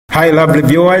Hi lovely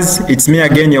viewers, it's me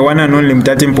again, your one and only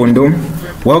Mutati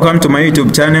Mpundu. Welcome to my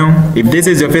YouTube channel. If this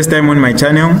is your first time on my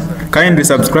channel, kindly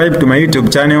subscribe to my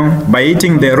YouTube channel by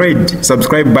hitting the red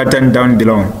subscribe button down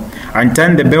below and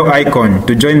turn the bell icon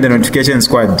to join the notification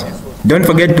squad. Don't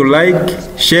forget to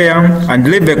like, share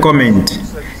and leave a comment.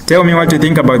 Tell me what you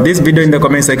think about this video in the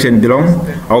comment section below.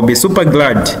 I'll be super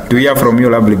glad to hear from you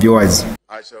lovely viewers.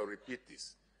 I shall repeat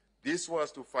this. This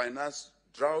was to finance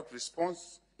drought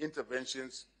response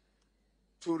interventions,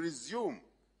 to resume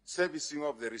servicing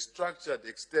of the restructured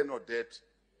external debt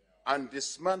and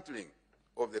dismantling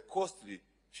of the costly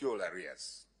fuel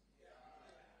arrears.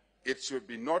 It should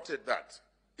be noted that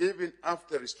even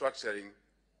after restructuring,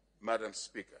 Madam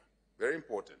Speaker, very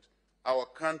important, our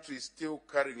country is still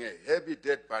carrying a heavy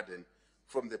debt burden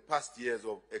from the past years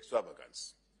of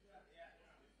extravagance.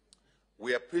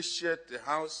 We appreciate the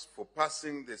House for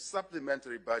passing the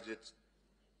supplementary budget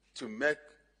to make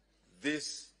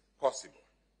this possible.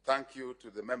 Thank you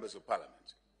to the members of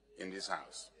Parliament in this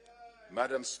House.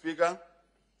 Madam Speaker,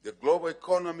 the global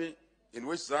economy in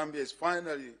which Zambia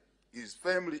is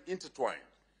firmly intertwined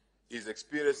is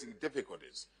experiencing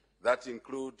difficulties that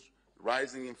include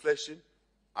rising inflation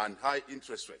and high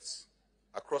interest rates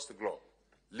across the globe,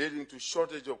 leading to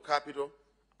shortage of capital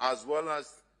as well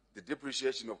as the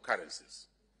depreciation of currencies.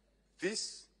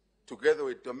 This, together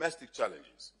with domestic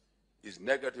challenges, is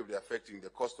negatively affecting the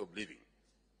cost of living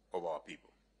of our people.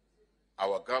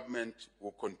 Our government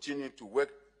will continue to work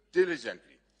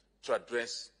diligently to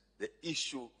address the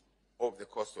issue of the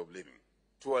cost of living,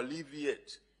 to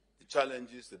alleviate the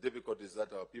challenges, the difficulties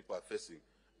that our people are facing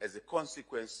as a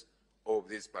consequence of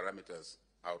these parameters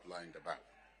outlined above.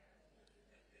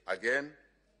 Again,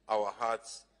 our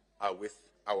hearts are with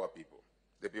our people,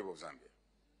 the people of Zambia.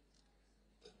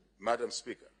 Madam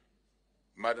Speaker,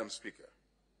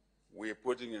 we are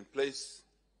putting in place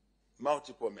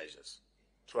multiple measures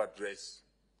to address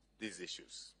these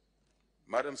issues.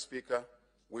 Madam Speaker,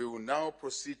 we will now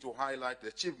proceed to highlight the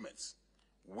achievements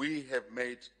we have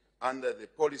made under the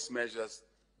policy measures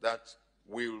that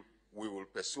we will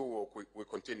pursue or we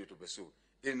continue to pursue,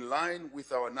 in line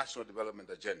with our National Development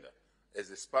Agenda,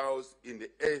 as espoused in the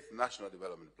 8th National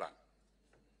Development Plan.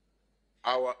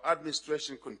 Our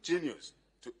administration continues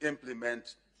to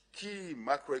implement key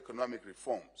macroeconomic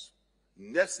reforms,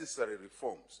 necessary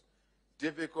reforms,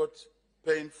 difficult,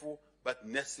 painful, but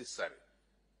necessary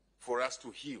for us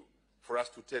to heal, for us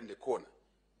to turn the corner.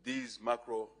 These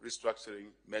macro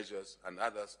restructuring measures and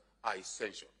others are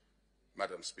essential,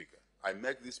 Madam Speaker. I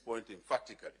make this point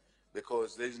emphatically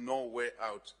because there is no way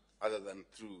out other than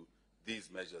through these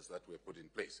measures that were put in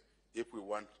place if we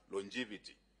want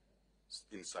longevity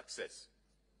in success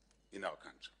in our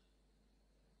country.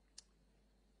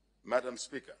 Madam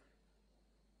Speaker,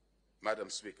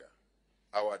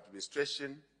 our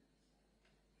administration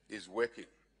is working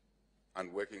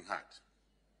and working hard.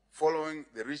 Following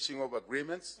the reaching of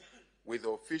agreements with the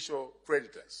Official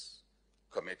Creditors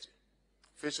Committee.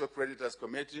 Official Creditors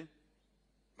Committee,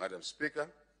 Madam Speaker,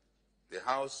 the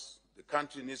House, the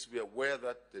country needs to be aware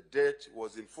that the debt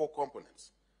was in 4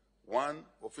 components. 1,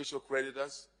 official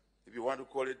creditors, if you want to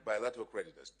call it bilateral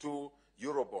creditors. 2,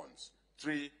 Eurobonds.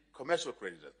 3, commercial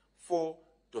creditors. 4,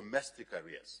 domestic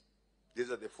arrears. These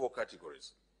are the 4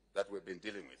 categories that we've been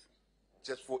dealing with,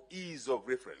 just for ease of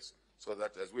reference, so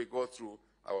that as we go through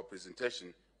our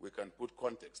presentation, we can put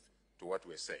context to what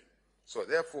we're saying. So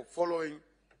therefore, following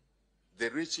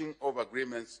the reaching of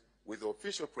agreements with the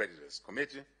Official Creditors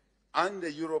Committee and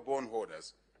the Eurobond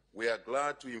holders, we are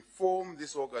glad to inform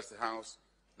this August House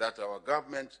that our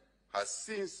government has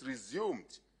since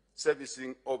resumed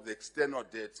servicing of the external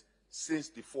debt since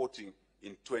defaulting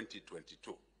in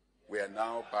 2022. We are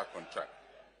now back on track.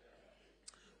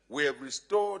 We have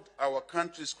restored our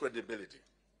country's credibility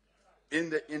in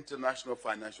the international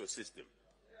financial system,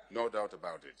 no doubt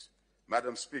about it.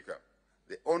 Madam Speaker,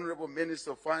 the Honorable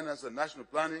Minister of Finance and National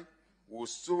Planning will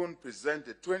soon present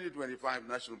the 2025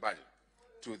 national budget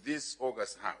to this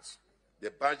August House.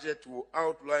 The budget will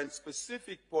outline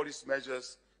specific policy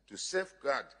measures to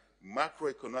safeguard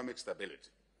macroeconomic stability,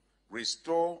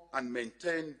 restore and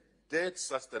maintain debt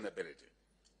sustainability.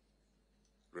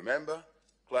 Remember,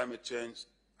 climate change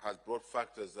has brought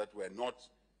factors that were not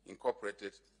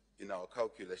incorporated in our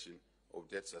calculation of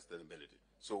debt sustainability.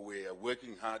 So we are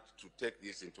working hard to take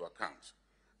this into account.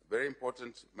 Very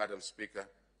important, Madam Speaker,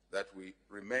 that we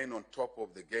remain on top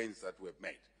of the gains that we've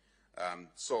made.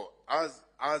 So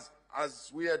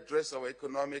as we address our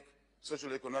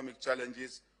social economic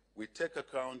challenges, we take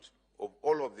account of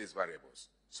all of these variables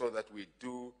so that we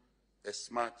do a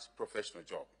smart professional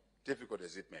job, difficult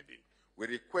as it may be. We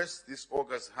request this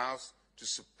August House to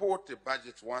support the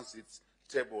budget once it's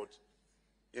tabled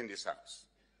in this House.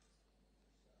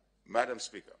 Madam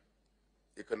Speaker,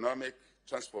 economic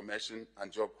transformation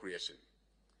and job creation.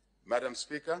 Madam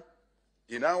Speaker,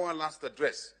 in our last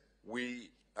address, we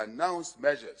announced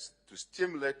measures to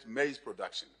stimulate maize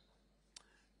production.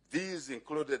 These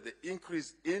included the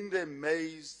increase in the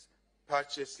maize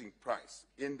purchasing price,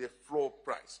 in the floor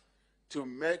price, to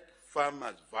make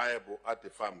farmers viable at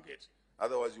the farm gate.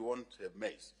 Otherwise, you won't have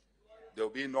maize. There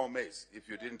will be no maize if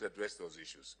you didn't address those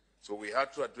issues. So we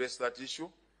had to address that issue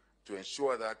to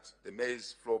ensure that the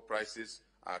maize floor prices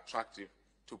are attractive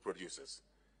to producers.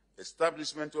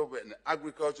 Establishment of an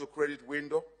agricultural credit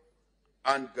window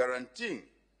and guaranteeing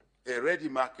a ready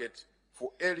market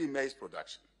for early maize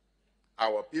production.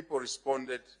 Our people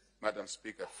responded, Madam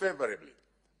Speaker, favorably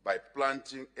by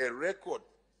planting a record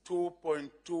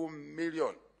 2.2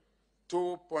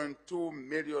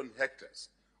 million hectares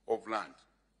of land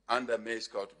under maize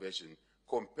cultivation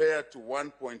compared to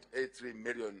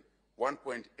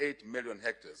 1.8 million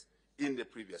hectares in the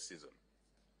previous season.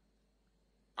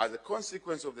 As a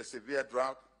consequence of the severe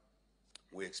drought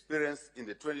we experienced in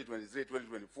the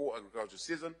 2023-2024 agricultural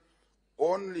season,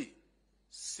 only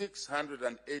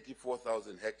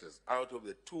 684,000 hectares out of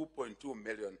the 2.2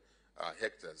 million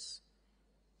hectares,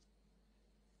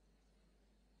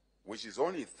 which is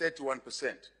only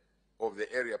 31% of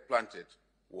the area planted,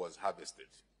 was harvested.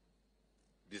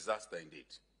 Disaster indeed.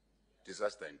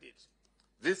 Disaster indeed.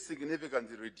 This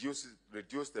significantly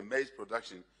reduced the maize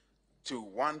production to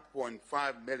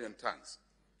 1.5 million tons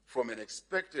from an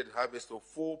expected harvest of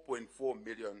 4.4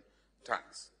 million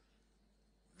tons.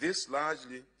 This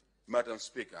largely, Madam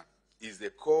Speaker, is the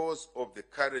cause of the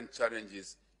current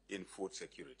challenges in food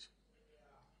security.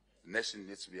 The nation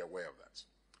needs to be aware of that.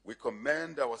 We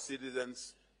commend our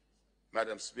citizens,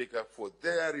 Madam Speaker, for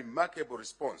their remarkable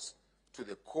response to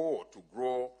the call to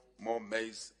grow more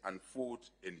maize and food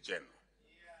in general.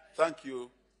 Thank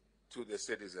you to the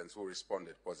citizens who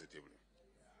responded positively.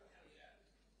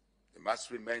 They must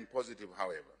remain positive,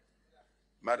 however.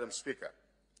 Madam Speaker,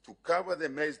 to cover the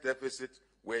maize deficit,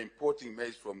 we're importing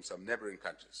maize from some neighboring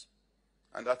countries,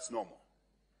 and that's normal.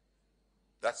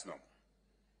 That's normal.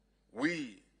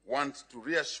 We want to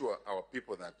reassure our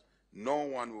people that no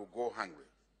one will go hungry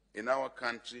in our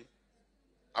country,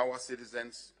 our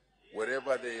citizens,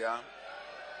 wherever they are,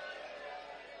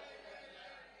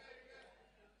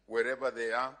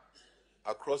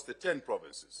 across the 10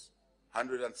 provinces,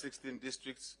 116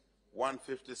 districts,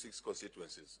 156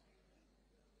 constituencies.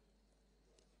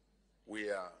 We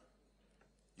are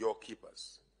your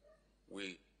keepers.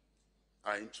 We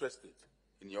are interested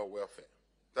in your welfare.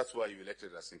 That's why you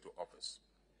elected us into office.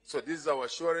 So this is our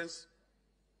assurance,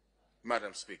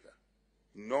 Madam Speaker.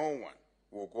 No one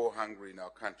will go hungry in our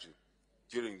country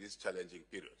during this challenging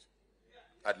period.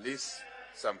 At least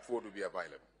some food will be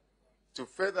available. To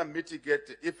further mitigate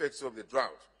the effects of the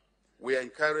drought, we are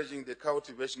encouraging the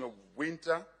cultivation of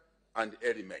winter and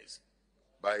early maize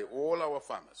by all our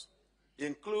farmers,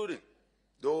 including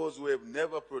those who have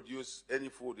never produced any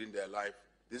food in their life.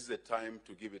 This is the time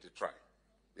to give it a try,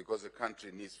 because the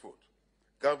country needs food.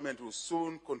 Government will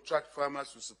soon contract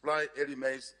farmers to supply early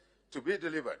maize to be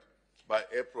delivered by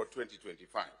April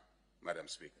 2025, Madam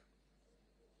Speaker.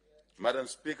 Madam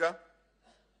Speaker,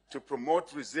 to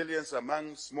promote resilience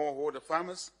among smallholder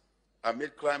farmers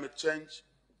amid climate change,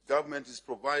 government is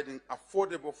providing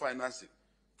affordable financing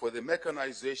for the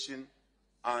mechanization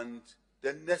and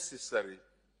the necessary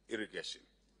irrigation,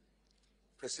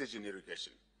 precision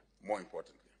irrigation, more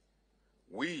importantly.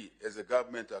 We, as a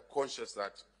government, are conscious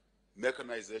that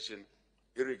mechanization,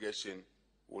 irrigation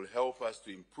will help us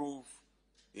to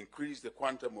increase the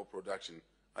quantum of production,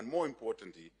 and more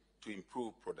importantly, to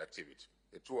improve productivity.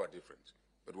 The two are different,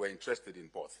 but we're interested in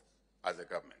both as a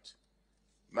government.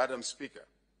 Madam Speaker,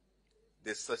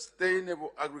 the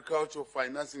Sustainable Agricultural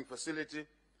Financing Facility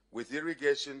with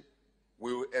irrigation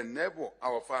will enable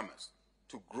our farmers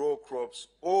to grow crops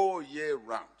all year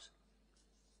round.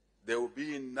 There will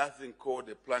be nothing called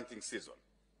a planting season.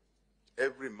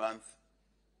 Every month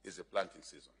is a planting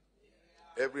season.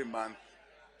 Every month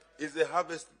is a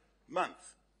harvest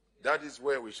month. That is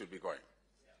where we should be going.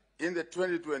 In the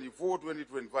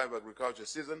 2024-2025 agriculture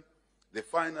season, the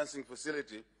financing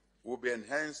facility will be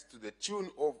enhanced to the tune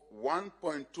of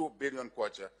 1.2 billion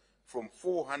kwacha from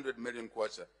 400 million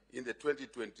kwacha in the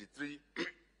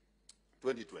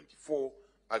 2023-2024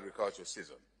 agriculture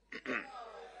season.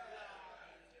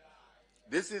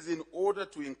 This is in order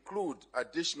to include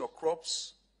additional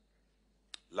crops,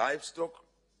 livestock,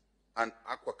 and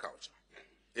aquaculture.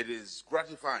 It is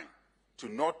gratifying to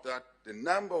note that the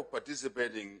number of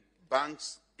participating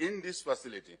banks in this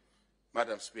facility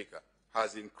Madam Speaker,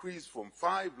 has increased from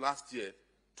 5 last year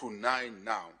to 9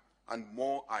 now, and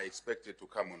more are expected to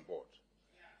come on board.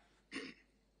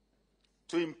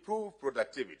 To improve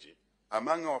productivity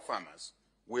among our farmers,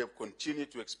 we have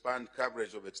continued to expand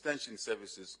coverage of extension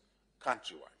services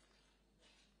countrywide.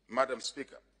 Madam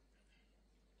Speaker,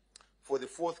 for the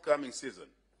forthcoming season,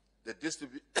 the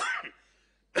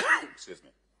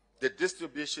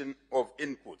distribution of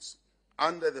inputs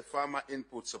under the Farmer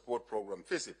Input Support Program,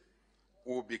 FISIP,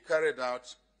 will be carried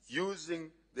out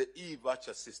using the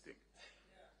e-voucher system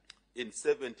in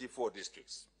 74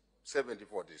 districts,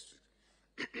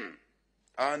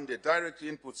 and the direct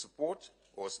input support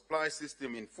or supply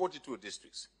system in 42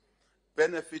 districts,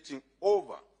 benefiting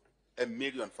over 1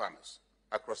 million farmers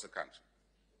across the country.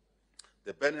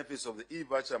 The benefits of the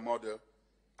e-voucher model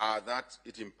are that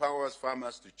it empowers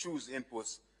farmers to choose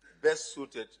inputs best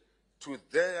suited to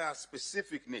their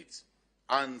specific needs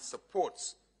and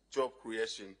supports job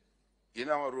creation in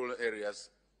our rural areas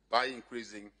by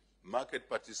increasing market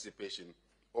participation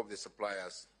of the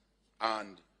suppliers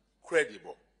and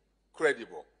credible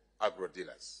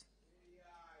agro-dealers.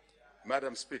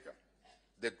 Madam Speaker,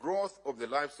 the growth of the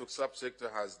livestock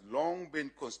subsector has long been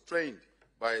constrained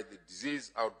by the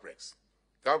disease outbreaks.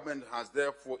 Government has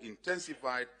therefore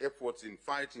intensified efforts in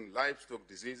fighting livestock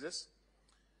diseases.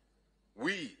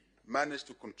 We managed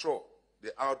to control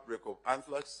the outbreak of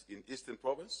anthrax in Eastern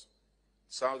Province,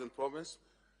 Southern Province,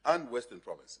 and Western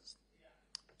Provinces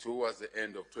towards the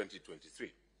end of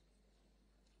 2023.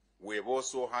 We have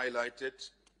also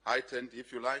heightened,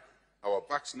 if you like, our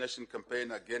vaccination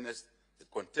campaign against the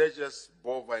contagious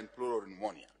bovine pleural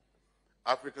pneumonia,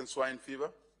 African swine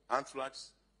fever,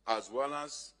 anthrax, as well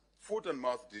as foot and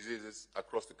mouth diseases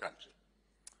across the country.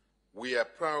 We are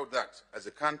proud that, as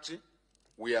a country,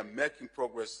 we are making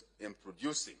progress in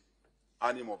producing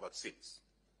animal vaccines.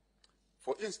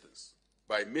 For instance,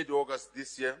 by mid-August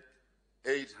this year,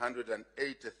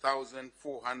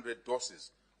 880,400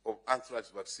 doses of anthrax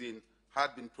vaccine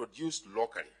had been produced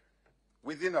locally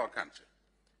within our country.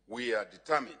 We are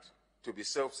determined to be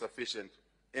self-sufficient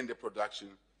in the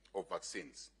production of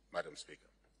vaccines, Madam Speaker.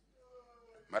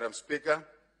 Madam Speaker,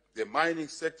 the mining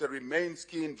sector remains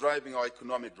key in driving our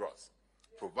economic growth,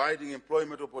 providing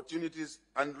employment opportunities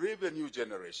and revenue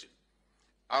generation.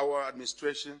 Our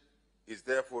administration is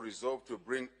therefore resolved to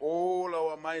bring all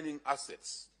our mining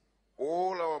assets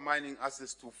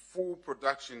to full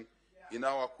production in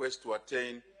our quest to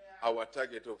attain our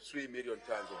target of 3 million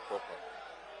tons of copper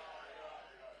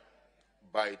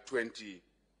by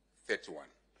 2031.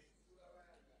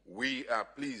 We are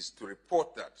pleased to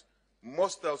report that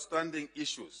most outstanding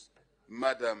issues,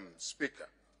 Madam Speaker,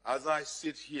 as I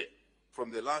sit here,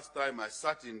 from the last time I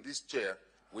sat in this chair,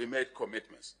 we made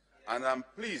commitments. And I'm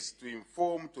pleased to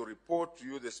report to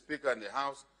you, the Speaker and the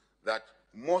House, that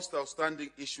most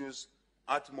outstanding issues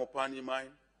at Mopani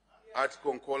Mine, at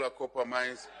Konkola Copper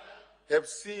Mines, have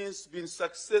since been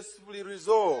successfully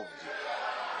resolved.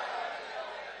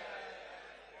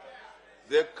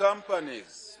 The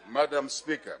companies, Madam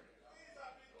Speaker,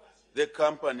 the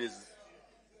companies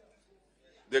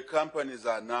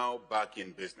are now back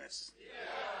in business.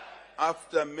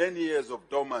 After many years of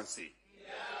dormancy,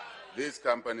 these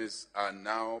companies are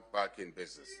now back in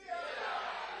business.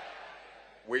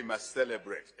 We must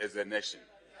celebrate as a nation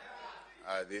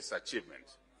this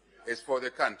achievement. It's for the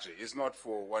country. It's not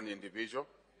for one individual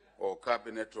or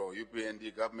cabinet or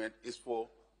UPND government. It's for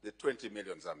the 20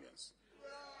 million Zambians.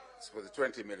 It's for the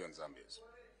 20 million Zambians.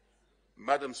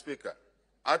 Madam Speaker,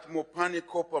 at Mopani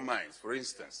Copper Mines, for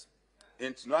instance,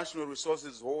 International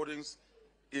Resources Holdings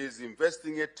is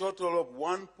investing a total of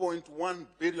 $1.1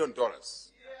 billion,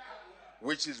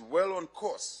 which is well on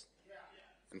course.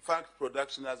 In fact,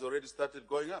 production has already started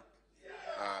going up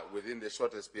within the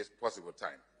shortest possible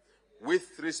time.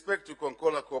 With respect to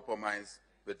Konkola Copper Mines,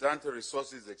 Vedanta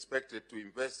Resources is expected to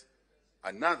invest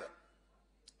another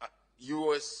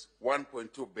US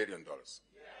 $1.2 billion.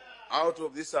 Out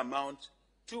of this amount,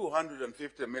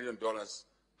 $250 million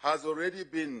has already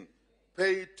been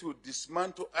paid to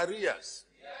dismantle areas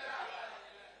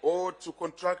or to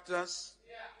contractors,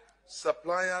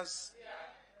 suppliers,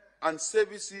 and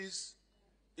services,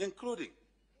 including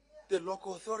the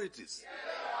local authorities,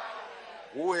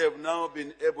 who have now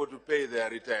been able to pay their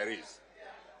retirees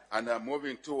and are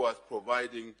moving towards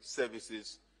providing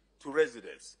services to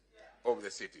residents of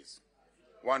the cities.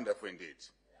 Wonderful indeed.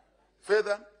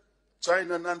 Further,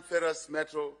 China Non-Ferrous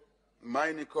Metal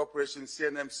Mining Corporation,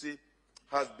 CNMC,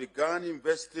 has begun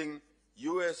investing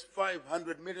US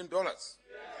 $500 million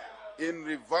in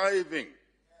reviving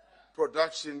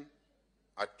production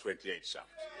at 28 Shaft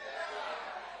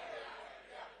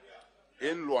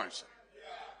in Luansha.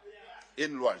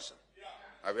 in Luanshya,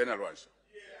 Avena Luanshya,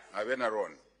 Avena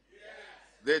Ron.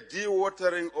 The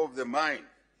dewatering of the mine,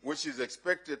 which is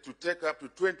expected to take up to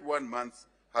 21 months,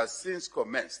 has since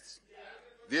commenced.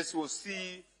 This will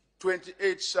see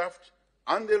 28 shafts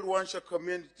and the Luanshya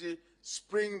community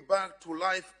spring back to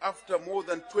life after more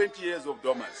than 20 years of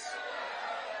dormancy.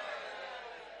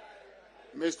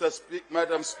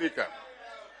 Madam Speaker,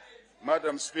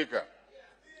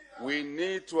 we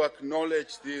need to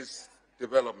acknowledge these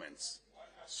developments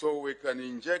so we can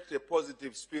inject a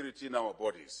positive spirit in our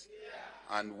bodies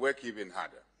and work even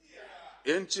harder.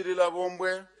 In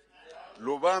Chirilabombwe,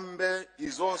 Lubambe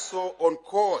is also on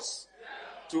course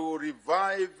to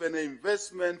revive an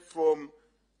investment from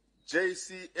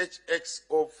JCHX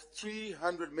of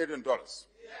 $300 million.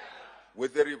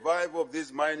 With the revival of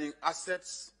these mining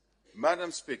assets,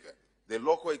 Madam Speaker, the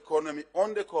local economy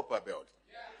on the Copper Belt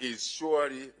is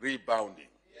surely rebounding.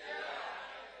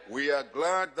 We are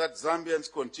glad that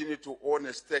Zambians continue to own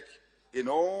a stake in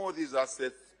all these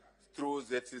assets through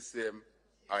ZCCM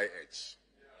IH.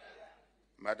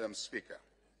 Madam Speaker,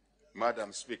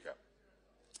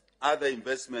 other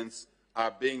investments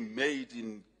are being made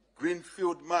in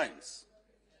greenfield mines,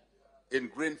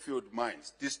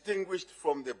 distinguished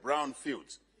from the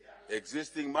brownfields.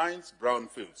 Existing mines,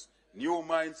 brownfields. New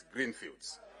mines,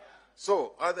 greenfields.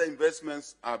 So other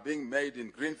investments are being made in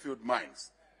greenfield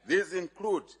mines. These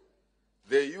include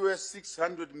the US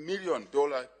 $600 million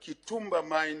Kitumba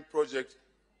mine project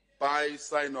by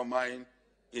Sino Mine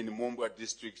in Mumbwa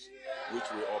district, which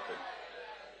we opened.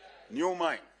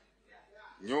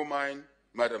 New mine,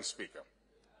 Madam Speaker.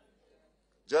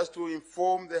 Just to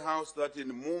inform the House that in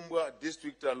Mumbwa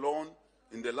district alone,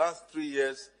 in the last 3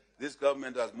 years, this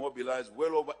government has mobilized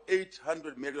well over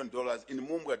 $800 million in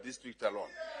Mumbwa district alone,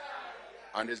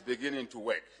 and is beginning to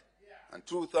work. And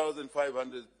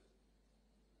 2,500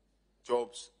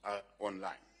 jobs are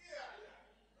online.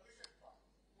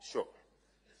 Sure.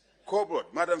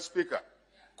 Cobalt, Madam Speaker,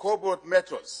 Cobalt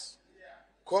Metals,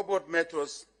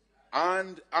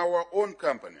 and our own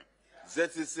company,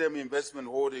 ZCCM Investment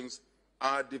Holdings,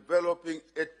 are developing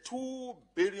a $2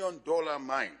 billion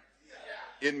mine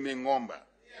in Mingomba,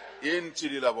 in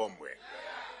Chirilabombwe.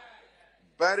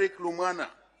 Barrick Lumwana,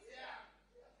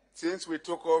 since we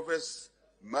took office,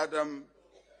 Madam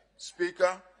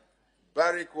Speaker,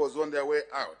 Barrick was on their way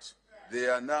out. They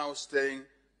are now staying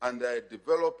and they are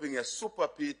developing a super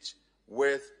pit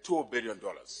worth $2 billion.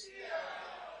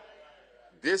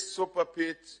 This super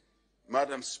pit,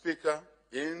 Madam Speaker,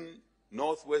 in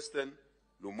northwestern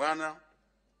Lumwana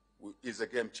is a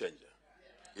game changer.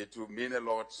 It will mean a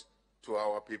lot to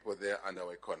our people there and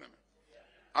our economy.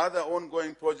 Other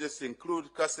ongoing projects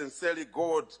include Kasenseli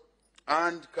Gold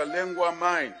and Kalengwa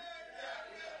Mine,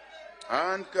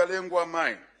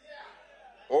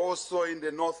 also in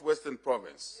the northwestern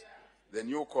province, the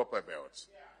new Copper Belt.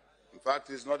 In fact,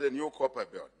 it's not a new Copper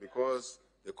Belt because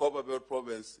the Copper Belt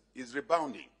province is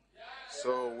rebounding.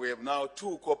 So we have now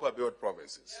 2 Copper Belt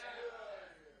provinces.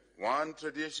 One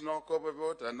traditional Copper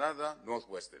Belt, another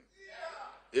northwestern.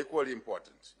 Equally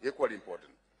important.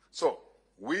 So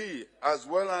we, as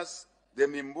well as the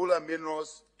Mimbula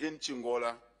minerals in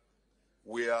Chingola,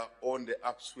 we are on the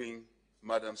upswing,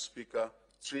 Madam Speaker.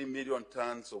 3 million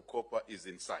tons of copper is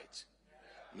in sight.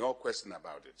 No question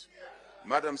about it.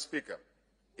 Madam Speaker,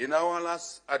 in our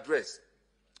last address,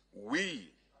 we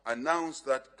announced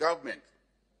that government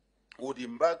would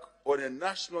embark on a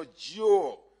national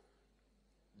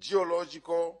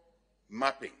geological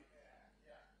mapping.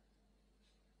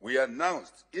 We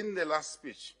announced in the last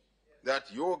speech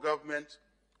that your government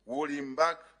will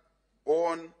embark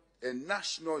on a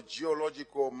national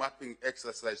geological mapping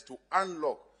exercise to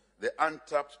unlock the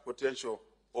untapped potential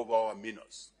of our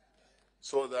minerals,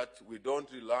 so that we don't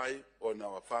rely on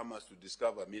our farmers to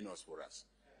discover minerals for us.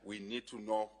 We need to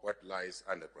know what lies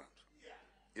underground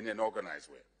in an organized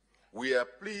way. We are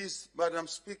pleased, Madam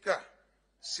Speaker,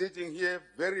 sitting here,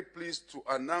 very pleased to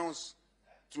announce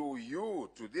to you,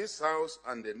 to this House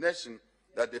and the nation,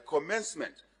 that the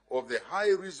commencement of the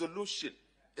high-resolution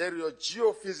aerial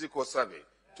geophysical survey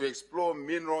to explore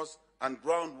minerals and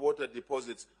groundwater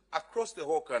deposits across the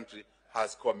whole country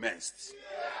has commenced.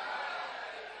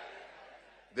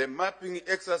 The mapping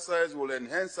exercise will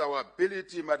enhance our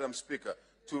ability, Madam Speaker,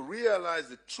 to realize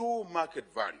the true market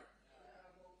value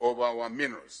of our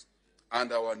minerals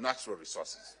and our natural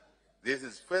resources. This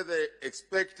is further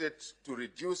expected to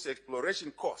reduce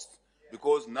exploration costs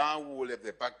because now we will have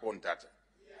the backbone data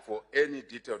for any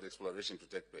detailed exploration to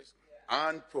take place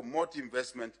and promote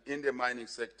investment in the mining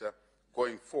sector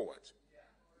going forward.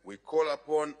 We call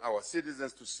upon our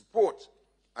citizens to support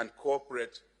and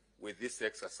cooperate with this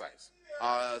exercise.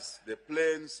 as the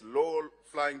planes,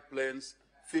 low-flying planes,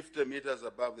 50 meters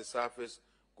above the surface,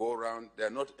 go around. They are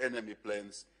not enemy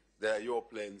planes. They are your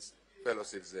planes, fellow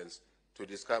citizens, to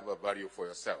discover value for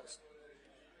yourselves.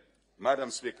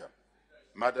 Madam Speaker,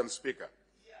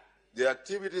 the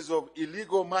activities of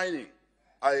illegal mining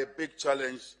are a big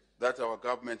challenge that our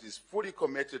government is fully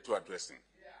committed to addressing.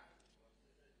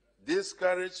 This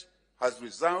courage has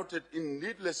resulted in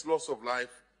needless loss of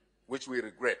life, which we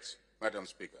regret, Madam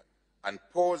Speaker, and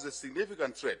pose a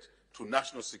significant threat to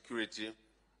national security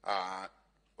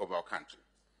of our country.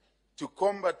 To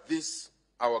combat this,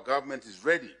 our government is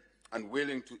ready and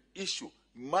willing to issue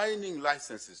mining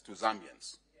licenses to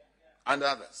Zambians and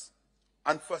others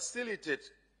and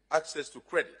facilitate access to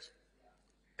credit,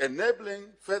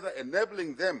 further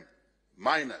enabling them,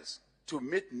 miners, to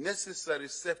meet necessary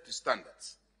safety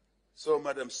standards. So,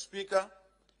 Madam Speaker,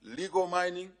 legal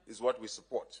mining is what we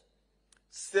support.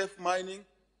 Safe mining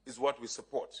is what we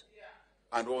support.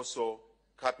 And also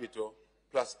capital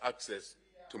plus access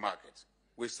to market.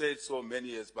 We said so many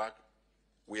years back,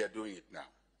 we are doing it now.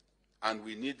 And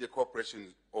we need the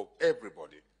cooperation of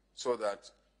everybody so that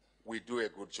we do a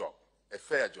good job, a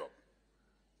fair job.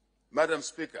 Madam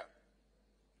Speaker,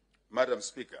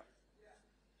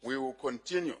 we will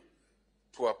continue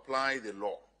to apply the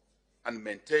law and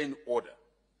maintain order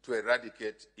to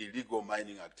eradicate illegal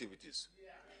mining activities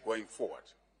going forward.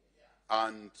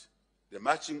 And the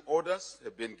marching orders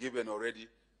have been given already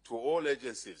to all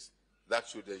agencies that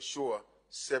should ensure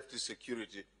safety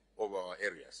security of our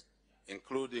areas,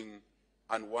 including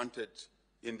unwanted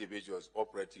individuals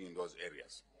operating in those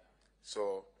areas.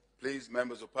 So please,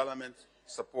 members of parliament,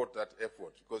 support that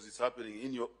effort because it's happening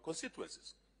in your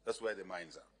constituencies. That's where the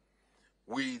mines are.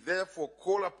 We therefore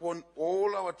call upon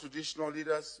all our traditional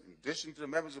leaders, in addition to the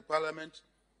members of parliament,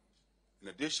 in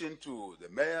addition to the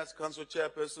mayors, council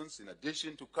chairpersons, in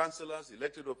addition to councillors,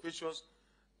 elected officials,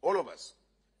 all of us,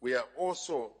 we are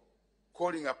also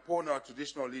calling upon our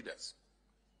traditional leaders,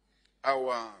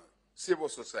 our civil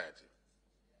society,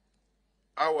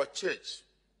 our church,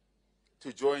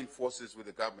 to join forces with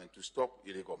the government to stop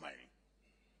illegal mining.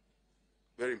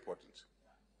 Very important.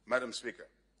 Madam Speaker,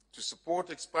 to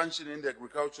support expansion in the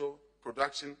agricultural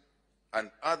production and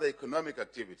other economic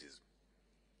activities,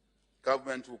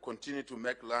 government will continue to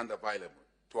make land available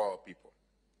to our people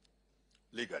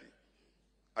legally.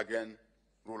 Again,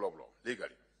 rule of law, legally.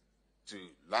 To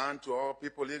land to our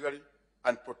people legally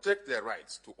and protect their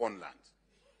rights to own land.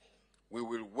 We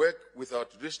will work with our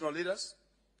traditional leaders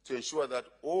to ensure that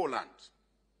all land,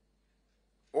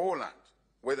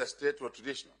 whether state or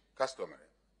traditional, customary,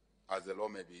 as the law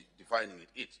may be defining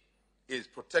it, is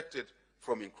protected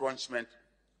from encroachment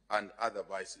and other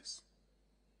vices.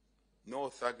 No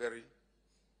thuggery,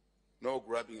 no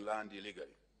grabbing land illegally.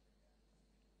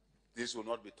 This will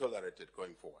not be tolerated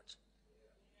going forward.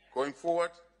 Going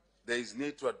forward, there is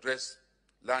need to address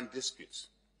land disputes.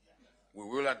 We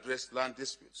will address land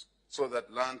disputes so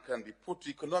that land can be put to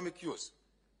economic use,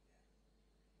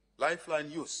 lifeline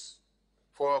use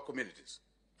for our communities,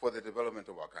 for the development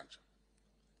of our country.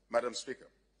 Madam Speaker,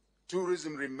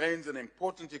 tourism remains an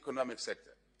important economic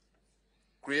sector,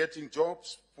 creating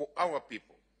jobs for our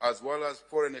people, as well as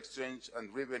foreign exchange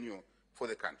and revenue for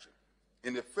the country.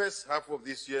 In the first half of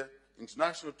this year,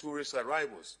 international tourist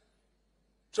arrivals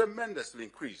tremendously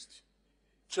increased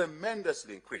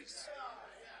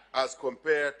as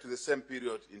compared to the same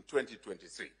period in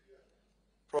 2023.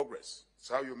 Progress, it's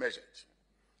how you measure it.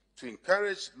 To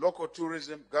encourage local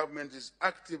tourism, government is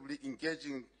actively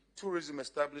engaging tourism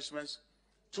establishments,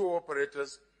 tour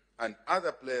operators, and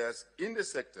other players in the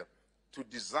sector to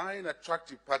design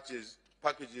attractive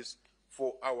packages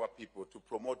for our people to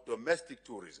promote domestic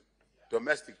tourism,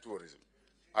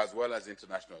 as well as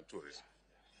international tourism.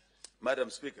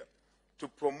 Madam Speaker, to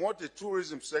promote the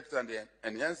tourism sector and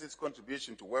enhance its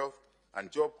contribution to wealth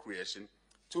and job creation,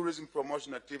 tourism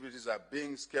promotion activities are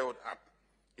being scaled up.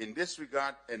 In this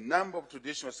regard, a number of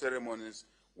traditional ceremonies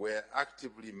were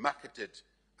actively marketed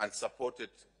and supported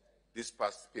this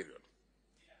past period.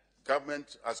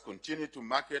 Government has continued to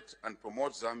market and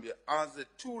promote Zambia as a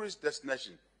tourist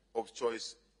destination of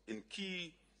choice in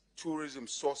key tourism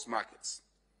source markets.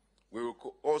 We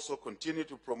will also continue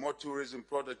to promote tourism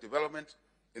product development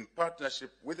in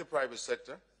partnership with the private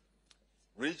sector,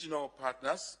 regional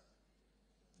partners,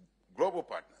 global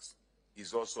partners,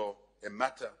 is also a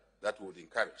matter that we would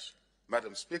encourage.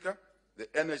 Madam Speaker, the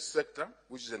energy sector,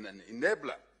 which is an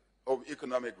enabler of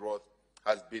economic growth,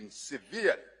 has been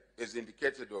severely, as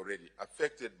indicated already,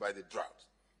 affected by the drought.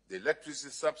 The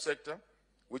electricity subsector,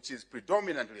 which is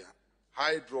predominantly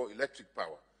hydroelectric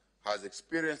power, has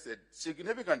experienced a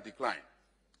significant decline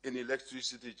in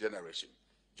electricity generation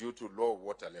due to low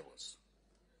water levels.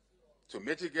 To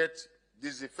mitigate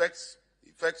these effects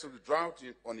of the drought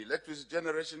on electricity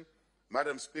generation,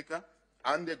 Madam Speaker,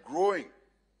 and the growing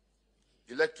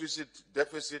electricity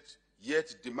deficit,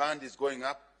 yet demand is going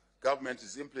up, government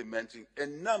is implementing a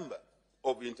number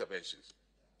of interventions,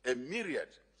 a myriad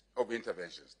of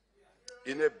interventions,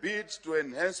 in a bid to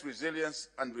enhance resilience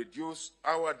and reduce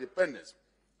our dependence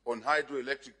on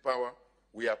hydroelectric power.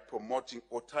 We are promoting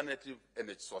alternative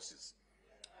energy sources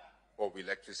of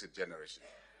electricity generation.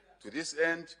 To this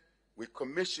end, we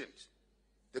commissioned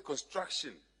the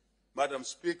construction, Madam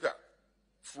Speaker,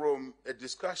 from a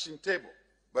discussion table,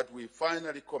 but we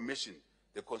finally commissioned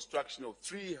the construction of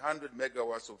 300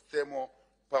 megawatts of thermal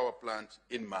power plant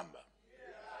in Mamba.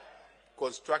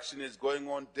 Construction is going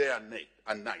on day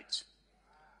and night.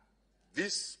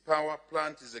 This power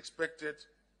plant is expected,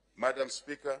 Madam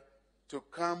Speaker, to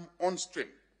come on stream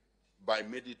by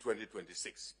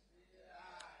mid-2026.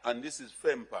 And this is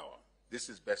firm power. This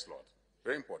is base load.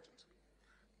 Very important.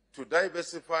 To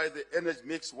diversify the energy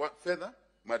mix further,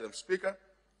 Madam Speaker,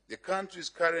 the country's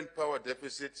current power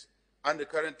deficit and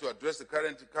to address the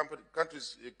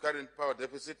country's current power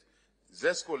deficit,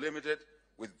 ZESCO Limited,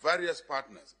 with various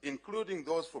partners, including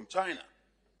those from China,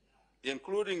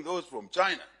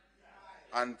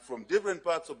 and from different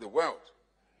parts of the world,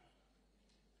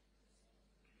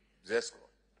 ZESCO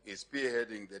is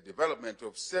spearheading the development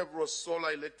of several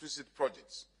solar electricity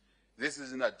projects. This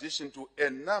is in addition to a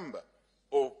number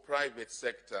of private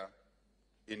sector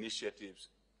initiatives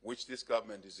which this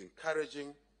government is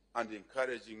encouraging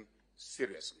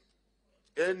seriously.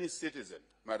 Any citizen,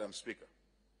 Madam Speaker,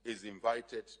 is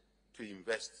invited to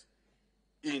invest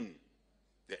in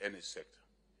the energy sector.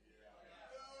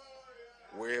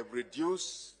 We have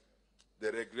reduced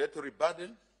the regulatory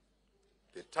burden,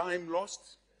 the time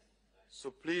lost, so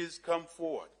please come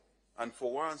forward and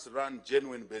for once run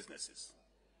genuine businesses,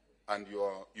 and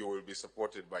you will be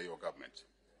supported by your government.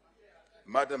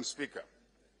 Madam Speaker,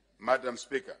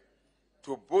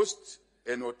 to boost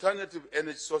an alternative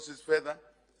energy sources further,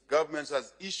 government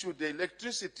has issued the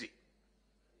electricity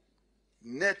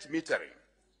net metering.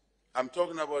 I'm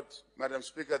talking about, Madam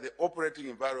Speaker, the operating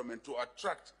environment to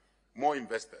attract more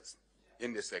investors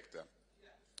in the sector.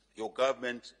 Your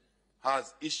government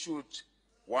has issued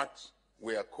what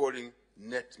we are calling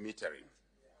net metering.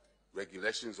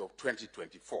 Regulations of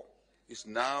 2024 is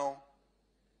now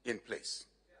in place.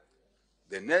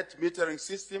 The net metering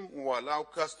system will allow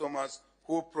customers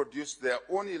who produce their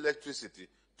own electricity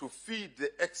to feed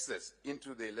the excess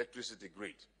into the electricity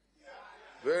grid.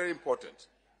 Very important.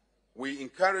 We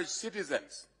encourage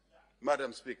citizens,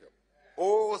 Madam Speaker,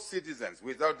 all citizens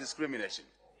without discrimination.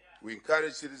 We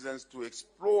encourage citizens to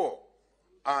explore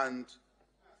and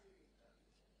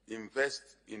invest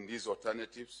in these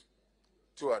alternatives,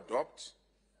 to adopt,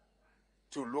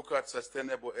 to look at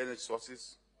sustainable energy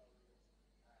sources,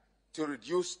 to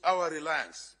reduce our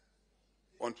reliance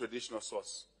on traditional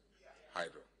source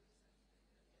hydro.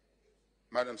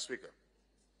 Madam Speaker,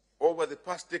 over the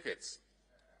past decades,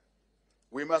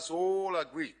 we must all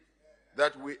agree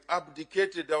that we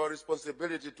abdicated our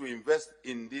responsibility to invest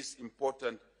in this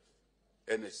important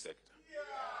energy sector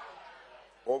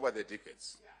over the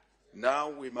decades. Now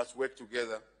we must work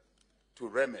together to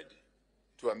remedy,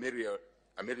 to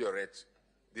ameliorate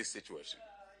this situation.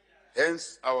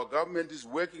 Hence, our government is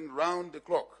working round the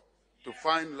clock to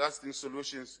find lasting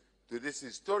solutions to this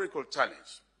historical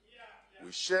challenge.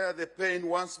 We share the pain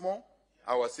once more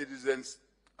our citizens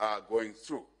are going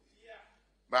through.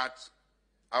 But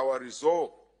our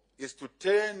resolve is to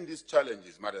turn these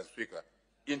challenges, Madam Speaker,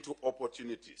 into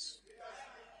opportunities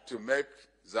to make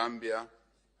Zambia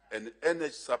an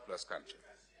energy surplus country.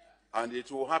 And it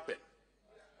will happen.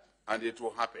 And it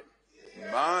will happen.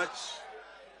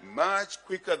 Much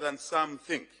quicker than some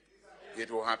think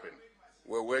it will happen.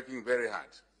 We're working very hard.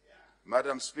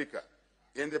 Madam Speaker,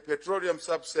 in the petroleum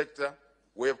subsector,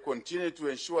 we have continued to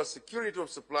ensure security of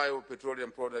supply of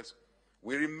petroleum products.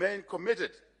 We remain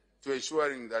committed to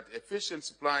ensuring that efficient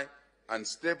supply and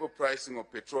stable pricing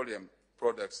of petroleum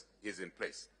products is in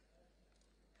place.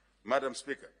 Madam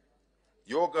Speaker,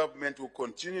 your government will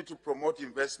continue to promote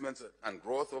investments and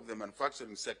growth of the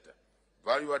manufacturing sector.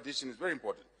 Value addition is very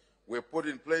important. We have put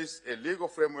in place a legal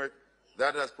framework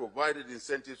that has provided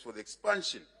incentives for the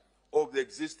expansion of the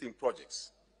existing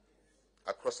projects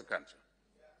across the country.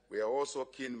 We are also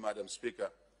keen, Madam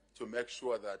Speaker, to make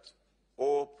sure that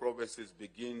all provinces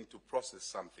begin to process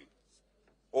something,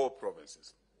 all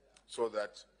provinces, so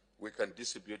that we can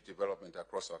distribute development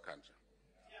across our country.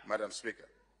 Madam Speaker,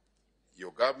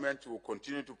 Your government will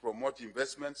continue to promote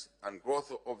investments and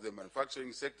growth of the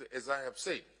manufacturing sector, as I have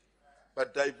said.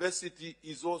 But diversity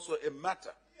is also a matter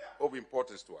of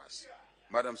importance to us.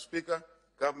 Madam Speaker,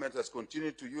 government has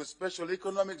continued to use special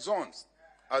economic zones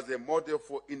as a model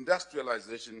for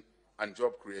industrialization and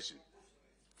job creation.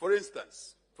 For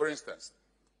instance,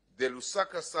 the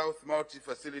Lusaka South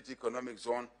Multi-Facility Economic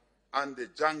Zone and the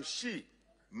Jiangxi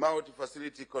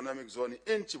Multi-Facility Economic Zone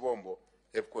in Chibombo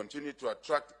have continued to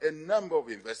attract a number of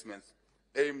investments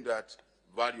aimed at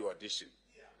value addition.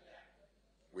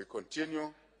 We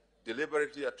continue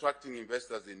deliberately attracting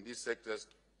investors in these sectors,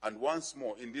 and once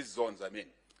more, in these zones,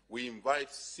 we invite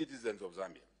citizens of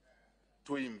Zambia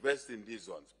to invest in these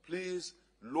zones. Please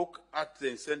look at the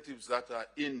incentives that are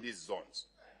in these zones.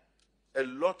 A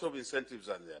lot of incentives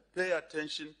are there. Pay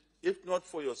attention, if not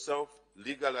for yourself,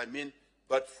 legal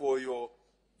but for your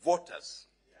voters,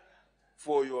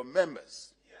 for your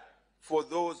members, for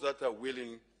those that are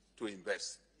willing to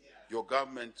invest. Your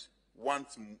government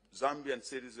wants Zambian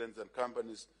citizens and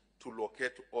companies to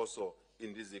locate also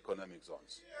in these economic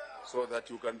zones so that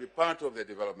you can be part of the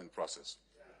development process.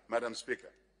 Madam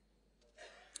Speaker,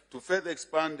 to further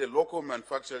expand the local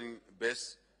manufacturing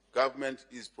base, government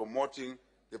is promoting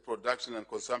the production and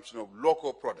consumption of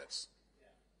local products.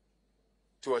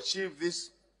 To achieve this,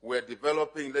 we are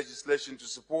developing legislation to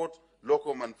support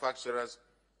local manufacturers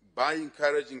by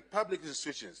encouraging public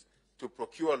institutions to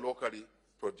procure locally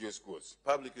produced goods.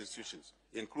 Public institutions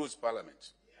includes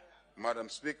Parliament. Madam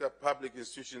Speaker, public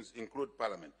institutions include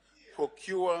Parliament.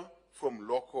 Procure from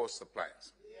local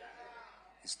suppliers.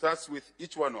 It starts with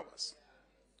each one of us.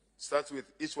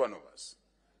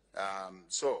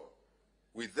 So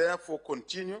we therefore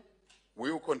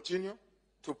will continue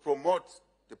to promote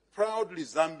the proudly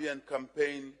Zambian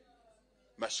campaign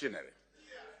machinery.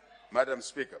 Madam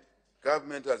Speaker,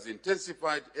 government has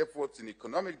intensified efforts in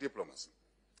economic diplomacy,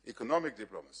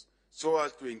 so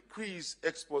as to increase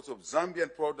exports of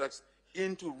Zambian products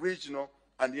into regional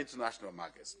and international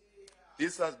markets.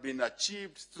 This has been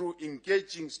achieved through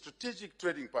engaging strategic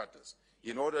trading partners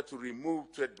in order to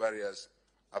remove trade barriers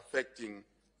affecting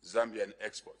Zambian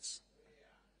exports.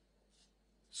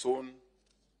 Soon,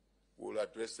 we will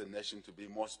address the nation to be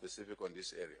more specific on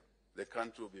this area. The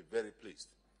country will be very pleased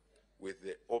with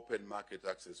the open market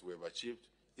access we have achieved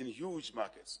in huge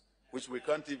markets, which we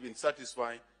can't even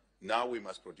satisfy. Now we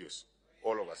must produce.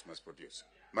 All of us must produce.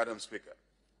 Madam Speaker,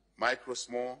 micro,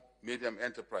 small, medium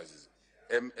enterprises,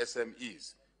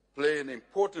 MSMEs, play an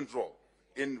important role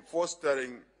in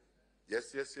fostering,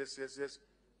 yes,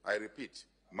 I repeat,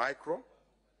 micro,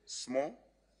 small,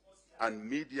 and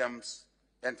medium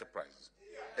enterprises,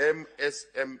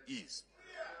 MSMEs,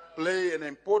 play an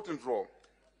important role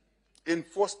in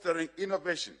fostering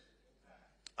innovation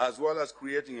as well as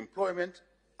creating employment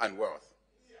and wealth.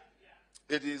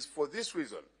 It is for this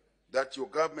reason that your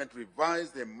government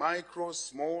revised the micro,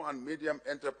 small, and medium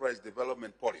enterprise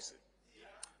development policy.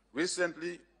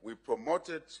 Recently, we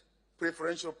promoted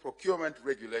preferential procurement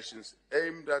regulations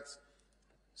aimed at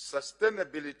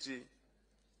substantially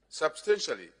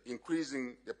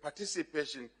increasing the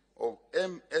participation of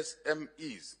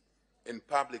MSMEs in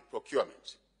public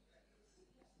procurement.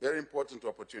 Very important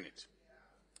opportunity.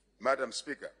 Madam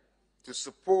Speaker, to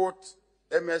support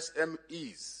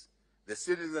MSMEs, the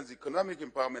Citizens Economic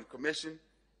Empowerment Commission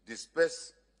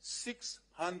dispersed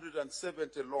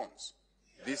 670 loans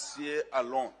this year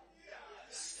alone.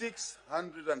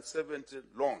 670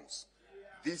 loans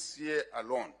this year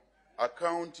alone,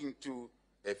 accounting to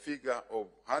a figure of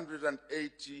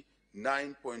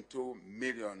 189.2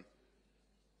 million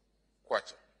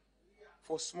kwacha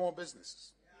for small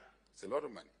businesses. It's a lot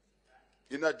of money.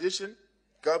 In addition,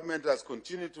 government has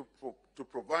continued to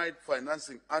provide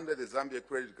financing under the Zambia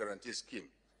Credit Guarantee Scheme.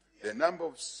 The number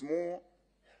of small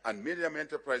and medium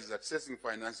enterprises accessing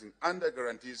financing under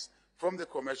guarantees from the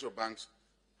commercial banks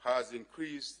has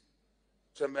increased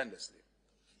tremendously.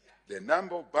 The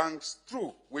number of banks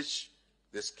through which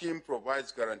the scheme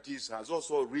provides guarantees has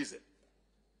also risen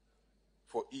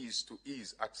for ease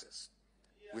access,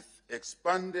 with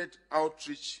expanded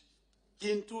outreach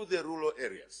into the rural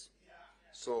areas.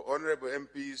 So, honorable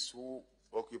MPs who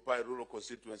occupy rural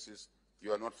constituencies,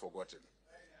 you are not forgotten.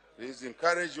 Please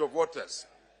encourage your voters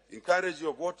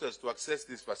to access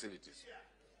these facilities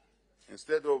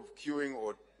instead of queuing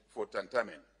or for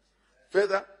tantamount.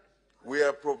 Further, we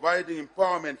are providing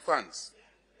empowerment funds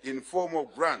in form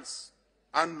of grants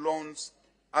and loans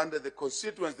under the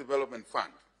Constituent Development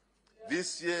Fund.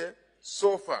 This year,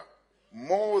 so far,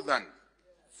 more than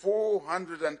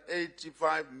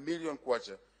 485 million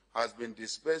kwacha has been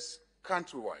dispersed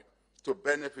countrywide to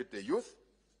benefit the youth,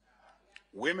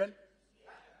 women,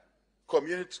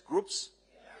 community groups,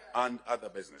 and other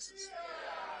businesses.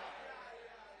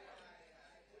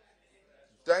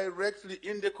 Directly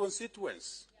in the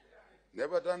constituents,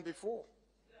 never done before.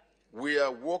 We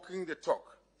are walking the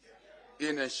talk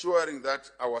in ensuring that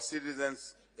our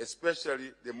citizens,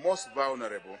 especially the most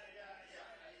vulnerable,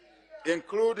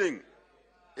 including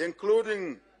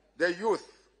the youth,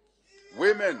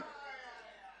 women,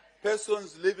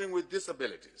 persons living with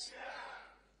disabilities,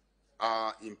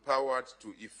 are empowered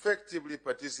to effectively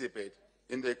participate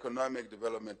in the economic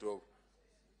development of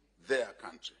their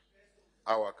country,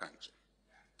 our country.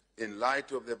 In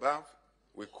light of the above,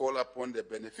 we call upon the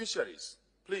beneficiaries,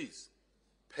 please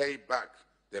pay back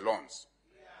the loans,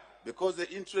 because the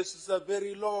interests are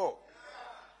very low.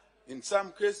 In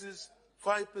some cases,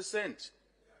 5%.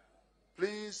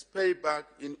 Please pay back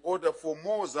in order for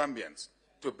more Zambians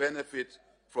to benefit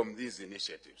from these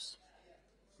initiatives.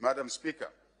 Madam Speaker,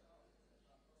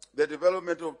 the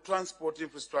development of transport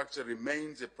infrastructure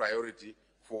remains a priority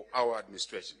for our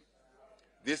administration.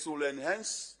 This will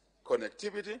enhance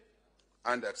connectivity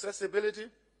and accessibility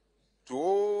to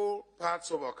all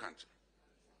parts of our country,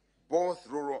 both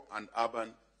rural and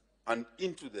urban, and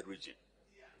into the region.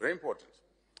 Very important.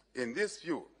 In this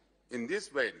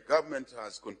vein, government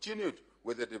has continued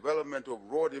with the development of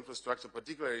road infrastructure,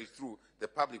 particularly through the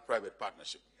public-private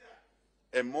partnership.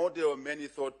 A model many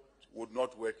thought would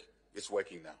not work is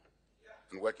working now,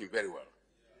 and working very well.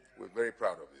 We're very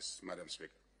proud of this, Madam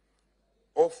Speaker.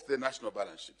 Off the national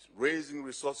balance sheet, raising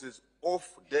resources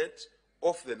off debt,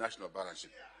 off the national balance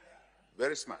sheet.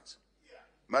 Very smart.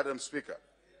 Madam Speaker,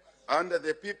 under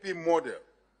the PP model,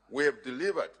 we have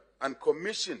delivered and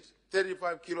commissioned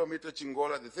 35-kilometer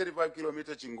Chingola, the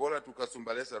 35-kilometer Chingola to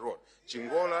Kasumbalesa Road.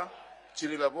 Chingola,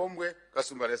 Chirilabombwe,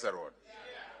 Kasumbalesa Road.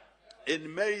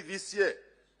 In May this year,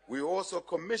 we also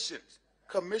commissioned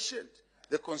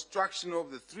the construction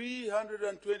of the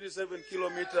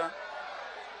 327-kilometer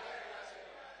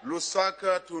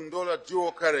Lusaka-Tundola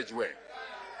dual carriageway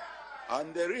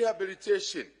and the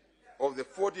rehabilitation of the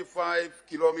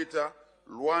 45-kilometer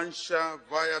Luansha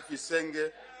via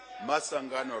Fisenge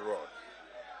Masangano Road.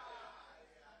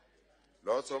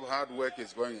 Lots of hard work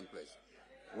is going in place.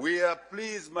 We are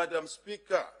pleased, Madam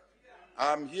Speaker.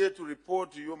 I'm here to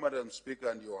report to you, Madam Speaker,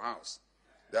 and your House,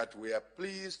 that we are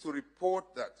pleased to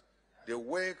report that the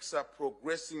works are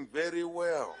progressing very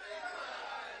well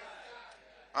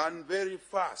and very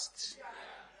fast.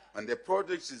 And the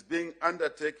project is being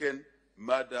undertaken,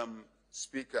 Madam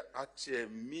Speaker, at a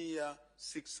mere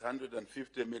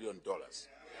 $650 million,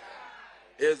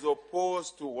 as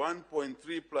opposed to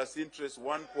 1.3 plus interest,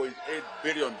 $1.8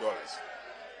 billion.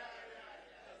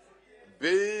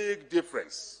 Big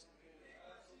difference.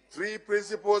 Three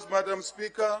principles, Madam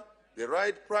Speaker: the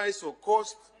right price or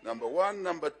cost, number one;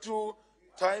 number two,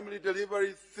 timely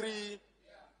delivery; three,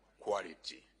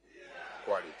 quality.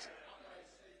 Quality.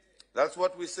 That's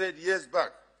what we said years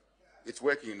back. It's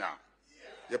working now.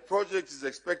 The project is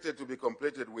expected to be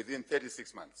completed within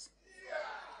 36 months.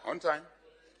 On time.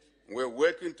 We're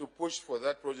working to push for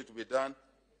that project to be done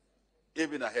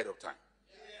even ahead of time.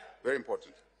 Very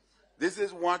important. This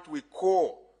is what we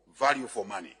call value for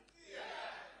money.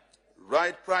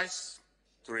 Right price,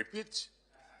 to repeat,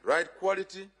 right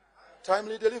quality,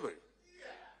 timely delivery.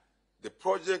 The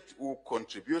project will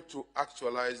contribute to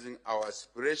actualizing our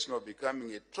aspiration of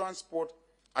becoming a transport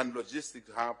and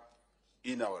logistics hub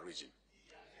in our region.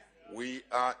 We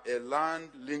are a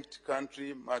land-linked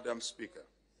country, Madam Speaker.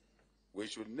 We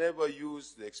should never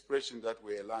use the expression that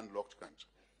we're a landlocked country.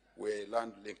 We're a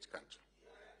land-linked country.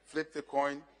 Flip the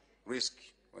coin, risk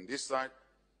on this side.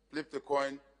 Flip the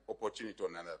coin, opportunity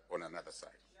on another side.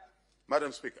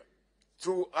 Madam Speaker,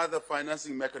 through other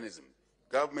financing mechanisms,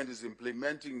 government is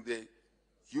implementing the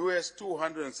US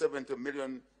 $270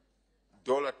 million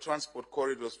transport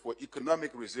corridors for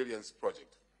economic resilience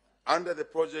project. Under the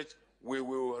project, we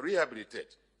will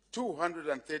rehabilitate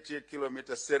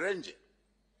 238-kilometer Serenge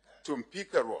to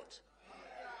Mpika Road.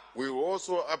 We will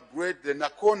also upgrade the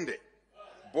Nakonde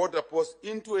border post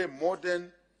into a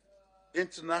modern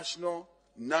international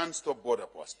non-stop border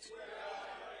post.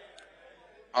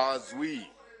 I'm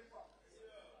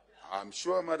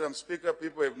sure, Madam Speaker,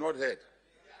 people have not heard,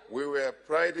 we were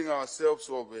priding ourselves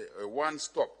of a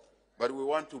one-stop, but we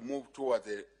want to move towards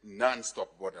a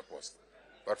non-stop border post.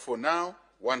 But for now,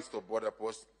 one-stop border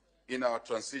post. In our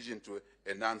transition to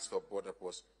a non-stop border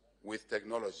post with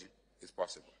technology is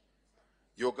possible.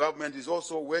 Your government is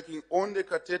also working on the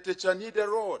Katete-Chanida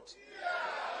Road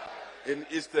in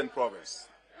Eastern Province,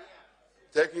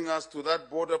 taking us to that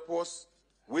border post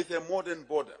with a modern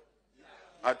border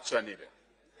at Chanida.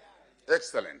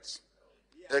 Excellent.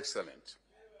 Excellent.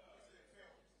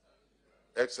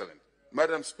 Excellent.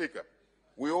 Madam Speaker,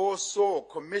 we also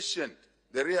commissioned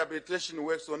the rehabilitation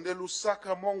works on the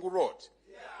Lusaka-Mongu Road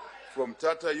from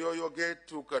Tata Yoyo Gate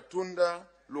to Katunda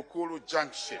Lukulu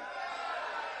Junction,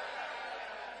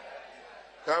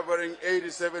 covering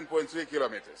 87.3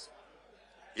 kilometers.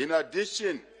 In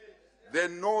addition, the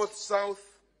north-south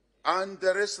and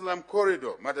Dar es Salaam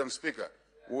corridor, Madam Speaker,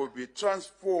 will be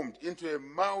transformed into a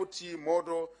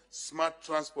multi-modal smart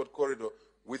transport corridor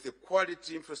with a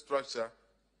quality infrastructure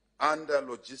under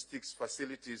logistics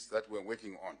facilities that we're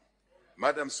working on.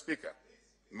 Madam Speaker,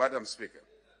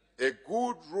 a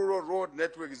good rural road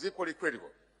network is equally critical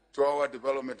to our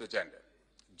development agenda.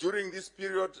 During this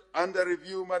period under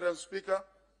review, Madam Speaker,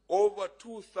 over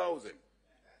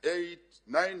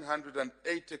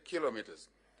 2,980 kilometers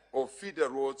of feeder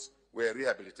roads were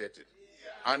rehabilitated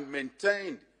and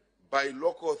maintained by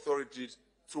local authorities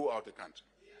throughout the country.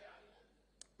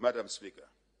 Madam Speaker,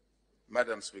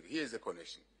 here is a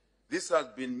connection. This has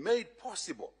been made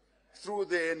possible through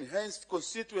the Enhanced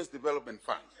Constituency Development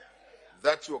Fund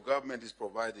that your government is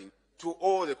providing to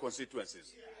all the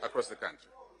constituencies across the country.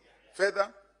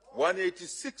 Further,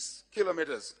 186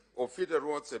 kilometers of feeder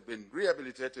roads have been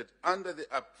rehabilitated under the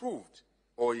approved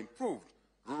or improved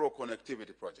rural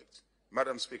connectivity project.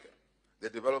 Madam Speaker, the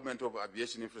development of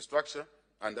aviation infrastructure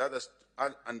and another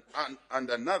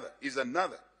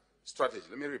strategy.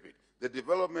 Let me repeat. The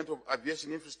development of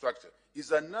aviation infrastructure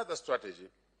is another strategy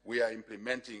we are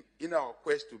implementing in our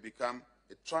quest to become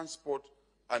a transport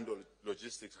and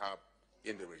logistics hub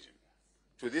in the region.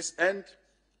 To this end,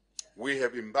 we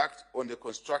have embarked on the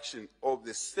construction of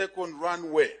the second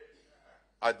runway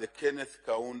at the Kenneth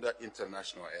Kaunda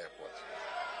International Airport.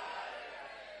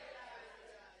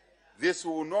 This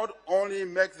will not only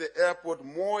make the airport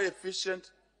more efficient,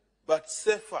 but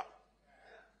safer.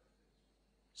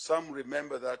 Some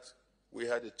remember that we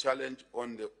had a challenge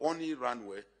on the Oni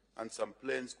runway and some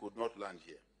planes could not land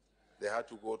here. They had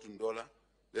to go to Ndola.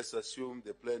 Let's assume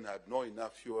the plane had not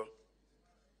enough fuel.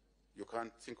 You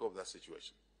can't think of that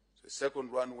situation. So the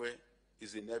second runway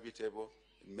is inevitable.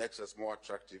 It makes us more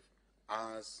attractive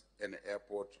as an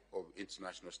airport of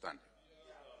international standing.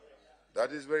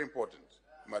 That is very important,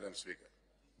 Madam Speaker.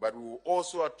 But we will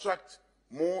also attract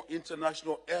more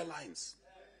international airlines,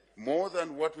 more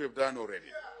than what we have done already.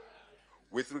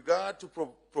 With regard to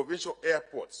provincial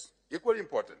airports, equally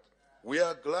important, we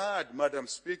are glad, Madam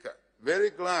Speaker, very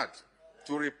glad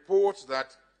to report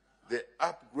that the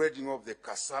upgrading of the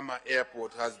Kasama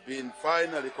Airport has been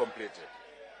finally completed.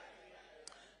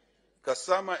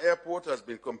 Kasama Airport has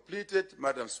been completed,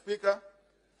 Madam Speaker,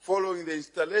 following the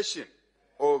installation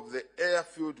of the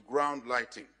airfield ground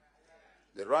lighting.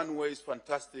 The runway is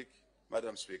fantastic,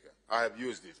 Madam Speaker. I have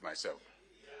used it myself.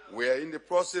 We are in the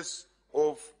process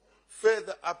of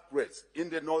further upgrades in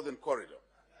the northern corridor.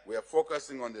 We are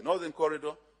focusing on the northern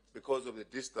corridor because of the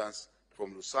distance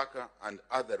from Lusaka and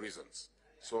other reasons.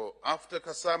 So after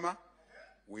Kasama,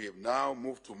 we have now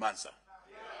moved to Mansa.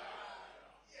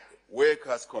 Work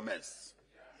has commenced.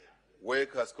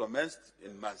 Work has commenced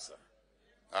in Mansa.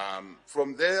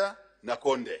 From there,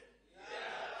 Nakonde.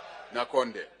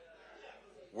 Nakonde.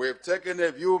 We have taken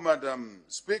a view, Madam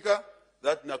Speaker,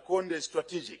 that Nakonde is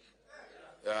strategic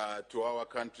to our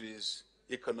country's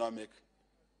economic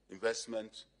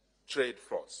investment, trade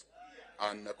flows.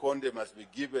 And Nakonde must be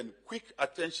given quick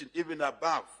attention even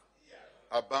above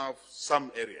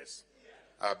some areas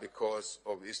because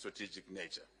of its strategic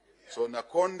nature. So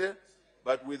Nakonde,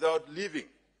 but without leaving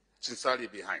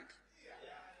Chinsali behind.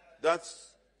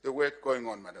 That's the work going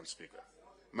on, Madam Speaker.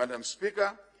 Madam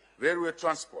Speaker, railway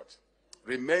transport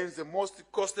remains the most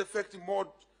cost-effective mode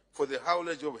for the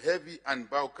haulage of heavy and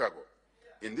bulk cargo.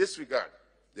 In this regard,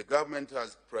 the government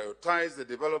has prioritized the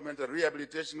development and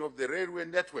rehabilitation of the railway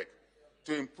network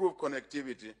to improve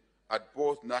connectivity at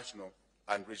both national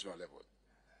and regional levels.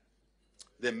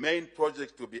 The main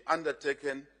project to be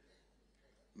undertaken,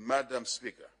 Madam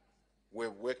Speaker,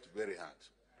 we've worked very hard.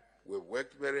 We've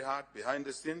worked very hard behind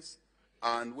the scenes,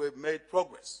 and we've made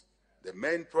progress. The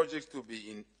main projects to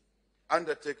be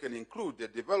undertaken include the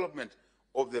development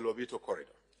of the Lobito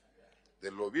corridor, the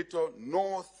Lobito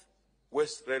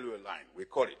North-West Railway Line, we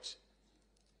call it,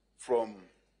 from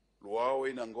Luau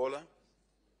in Angola,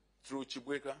 through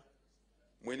Chibweka,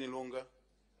 Mwinilunga,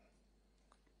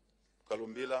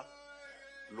 Kalumbila,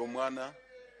 Lumwana,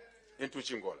 into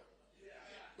Chingola.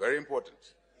 Very important,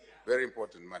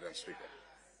 Madam Speaker.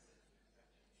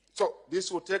 So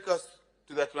this will take us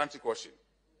to the Atlantic Ocean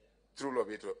through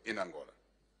Lobito in Angola.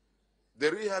 The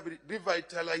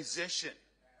revitalization,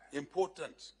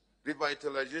 important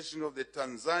revitalization of the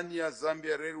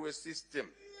Tanzania-Zambia railway system,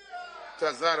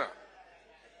 TAZARA,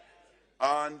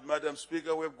 And, Madam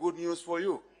Speaker, we have good news for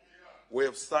you. We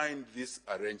have signed this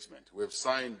arrangement. We have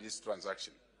signed this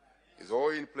transaction. It's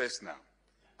all in place now.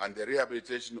 And the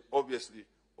rehabilitation, obviously,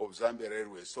 of Zambia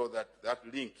Railway, so that that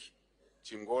link,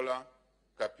 Chingola,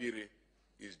 Kapiri,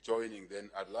 is joining then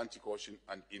Atlantic Ocean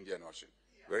and Indian Ocean.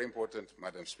 Very important,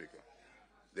 Madam Speaker.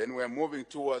 Then we're moving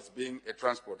towards being a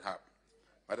transport hub.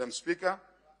 Madam Speaker,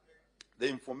 the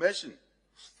information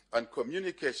and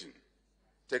communication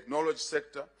technology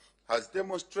sector has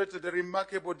demonstrated a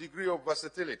remarkable degree of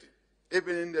versatility,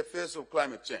 even in the face of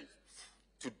climate change.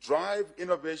 To drive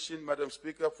innovation, Madam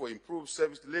Speaker, for improved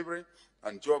service delivery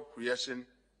and job creation,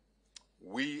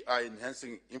 we are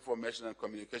enhancing information and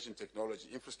communication technology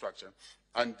infrastructure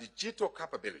and digital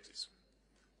capabilities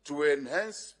to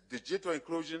enhance digital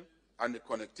inclusion and the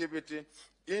connectivity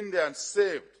in the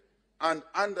unsaved and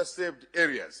underserved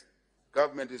areas.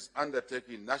 Government is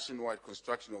undertaking nationwide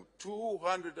construction of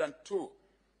 202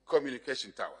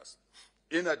 communication towers.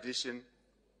 In addition,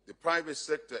 the private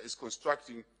sector is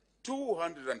constructing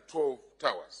 212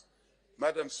 towers.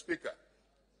 Madam Speaker,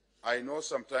 I know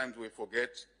sometimes we forget.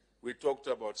 We talked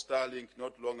about Starlink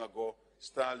not long ago.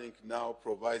 Starlink now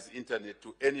provides internet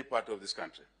to any part of this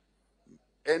country.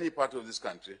 Any part of this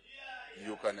country,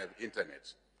 you can have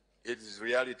internet. It is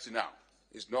reality now.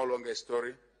 It's no longer a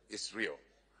story, it's real.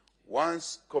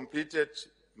 Once completed,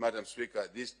 Madam Speaker,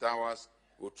 these towers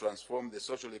will transform the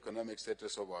social economic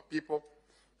status of our people.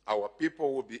 Our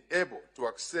people will be able to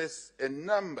access a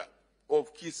number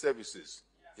of key services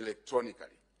electronically,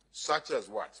 such as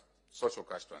what? Social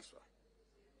cash transfer,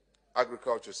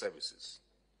 agricultural services,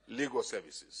 legal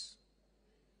services,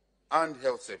 and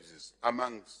health services,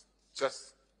 amongst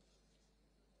just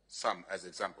some as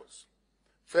examples.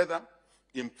 Further,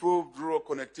 improved rural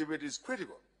connectivity is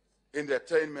critical in the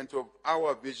attainment of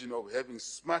our vision of having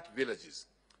smart villages,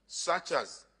 such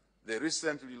as the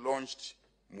recently launched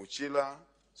Muchila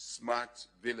Smart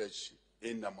Village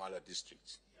in Namala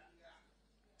District.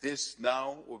 This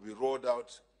now will be rolled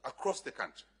out across the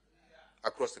country.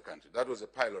 Across the country. That was a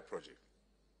pilot project.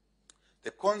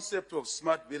 The concept of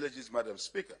smart villages, Madam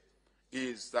Speaker,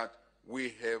 is that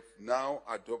we have now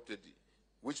adopted,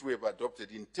 which we have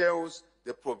adopted, entails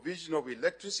the provision of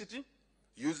electricity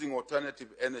using alternative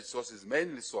energy sources,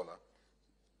 mainly solar,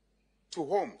 to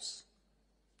homes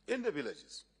in the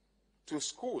villages, to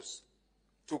schools,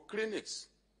 to clinics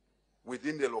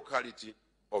within the locality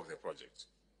of the project.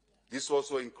 This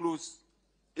also includes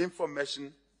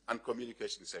information and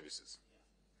communication services.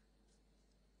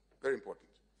 Very important.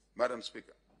 Madam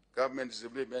Speaker, government is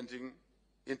implementing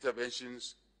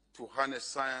interventions to harness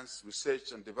science,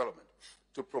 research, and development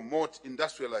to promote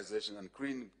industrialization and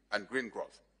green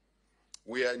growth.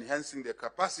 We are enhancing the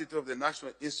capacity of the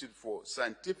National Institute for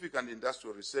Scientific and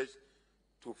Industrial Research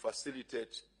to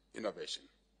facilitate innovation,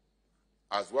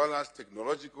 as well as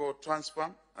technological transfer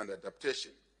and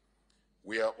adaptation.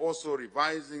 We are also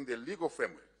revising the legal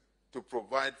framework to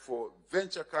provide for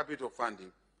venture capital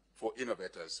funding for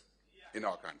innovators in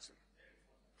our country.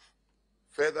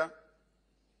 Further,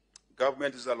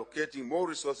 government is allocating more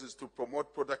resources to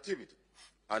promote productivity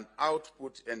and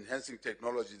output-enhancing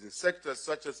technologies in sectors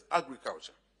such as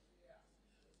agriculture.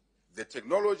 The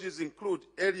technologies include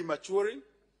early maturing,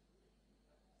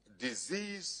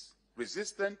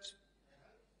 disease-resistant,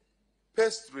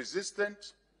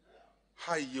 pest-resistant,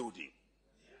 high-yielding,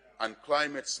 and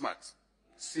climate-smart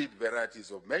seed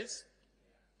varieties of maize,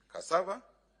 cassava,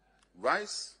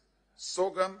 rice,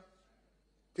 sorghum,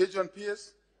 pigeon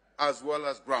peas, as well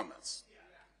as groundnuts.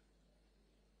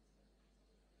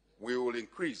 We will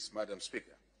increase, Madam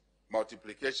Speaker,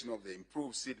 multiplication of the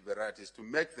improved seed varieties to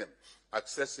make them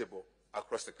accessible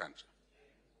across the country.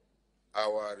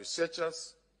 Our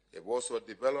researchers have also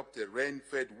developed a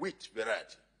rain-fed wheat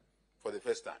variety for the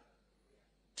first time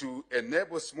to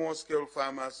enable small-scale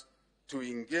farmers to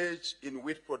engage in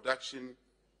wheat production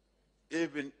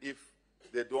even if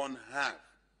they don't have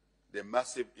the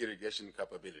massive irrigation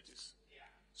capabilities.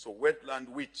 So wetland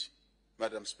wheat,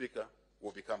 Madam Speaker,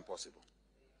 will become possible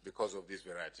because of these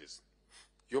varieties.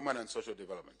 Human and social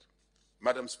development.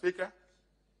 Madam Speaker,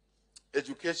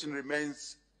 education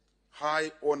remains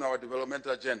high on our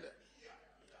developmental agenda.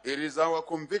 It is our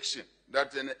conviction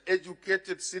that an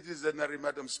educated citizenry,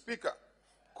 Madam Speaker,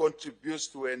 contributes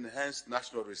to enhanced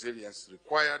national resilience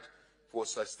required for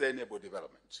sustainable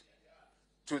development.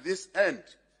 To this end,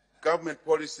 government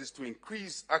policies to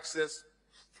increase access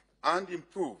and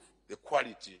improve the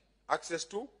quality, access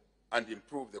to and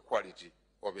improve the quality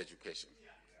of education.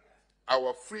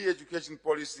 Our free education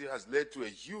policy has led to a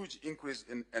huge increase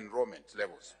in enrollment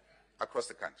levels across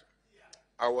the country.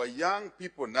 Our young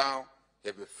people now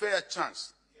have a fair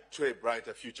chance to a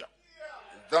brighter future.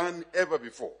 than ever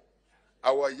before.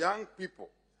 Our young people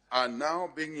are now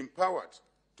being empowered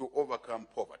to overcome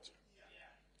poverty.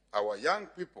 Our young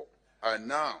people are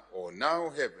now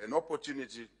have an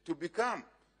opportunity to become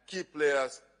key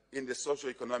players in the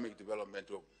socio-economic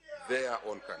development of their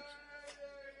own country.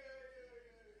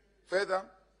 Further,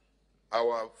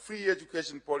 our free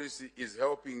education policy is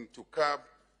helping to curb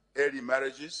early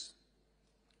marriages,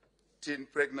 teen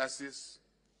pregnancies,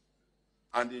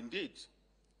 and indeed,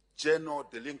 general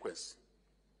delinquency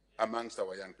amongst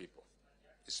our young people,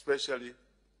 especially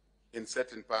in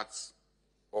certain parts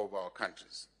of our country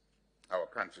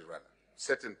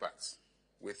certain parts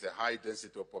with a high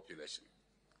density of population.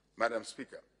 Madam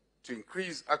Speaker, to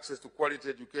increase access to quality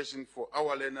education for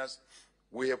our learners,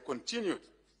 we have continued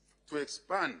to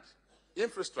expand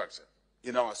infrastructure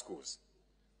in our schools.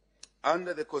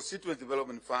 Under the Constituent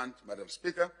Development Fund, Madam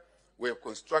Speaker, we have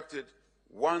constructed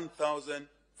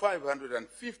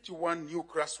 1,551 new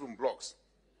classroom blocks,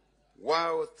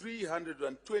 while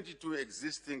 322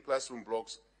 existing classroom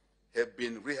blocks have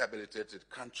been rehabilitated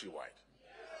countrywide.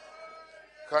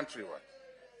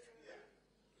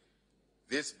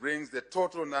 This brings the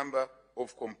total number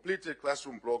of completed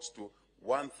classroom blocks to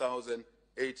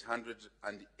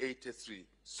 1,883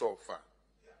 so far,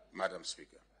 Madam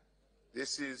Speaker.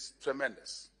 This is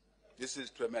tremendous. This is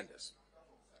tremendous.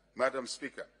 Madam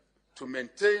Speaker, to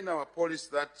maintain our policy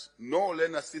that no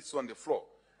learner sits on the floor,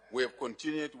 we have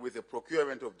continued with the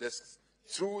procurement of desks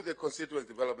through the Constituent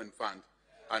Development Fund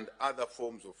and other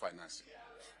forms of financing.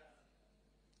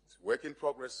 It's work in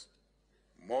progress.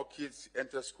 More kids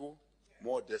enter school,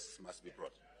 more desks must be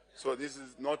brought. So this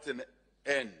is not an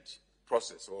end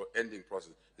process or ending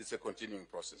process. It's a continuing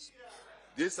process.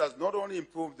 This has not only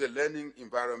improved the learning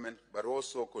environment, but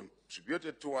also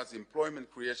contributed towards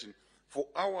employment creation for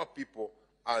our people,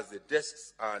 as the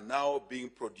desks are now being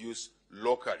produced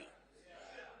locally.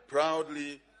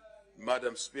 Proudly,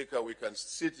 Madam Speaker, we can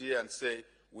sit here and say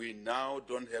we now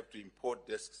don't have to import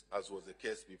desks as was the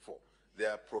case before. They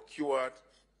are procured,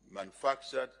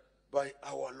 manufactured by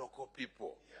our local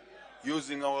people,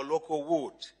 using our local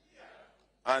wood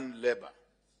and labor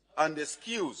and the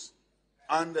skills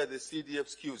under the CDF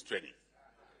skills training.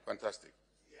 Fantastic.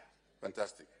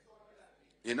 Fantastic.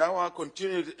 In our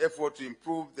continued effort to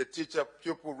improve the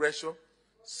teacher-pupil ratio,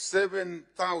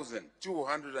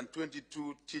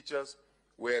 7,222 teachers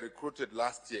were recruited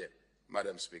last year,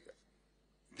 Madam Speaker.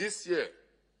 This year,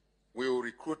 we will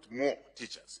recruit more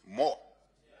teachers, more.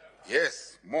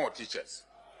 Yes, more teachers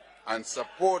and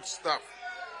support staff.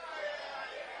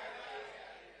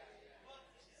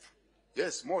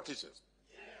 Yes, more teachers.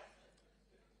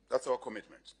 That's our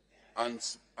commitment. And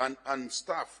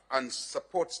staff and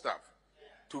support staff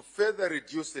to further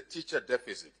reduce the teacher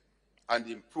deficit and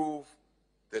improve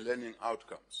the learning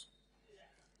outcomes.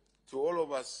 To all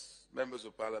of us, members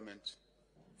of parliament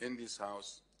in this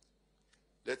house,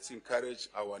 let's encourage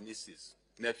our nieces,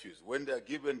 nephews. When they are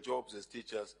given jobs as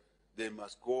teachers, they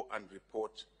must go and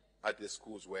report at the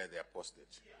schools where they are posted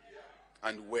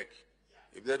and work.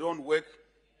 If they don't work,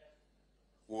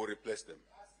 we'll replace them.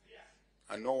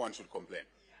 And no one should complain,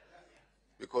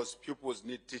 because pupils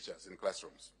need teachers in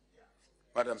classrooms.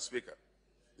 Madam Speaker,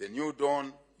 the new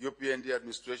Dawn UPND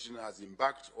administration has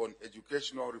embarked on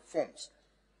educational reforms.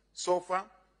 So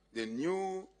far, the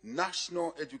new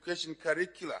National Education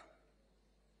Curriculum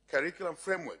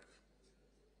Framework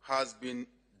has been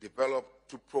developed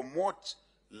to promote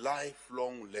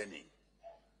lifelong learning,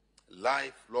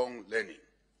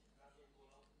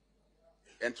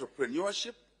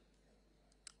 entrepreneurship,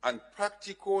 and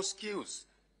practical skills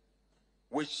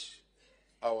which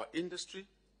our industry,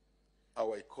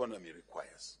 our economy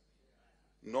requires.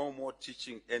 No more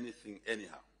teaching anything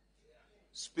anyhow.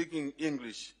 Speaking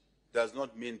English does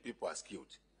not mean people are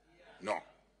skilled. No,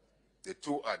 the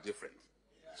two are different.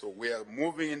 So we are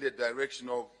moving in the direction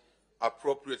of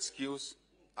appropriate skills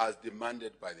as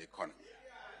demanded by the economy.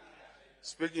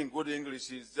 Speaking good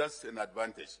English is just an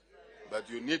advantage, but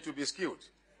you need to be skilled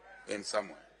in some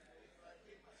way.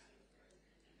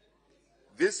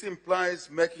 This implies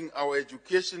making our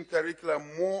education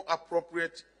curriculum more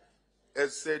appropriate,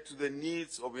 as said, to the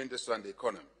needs of industry and the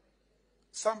economy,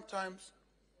 sometimes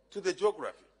to the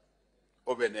geography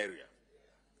of an area.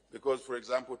 Because, for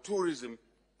example, tourism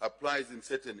applies in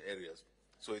certain areas.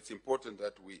 So it's important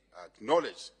that we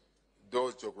acknowledge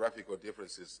those geographical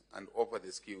differences and offer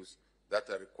the skills that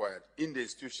are required in the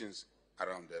institutions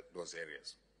around those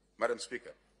areas. Madam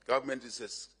Speaker, government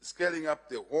is scaling up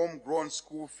the homegrown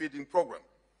school feeding program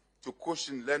to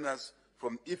cushion learners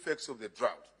from effects of the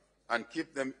drought and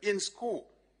keep them in school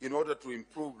in order to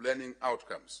improve learning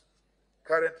outcomes.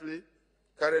 Currently,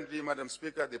 Currently, Madam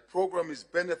Speaker, the program is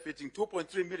benefiting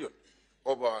 2.3 million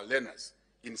of our learners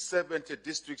in 70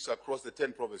 districts across the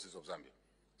 10 provinces of Zambia,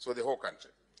 so the whole country.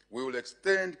 We will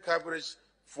extend coverage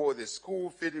for the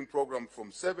school feeding program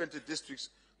from 70 districts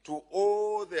to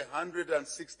all the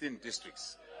 116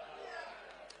 districts.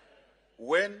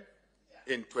 When?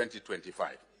 In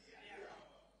 2025.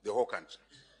 The whole country.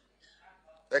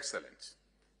 Excellent.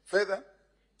 Further,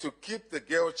 to keep the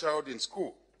girl child in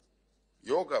school,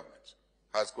 your government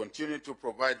has continued to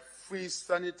provide free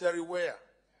sanitary wear,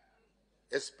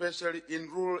 especially in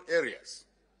rural areas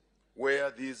where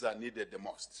these are needed the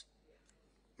most.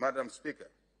 Madam Speaker,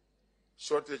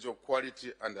 shortage of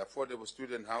quality and affordable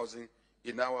student housing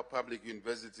in our public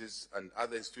universities and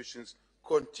other institutions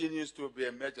continues to be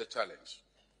a major challenge.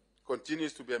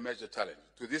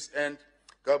 To this end,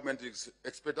 government is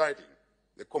expediting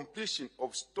the completion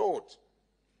of stalled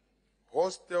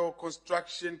hostel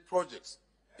construction projects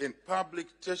in public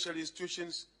tertiary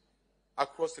institutions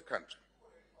across the country.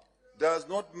 Does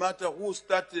not matter who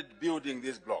started building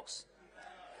these blocks.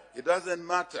 It doesn't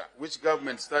matter which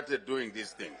government started doing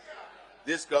these things.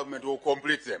 This government will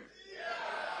complete them.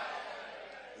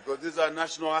 Because these are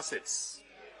national assets.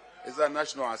 These are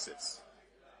national assets.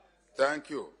 Thank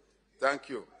you. Thank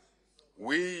you.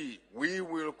 We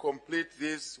will complete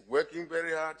this, working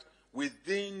very hard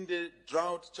within the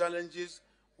drought challenges,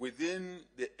 within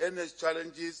the energy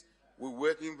challenges. We're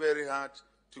working very hard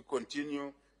to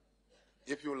continue,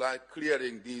 if you like,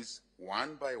 clearing these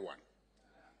one by one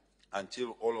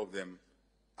until all of them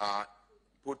are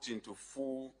put into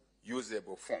full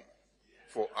usable form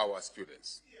for our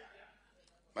students.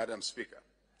 Madam Speaker,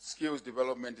 skills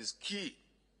development is key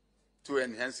to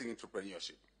enhancing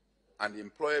entrepreneurship and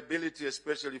employability,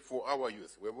 especially for our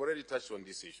youth. We've already touched on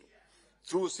this issue.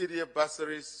 Through CDF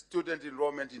bursaries, student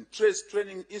enrollment in trades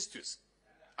training institutes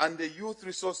and the youth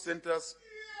resource centers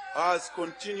has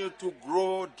continued to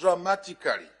grow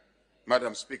dramatically,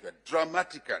 Madam Speaker,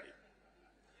 dramatically.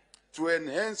 To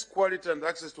enhance quality and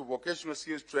access to vocational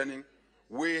skills training,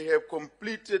 we have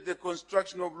completed the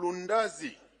construction of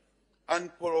Lundazi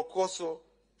and Porokoso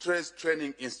trades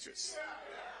training institutes.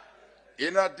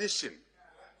 In addition,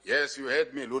 yes, you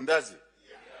heard me, Lundazi,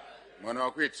 mwana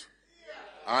wa kwetu,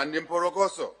 and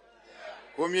Mporokoso,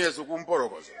 kumyesu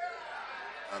kumporokoso.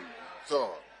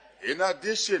 So, in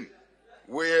addition,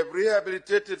 we have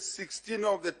rehabilitated 16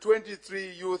 of the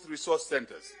 23 youth resource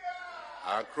centers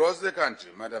across the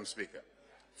country, Madam Speaker.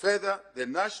 Further, the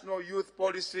National Youth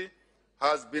Policy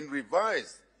has been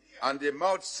revised and the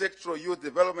multi-sectoral youth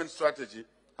development strategy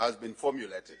has been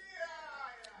formulated.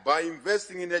 By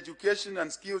investing in education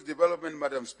and skills development,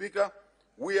 Madam Speaker,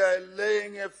 we are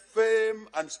laying a firm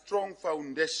and strong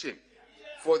foundation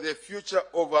for the future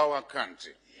of our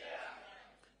country.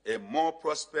 A more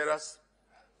prosperous,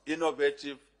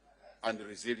 innovative, and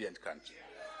resilient country.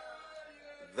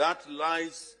 That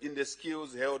lies in the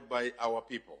skills held by our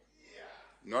people,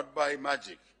 not by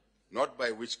magic, not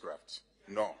by witchcraft,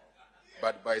 no,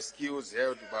 but by skills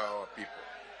held by our people.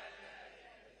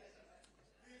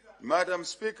 Madam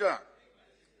Speaker,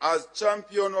 as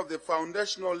champion of the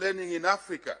foundational learning in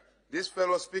Africa, this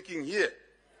fellow speaking here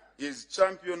is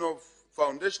champion of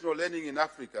foundational learning in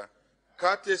Africa,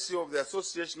 courtesy of the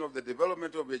Association of the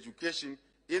Development of Education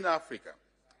in Africa,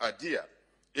 ADIA.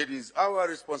 It is our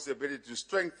responsibility to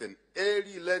strengthen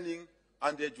early learning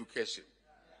and education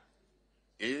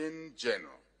in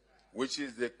general, which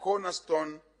is the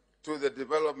cornerstone to the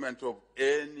development of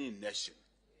any nation.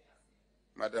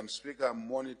 Madam Speaker, I'm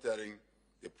monitoring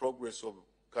the progress of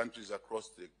countries across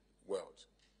the world.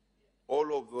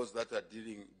 All of those that are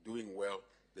doing well,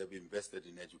 they've invested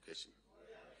in education.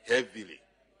 Heavily.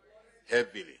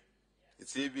 Heavily.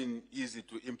 It's even easy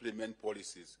to implement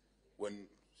policies when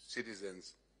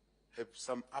citizens have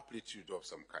some aptitude of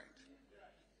some kind.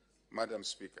 Madam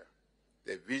Speaker,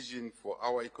 the vision for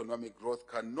our economic growth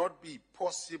cannot be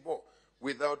possible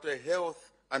without a healthy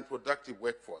and productive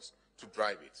workforce to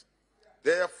drive it.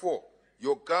 Therefore,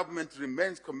 your government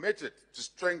remains committed to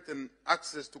strengthen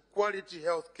access to quality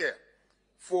health care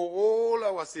for all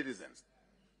our citizens,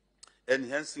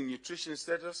 enhancing nutrition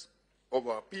status of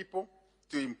our people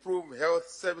to improve health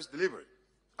service delivery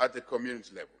at the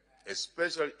community level,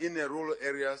 especially in the rural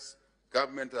areas.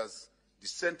 Government has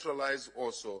decentralized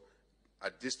also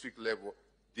at district level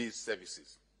these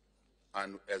services.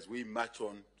 And as we march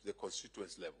on to the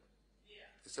constituency level,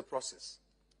 it's a process,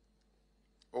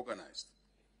 organized.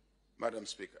 Madam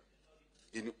Speaker,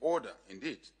 in order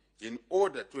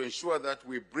to ensure that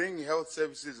we bring health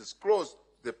services as close to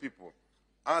the people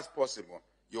as possible,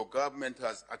 your government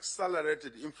has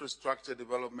accelerated infrastructure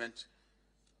development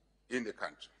in the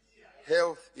country.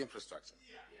 health infrastructure.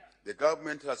 The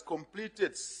government has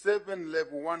completed 7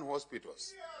 level 1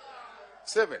 hospitals,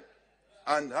 7,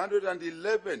 and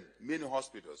 111 mini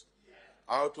hospitals.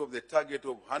 Out of the target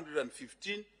of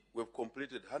 115, we've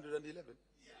completed 111.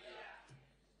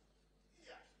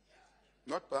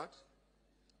 Not bad.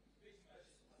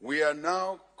 We are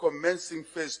now commencing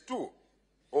phase 2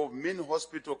 of mini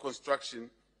hospital construction,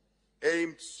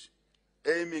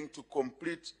 aiming to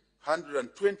complete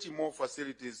 120 more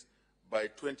facilities by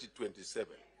 2027.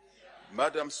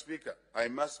 Madam Speaker, I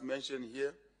must mention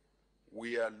here,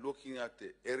 we are looking at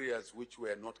the areas which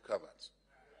were not covered,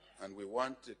 and we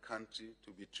want the country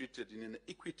to be treated in an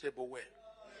equitable way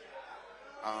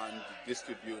and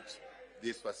distribute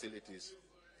these facilities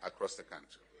across the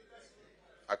country.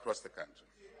 Across the country.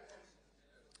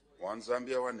 One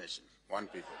Zambia, one nation, one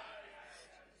people.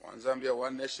 One Zambia,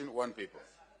 one nation, one people.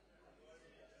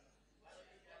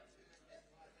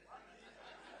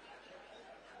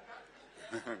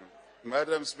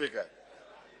 Madam Speaker,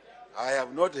 I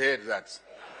have not heard that.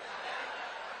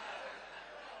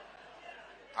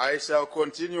 I shall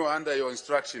continue under your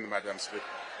instruction, Madam Speaker.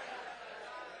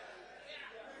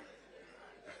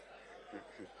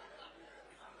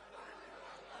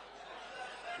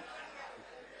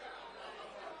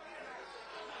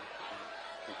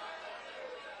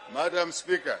 Madam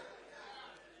Speaker,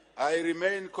 I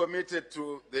remain committed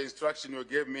to the instruction you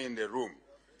gave me in the room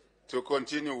to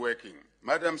continue working.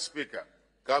 Madam Speaker,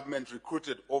 government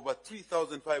recruited over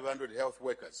 3,500 health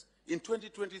workers in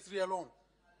 2023 alone,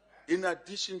 in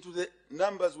addition to the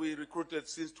numbers we recruited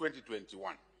since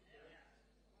 2021.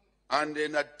 And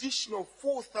an additional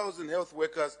 4,000 health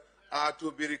workers are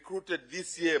to be recruited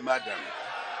this year, Madam.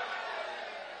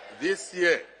 This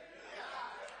year.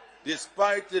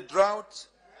 Despite the drought,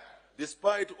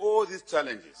 despite all these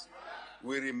challenges,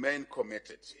 we remain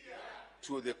committed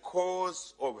to the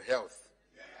cause of health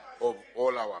of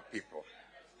all our people.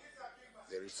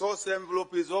 The resource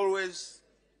envelope is always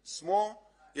small.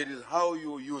 It is how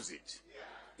you use it.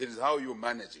 It is how you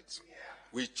manage it.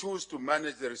 We choose to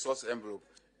manage the resource envelope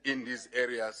in these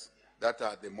areas that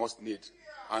are the most need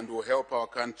and will help our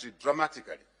country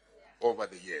dramatically over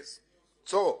the years.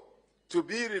 So, to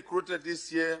be recruited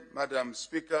this year, Madam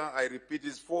Speaker, I repeat,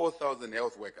 is 4,000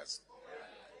 health workers,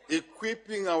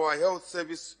 equipping our health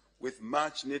service with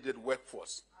much-needed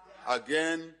workforce.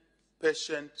 Again,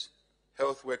 patient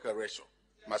health worker ratio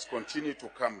must continue to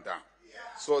come down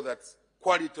so that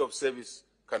quality of service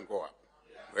can go up.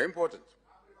 Very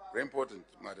important,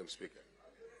 Madam Speaker.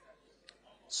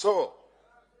 So,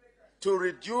 to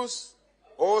reduce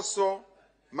also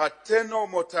maternal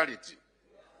mortality,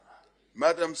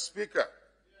 Madam Speaker,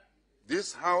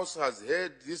 this House has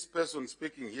heard this person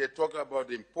speaking here talk about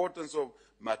the importance of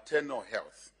maternal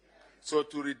health. So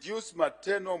to reduce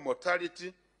maternal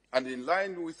mortality, and in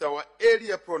line with our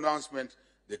earlier pronouncement,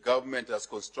 the government has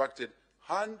constructed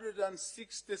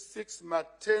 166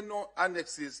 maternal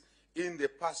annexes in the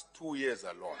past 2 years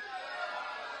alone,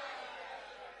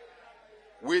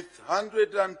 with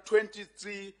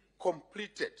 123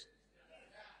 completed.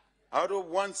 Out of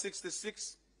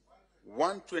 166,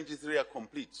 123 are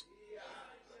complete.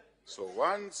 So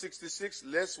 166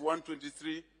 less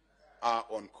 123 are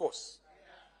on course,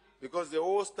 because they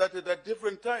all started at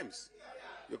different times.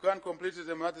 You can't complete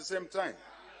them at the same time.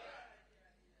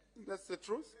 That's the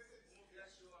truth.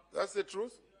 That's the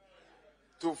truth.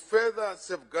 To further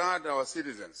safeguard our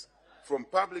citizens from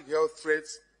public health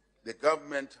threats, the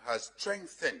government has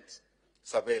strengthened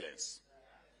surveillance,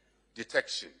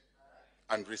 detection,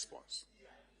 and response.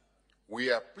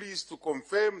 We are pleased to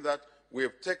confirm that we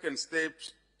have taken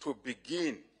steps to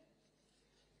begin.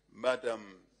 Madam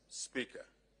Speaker,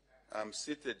 I'm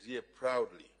seated here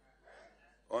proudly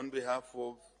on behalf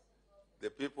of the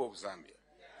people of Zambia,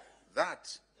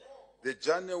 that the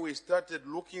journey we started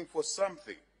looking for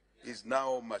something is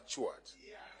now matured.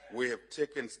 We have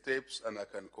taken steps, and I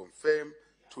can confirm,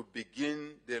 to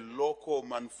begin the local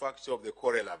manufacture of the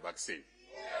cholera vaccine.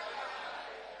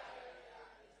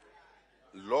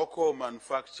 Local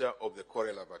manufacture of the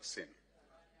cholera vaccine.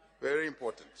 Very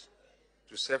important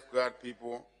to safeguard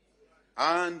people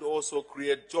and also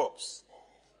create jobs.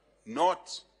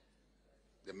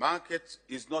 The market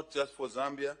is not just for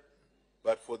Zambia,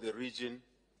 but for the region,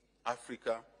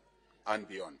 Africa, and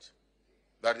beyond.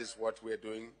 That is what we are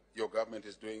doing, your government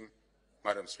is doing,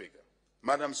 Madam Speaker.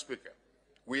 Madam Speaker,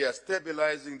 we are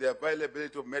stabilizing the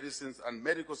availability of medicines and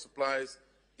medical supplies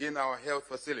in our health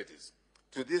facilities.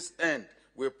 To this end,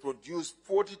 we have produced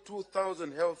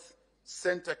 42,000 health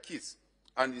center kits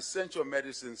and essential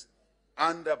medicines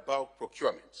under bulk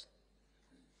procurement.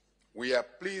 We are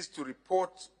pleased to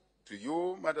report to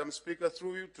you, Madam Speaker,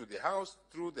 through you, to the House,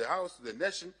 to the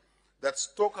nation, that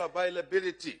stock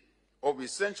availability of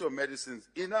essential medicines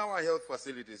in our health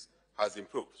facilities has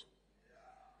improved.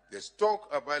 The stock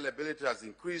availability has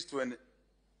increased to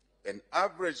an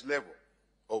average level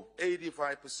of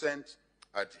 85%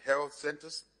 at health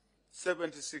centers,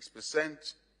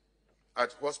 76%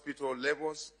 at hospital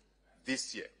levels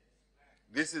this year.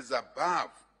 This is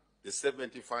above the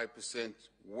 75%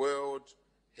 World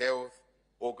Health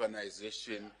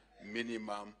Organization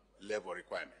minimum level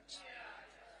requirement.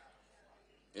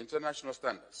 International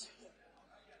standards.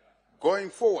 Going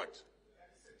forward,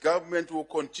 government will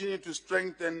continue to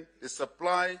strengthen the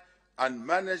supply and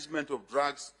management of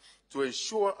drugs to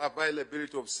ensure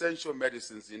availability of essential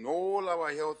medicines in all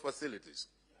our health facilities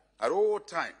at all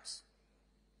times.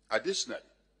 Additionally,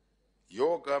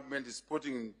 your government is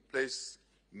putting in place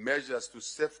measures to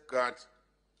safeguard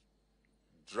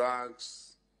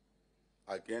drugs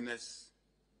against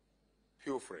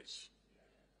pilferage.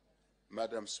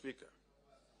 Madam Speaker,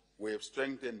 we have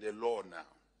strengthened the law now.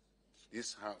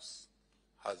 This House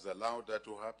has allowed that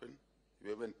to happen.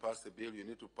 You haven't passed the bill, you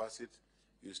need to pass it.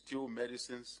 You steal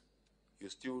medicines, you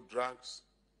steal drugs,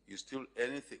 you steal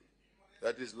anything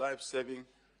that is life-saving,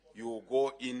 you will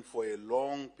go in for a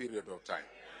long period of time.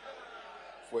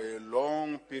 For a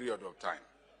long period of time.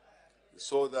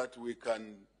 So that we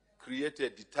can create a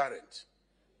deterrent,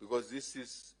 because this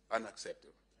is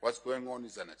unacceptable. What's going on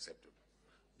is unacceptable.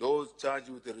 Those charged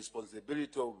with the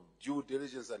responsibility of due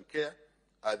diligence and care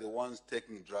are the ones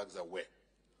taking drugs away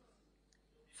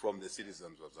from the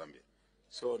citizens of Zambia.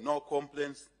 So no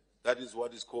complaints. That is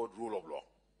what is called rule of law.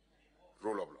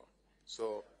 Rule of law.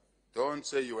 So don't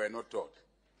say you were not taught.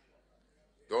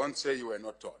 Don't say you were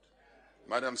not taught.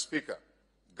 Madam Speaker,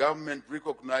 government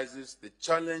recognizes the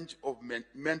challenge of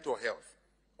mental health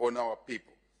on our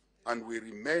people, and we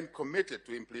remain committed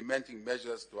to implementing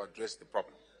measures to address the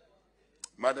problem.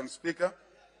 Madam Speaker,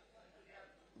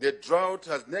 the drought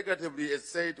has negatively, as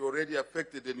said, already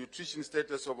affected the nutrition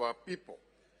status of our people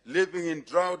living in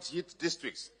drought-hit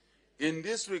districts. In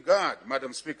this regard,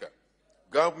 Madam Speaker,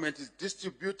 government is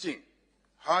distributing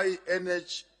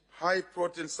high-energy,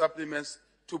 high-protein supplements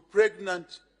to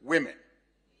pregnant women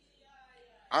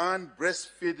and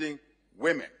breastfeeding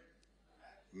women,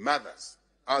 mothers,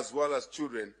 as well as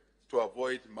children, to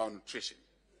avoid malnutrition.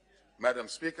 Madam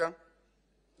Speaker,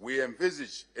 we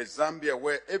envisage a Zambia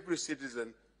where every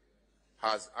citizen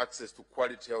has access to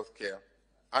quality health care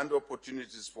and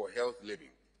opportunities for health living.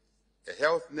 A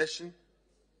health nation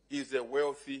is a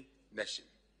wealthy nation.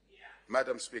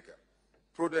 Madam Speaker,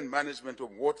 prudent management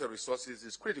of water resources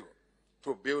is critical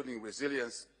to building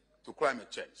resilience to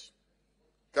climate change.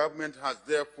 Government has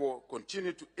therefore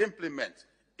continued to implement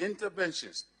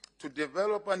interventions to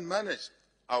develop and manage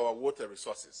our water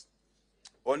resources.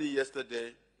 Only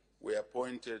yesterday, we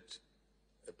appointed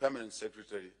a permanent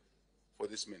secretary for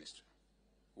this ministry,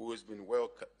 who has been well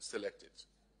selected,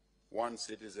 one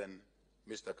citizen,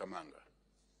 Mr. Kamanga.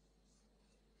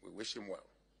 We wish him well.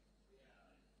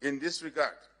 In this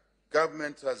regard,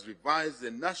 government has revised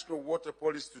the national water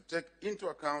policy to take into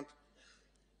account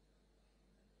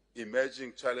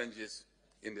emerging challenges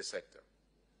in the sector.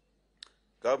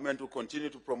 Government will continue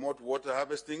to promote water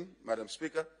harvesting, Madam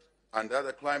Speaker, and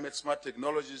other climate-smart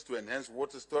technologies to enhance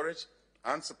water storage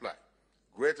and supply.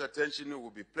 Great attention will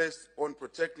be placed on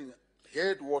protecting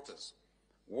headwaters,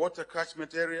 water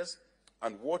catchment areas,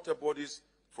 and water bodies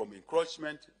from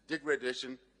encroachment,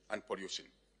 degradation, and pollution.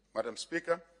 Madam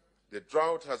Speaker, the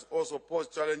drought has also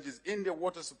posed challenges in the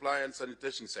water supply and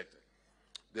sanitation sector.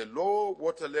 The low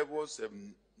water levels have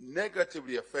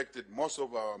negatively affected most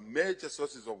of our major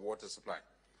sources of water supply.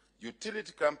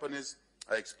 Utility companies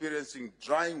are experiencing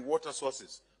drying water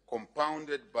sources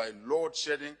compounded by load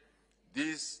shedding.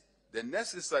 The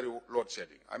necessary load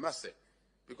shedding, I must say,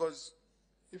 because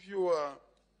if you are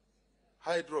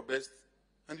hydro-based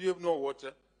and you have no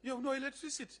water, you have no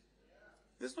electricity.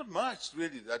 There's not much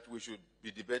really that we should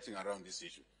be debating around this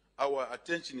issue. Our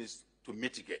attention is to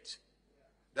mitigate.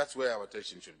 That's where our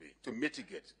attention should be, to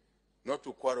mitigate, not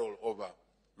to quarrel over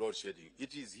load shedding.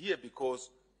 It is here because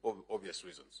of obvious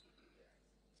reasons.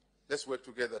 Let's work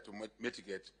together to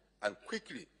mitigate and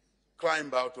quickly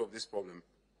climb out of this problem.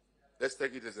 Let's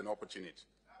take it as an opportunity.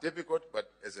 Difficult, but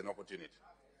as an opportunity.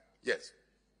 Yes.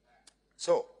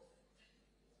 So,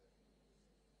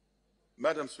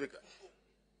 Madam Speaker,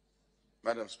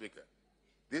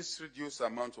 this reduced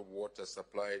amount of water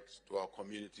supplied to our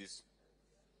communities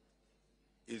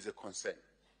is a concern.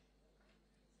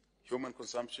 Human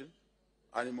consumption,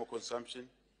 animal consumption,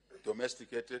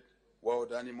 domesticated,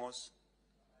 wild animals,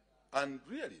 and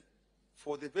really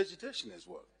for the vegetation as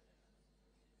well.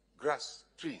 grass,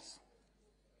 trees.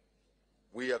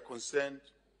 We are concerned,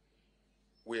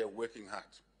 we are working hard.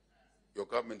 Your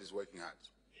government is working hard.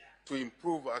 To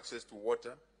improve access to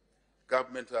water,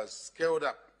 government has scaled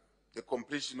up the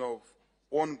completion of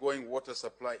ongoing water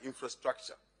supply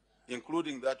infrastructure,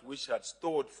 including that which had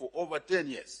stored for over 10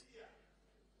 years.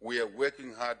 We are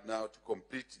working hard now to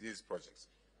complete these projects.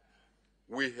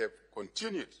 We have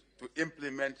continued to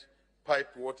implement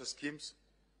piped water schemes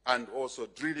and also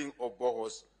drilling of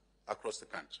boreholes across the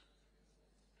country.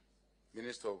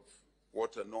 Minister of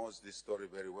Water knows this story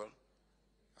very well,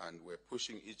 and we're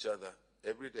pushing each other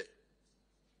every day,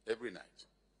 every night,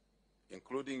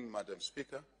 including, Madam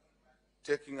Speaker,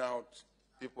 taking out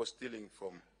people stealing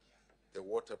from the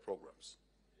water programs,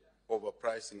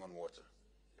 overpricing on water.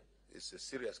 It's a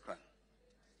serious crime.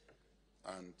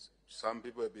 And some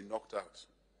people have been knocked out.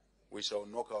 We shall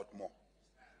knock out more.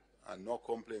 And no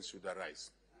complaints should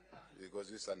arise,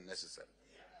 because it's unnecessary.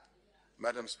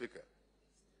 Madam Speaker,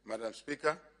 Madam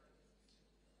Speaker,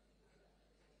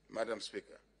 Madam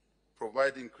Speaker,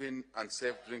 providing clean and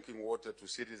safe drinking water to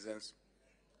citizens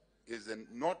is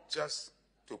not just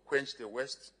to quench the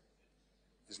waste,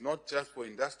 it's not just for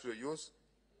industrial use,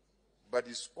 but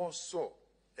it's also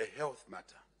a health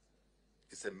matter.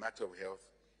 It's a matter of health,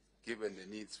 given the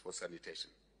needs for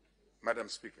sanitation. Madam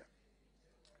Speaker,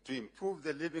 to improve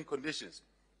the living conditions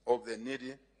of the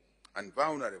needy and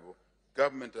vulnerable,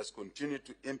 government has continued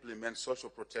to implement social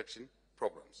protection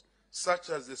programs, such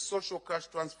as the social cash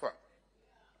transfer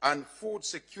and food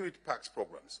security packs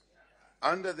programs.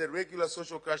 Under the regular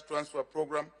social cash transfer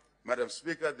program, Madam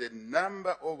Speaker, the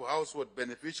number of household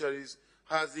beneficiaries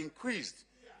has increased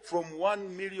from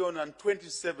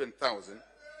 1,027,000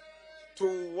 to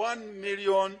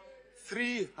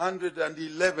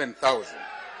 1,311,000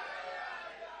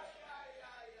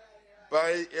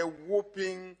 by a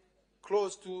whopping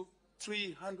close to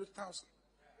 300,000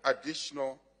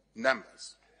 additional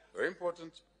numbers. Very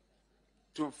important.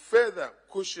 To further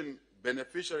cushion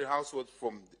beneficiary households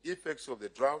from the effects of the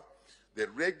drought, the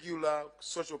regular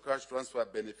social cash transfer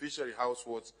beneficiary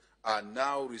households are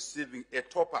now receiving a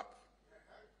top-up.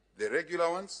 The regular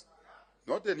ones,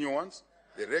 not the new ones,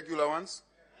 the regular ones,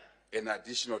 an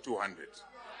additional 200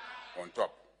 on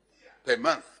top per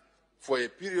month for a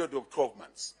period of 12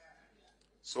 months,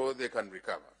 so they can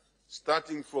recover.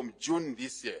 Starting from June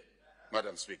this year,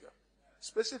 Madam Speaker.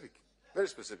 Specific, very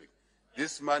specific.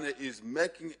 This money is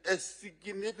making a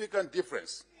significant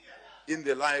difference in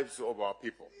the lives of our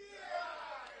people.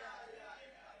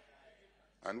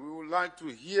 And we would like to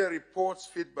hear reports,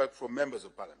 feedback from members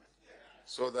of Parliament,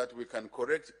 so that we can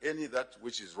correct any that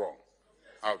which is wrong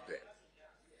out there.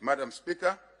 Madam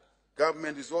Speaker,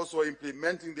 government is also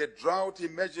implementing the Drought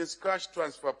Emergency Cash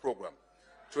Transfer Program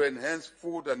to enhance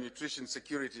food and nutrition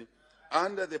security.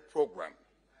 Under the program,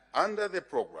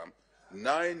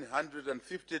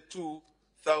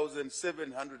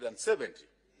 952,770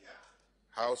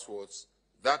 households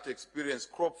that experience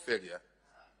crop failure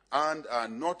and are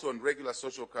not on regular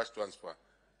social cash transfer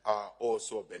are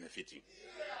also benefiting.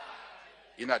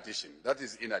 In addition,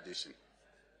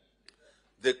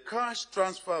 the cash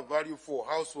transfer value for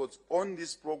households on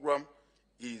this program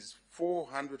is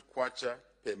 400 kwacha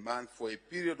per month for a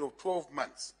period of 12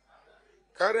 months.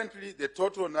 Currently, the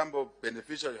total number of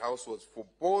beneficiary households for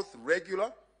both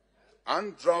regular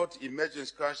and drought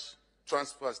emergency cash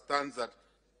transfer stands at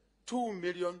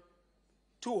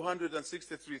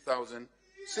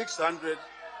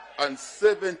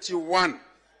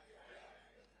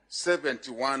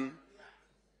 2,263,671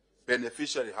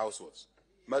 beneficiary households.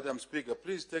 Madam Speaker,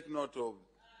 please take note of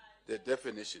the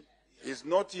definition. It's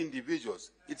not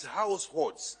individuals, it's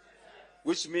households,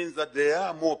 which means that there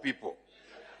are more people.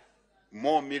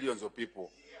 More millions of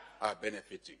people are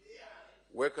benefiting.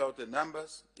 Work out the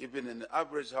numbers. Even in the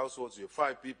average households, you have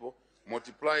 5 people.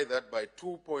 Multiply that by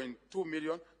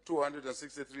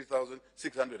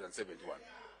 2,263,671.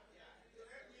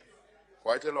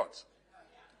 Quite a lot.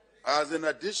 As an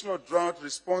additional drought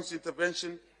response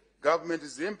intervention, government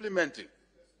is implementing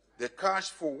the Cash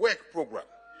for Work program.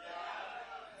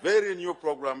 Very new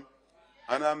program,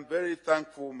 and I'm very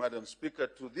thankful, Madam Speaker,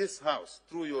 to this House,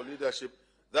 through your leadership,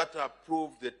 that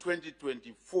approved the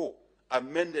 2024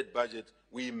 amended budget.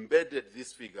 We embedded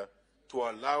this figure to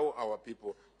allow our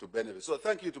people to benefit. So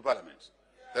thank you to Parliament.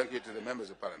 Thank you to the members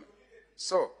of Parliament.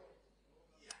 So,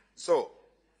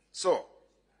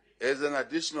 as an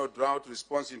additional drought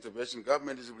response intervention,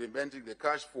 government is implementing the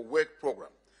Cash for Work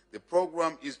program. The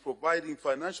program is providing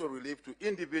financial relief to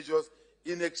individuals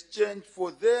in exchange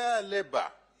for their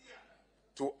labor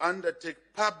to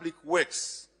undertake public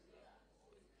works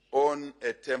on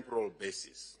a temporal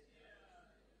basis.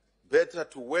 better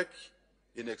to work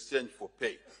in exchange for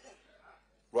pay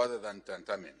rather than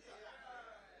tantamen.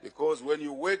 Because when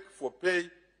you work for pay,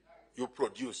 you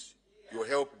produce, you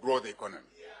help grow the economy.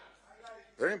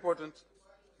 Very important,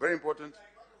 very important.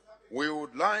 We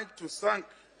would like to thank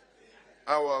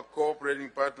our cooperating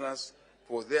partners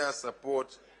for their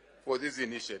support for these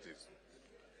initiatives.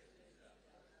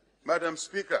 Madam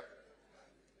Speaker,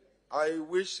 I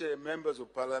wish members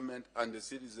of Parliament and the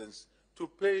citizens to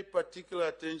pay particular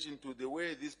attention to the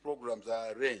way these programs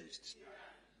are arranged.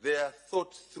 They are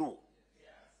thought through.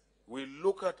 We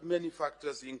look at many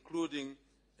factors, including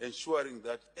ensuring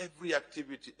that every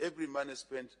activity, every money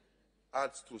spent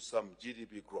adds to some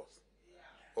GDP growth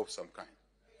of some kind,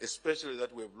 especially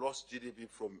that we've lost GDP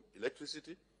from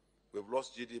electricity, we've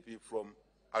lost GDP from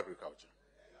agriculture.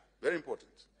 Very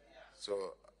important.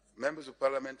 So, members of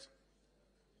Parliament,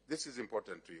 this is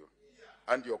important to you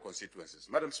and your constituencies.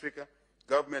 Madam Speaker,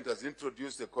 government has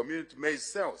introduced the community maize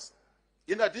sales.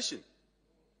 In addition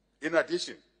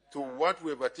to what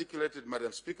we have articulated,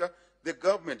 Madam Speaker, the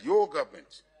government, your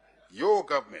government,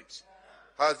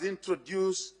 has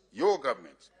introduced,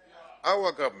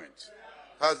 our government,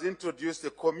 has introduced the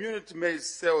community maize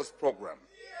sales program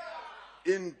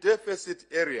in deficit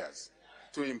areas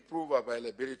to improve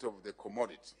availability of the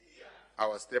commodity,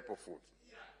 our staple food.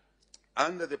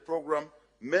 Under the program,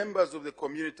 members of the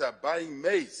community are buying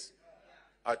maize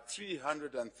at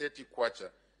 330 kwacha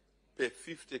per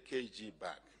 50 kg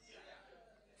bag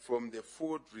from the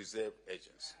Food Reserve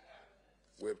Agency.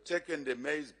 We have taken the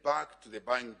maize back to the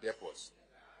buying depots,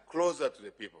 closer to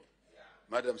the people.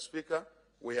 Madam Speaker,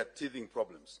 we had teething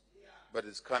problems, but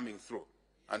it's coming through.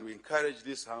 And we encourage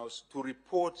this House to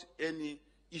report any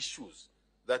issues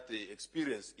that they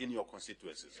experience in your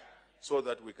constituencies so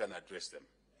that we can address them.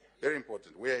 Very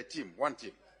important. We are a team, one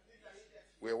team.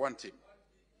 We are one team.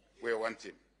 We are one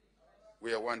team.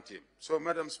 We are one team. So,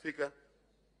 Madam Speaker,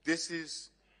 this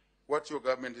is what your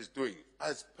government is doing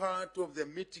as part of the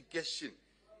mitigation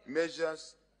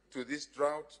measures to this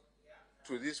drought,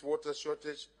 to this water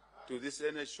shortage, to this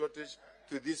energy shortage,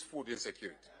 to this food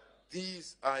insecurity.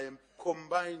 These are a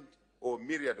combined or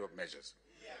myriad of measures.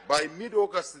 By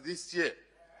mid-August this year,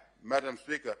 Madam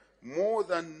Speaker, more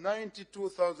than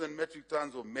 92,000 metric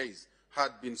tons of maize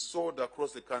had been sold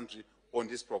across the country on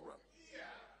this program.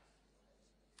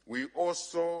 We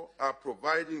also are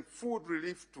providing food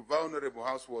relief to vulnerable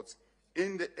households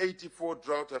in the 84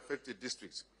 drought-affected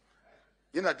districts.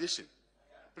 In addition,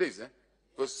 please,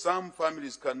 because some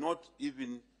families cannot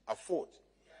even afford,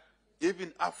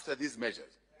 even after these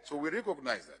measures. So we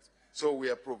recognize that. So we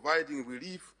are providing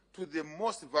relief to the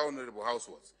most vulnerable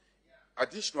households,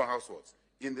 additional households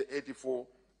in the 84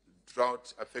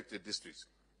 drought-affected districts.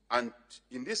 And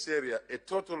in this area, a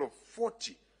total of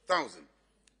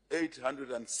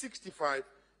 40,865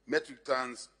 metric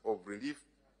tons of relief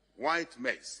white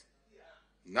maize,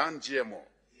 non-GMO,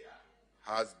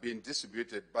 has been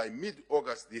distributed by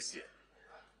mid-August this year.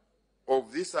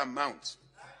 Of this amount,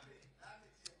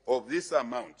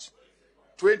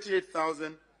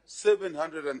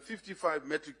 28,755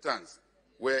 metric tons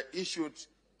were issued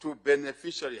to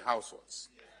beneficiary households.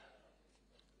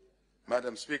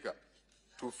 Madam Speaker,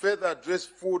 to further address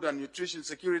food and nutrition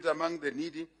security among the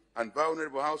needy and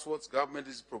vulnerable households, government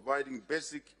is providing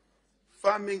basic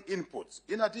farming inputs.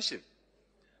 In addition,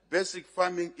 basic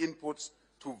farming inputs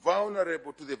to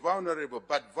the vulnerable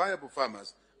but viable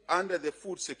farmers under the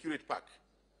Food Security Pack.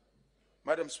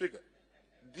 Madam Speaker,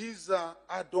 these are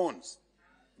add-ons.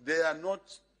 They are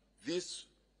not this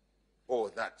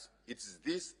or that. It's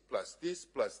this plus this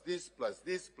plus this plus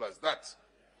this plus that,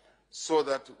 so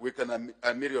that we can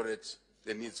ameliorate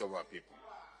the needs of our people.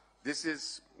 This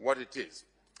is what it is.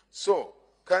 So,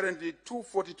 currently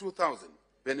 242,000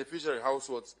 beneficiary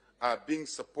households are being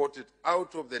supported.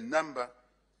 Out of the number,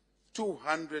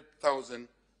 200,000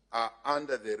 are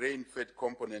under the rain-fed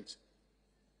component.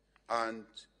 And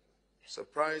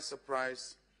surprise,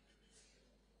 surprise,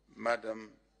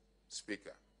 Madam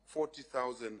Speaker,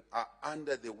 40,000 are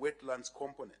under the wetlands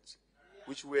component,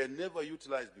 which were never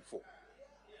utilized before.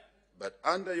 But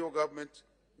under your government,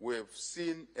 we have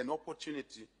seen an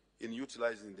opportunity in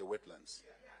utilizing the wetlands.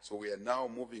 So we are now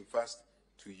moving fast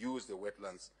to use the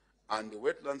wetlands. And the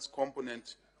wetlands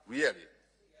component really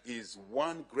is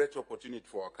one great opportunity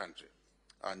for our country.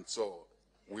 And so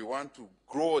we want to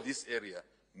grow this area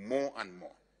more and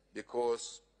more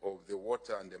because of the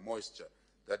water and the moisture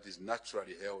that is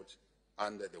naturally held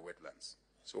under the wetlands.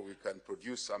 So we can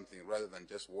produce something rather than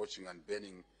just watching and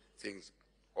burning things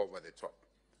over the top.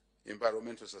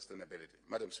 Environmental sustainability.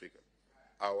 Madam Speaker,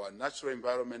 our natural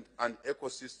environment and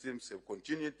ecosystems have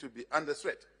continued to be under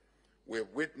threat. we have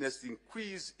witnessed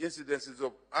increased incidences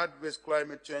of adverse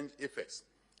climate change effects,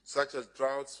 such as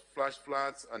droughts, flash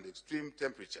floods, and extreme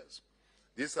temperatures.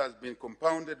 This has been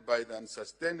compounded by the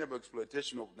unsustainable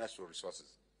exploitation of natural resources.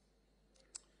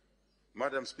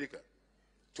 Madam Speaker,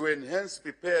 to enhance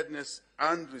preparedness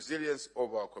and resilience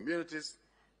of our communities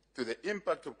to the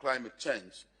impact of climate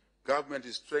change, government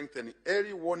is strengthening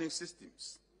early warning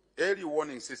systems.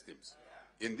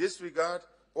 In this regard,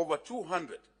 over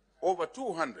 200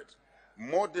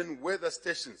 modern weather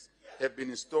stations have been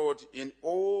installed in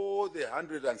all the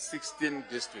 116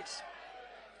 districts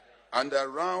and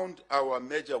around our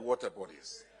major water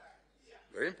bodies.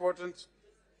 Very important.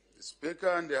 The Speaker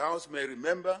and the House may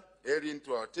remember early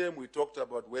into our term we talked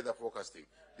about weather forecasting.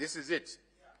 This is it.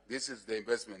 This is the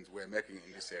investment we're making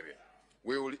in this area.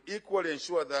 We will equally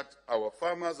ensure that our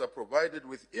farmers are provided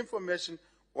with information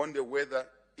on the weather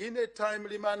in a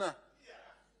timely manner.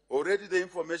 Already the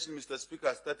information, Mr. Speaker,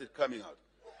 has started coming out,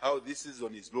 how this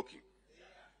season is looking.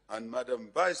 And Madam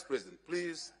Vice President,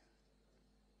 please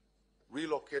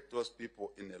relocate those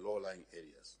people in the low-lying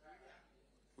areas.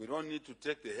 We don't need to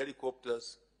take the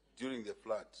helicopters during the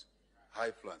flood,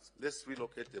 high floods. Let's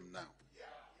relocate them now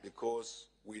because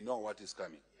we know what is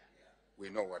coming. We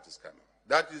know what is coming.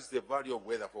 That is the value of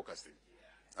weather forecasting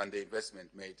and the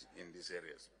investment made in these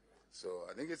areas. So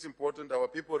I think it's important our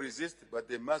people resist, but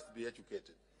they must be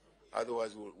educated.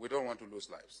 Otherwise, we don't want to lose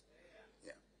lives.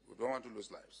 Yeah, we don't want to lose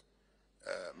lives.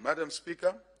 Madam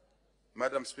Speaker,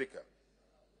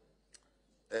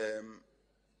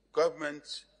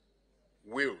 government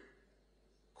will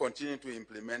continue to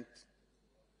implement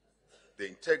the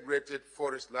integrated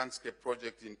forest landscape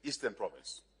project in Eastern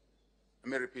Province.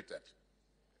 Let me repeat that.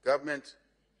 Government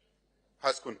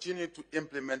has continued to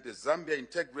implement the Zambia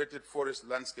Integrated Forest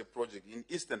Landscape Project in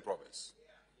Eastern Province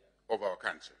of our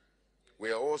country.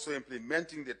 We are also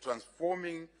implementing the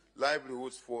Transforming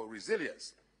Livelihoods for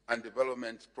Resilience and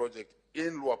Development project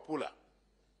in Luapula,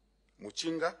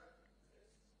 Muchinga,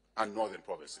 and Northern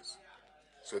Provinces.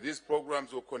 So these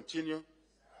programs will continue.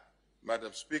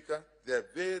 Madam Speaker, they are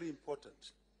very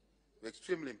important,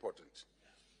 extremely important.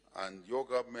 And your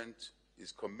government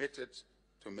is committed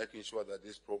to making sure that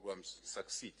these programs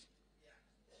succeed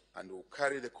and will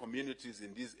carry the communities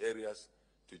in these areas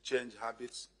to change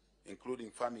habits,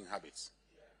 including farming habits,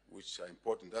 which are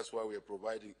important. That's why we are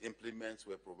providing implements,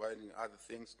 we're providing other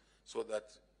things so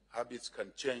that habits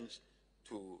can change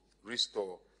to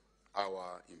restore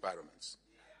our environments.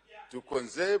 To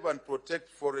conserve and protect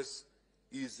forests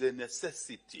is a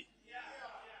necessity.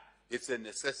 It's a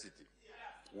necessity.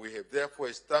 We have therefore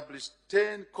established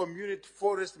 10 community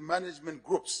forest management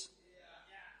groups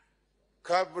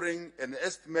covering an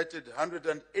estimated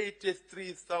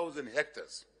 183,000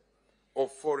 hectares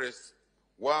of forests,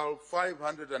 while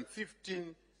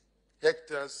 515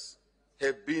 hectares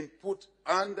have been put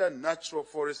under natural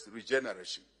forest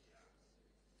regeneration.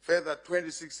 Further,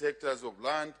 26 hectares of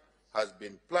land has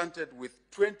been planted with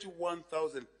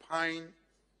 21,000 pine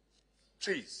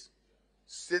trees,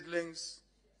 seedlings,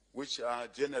 which are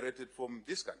generated from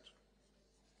this country.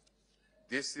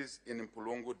 This is in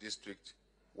Mpundu district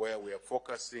where we are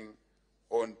focusing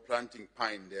on planting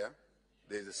pine there.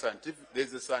 There's a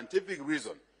scientific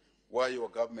reason why your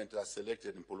government has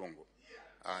selected Mpundu.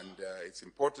 And it's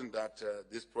important that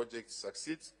this project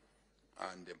succeeds.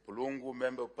 And the Mpundu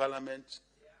Member of Parliament,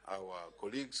 our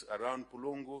colleagues around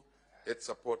Mpundu, let's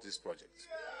support this project.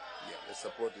 Yeah, let's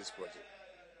support this project.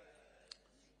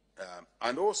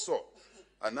 And also,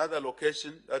 another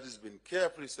location that has been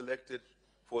carefully selected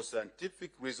for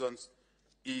scientific reasons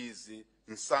is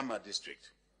Nsama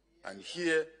district. And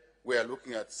here we are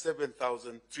looking at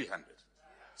 7,300.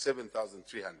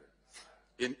 7,300.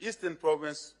 In Eastern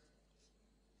Province,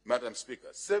 Madam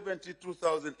Speaker,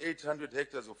 72,800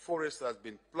 hectares of forest has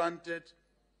been placed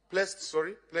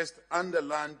under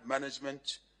land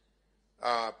management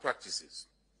practices.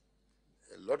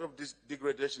 A lot of this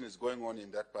degradation is going on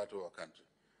in that part of our country.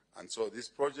 And so this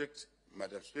project,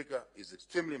 Madam Speaker, is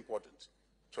extremely important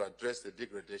to address the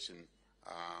degradation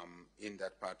in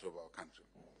that part of our country.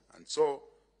 And so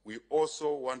we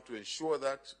also want to ensure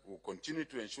that, we'll continue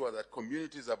to ensure that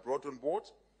communities are brought on board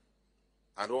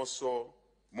and also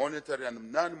monetary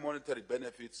and non-monetary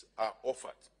benefits are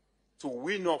offered to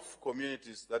wean off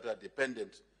communities that are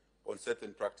dependent on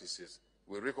certain practices.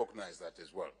 We recognize that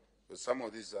as well. Because some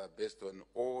of these are based on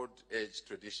old age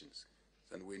traditions,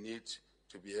 and we need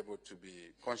to be able to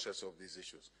be conscious of these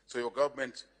issues. So your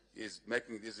government is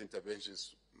making these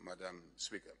interventions, Madam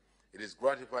Speaker. It is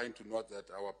gratifying to note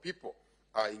that our people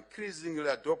are increasingly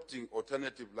adopting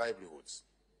alternative livelihoods,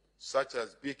 such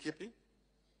as beekeeping,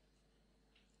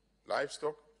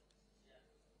 livestock,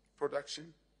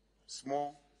 production,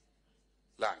 small,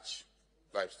 large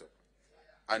livestock,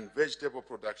 and vegetable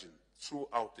production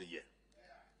throughout the year.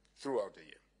 Throughout the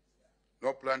year.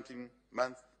 No planting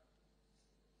month,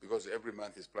 because every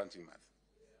month is planting month.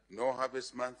 No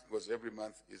harvest month, because every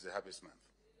month is a harvest month.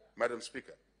 Madam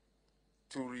Speaker,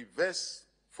 to reverse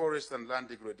forest and land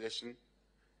degradation,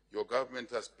 your government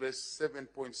has placed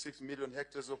 7.6 million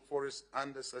hectares of forest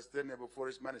under sustainable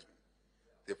forest management.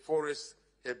 The forests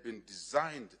have been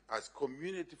designed as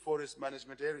community forest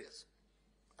management areas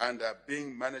and are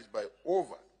being managed by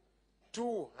over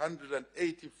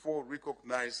 284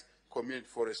 recognized community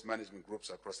forest management groups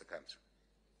across the country.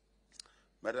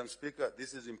 Madam Speaker,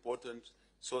 this is important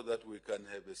so that we can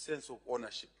have a sense of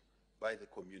ownership by the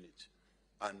community.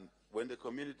 And when the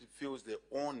community feels they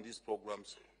own these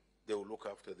programs, they will look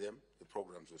after them, the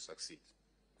programs will succeed.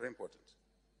 Very important.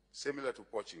 Similar to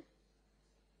poaching.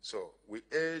 So we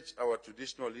urge our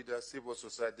traditional leaders, civil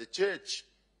society, the church,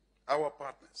 our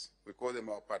partners, we call them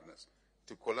our partners,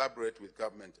 to collaborate with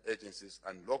government agencies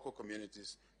and local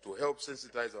communities to help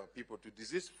sensitize our people to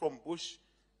desist from bush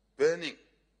burning.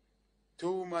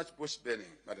 Too much bush burning,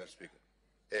 Madam Speaker,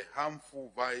 a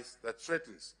harmful vice that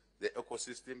threatens the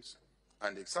ecosystems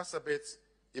and exacerbates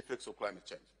effects of climate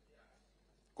change.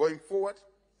 Going forward,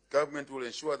 government will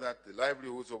ensure that the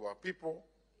livelihoods of our people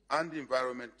and the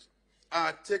environment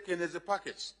are taken as a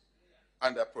package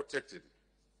and are protected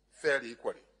fairly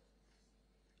equally.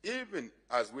 Even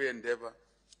as we endeavor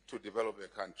to develop a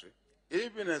country,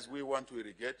 even as we want to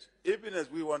irrigate, even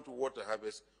as we want to water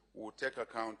harvest, we will take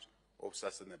account of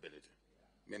sustainability.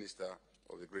 Minister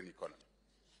of the Green Economy,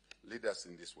 lead us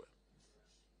in this way.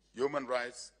 Human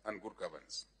rights and good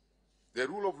governance. The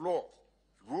rule of law.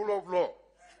 Rule of law.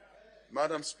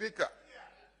 Madam Speaker,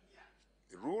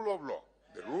 the rule of law.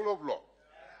 The rule of law.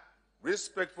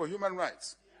 Respect for human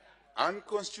rights and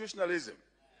constitutionalism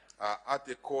are at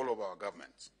the core of our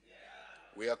government.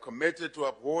 We are committed to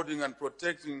upholding and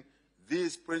protecting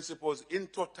these principles in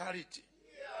totality,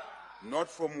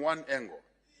 not from one angle,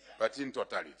 but in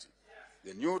totality.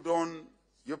 The New Dawn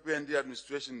UPND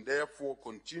administration, therefore,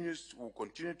 will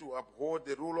continue to uphold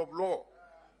the rule of law,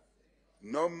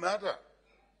 no matter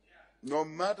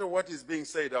what is being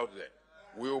said out there.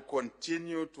 We will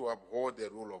continue to uphold the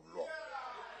rule of law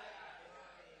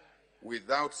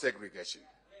without segregation.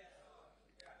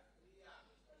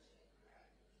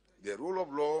 The rule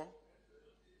of law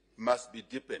must be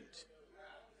deepened.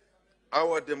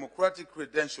 Our democratic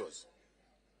credentials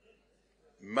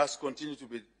must continue to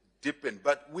be deepened,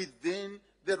 but within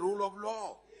the rule of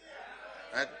law.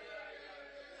 And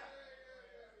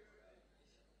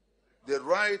the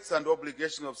rights and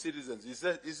obligations of citizens is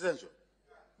essential,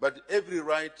 but every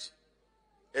right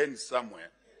ends somewhere,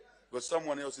 because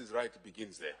someone else's right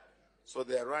begins there. So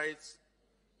their rights,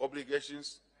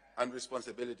 obligations, and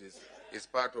responsibilities is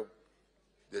part of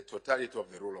the totality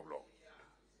of the rule of law.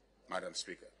 Madam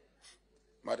Speaker,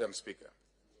 Madam Speaker,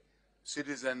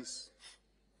 citizens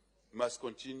must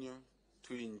continue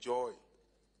to enjoy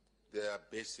their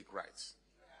basic rights.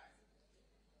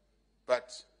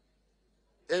 But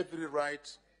every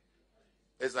right,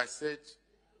 as I said,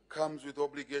 comes with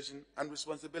obligation and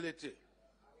responsibility,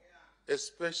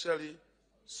 especially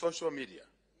social media.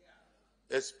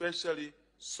 Especially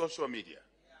social media.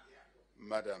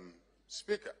 Madam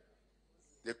Speaker,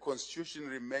 the Constitution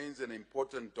remains an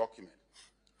important document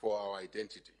for our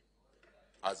identity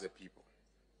as a people.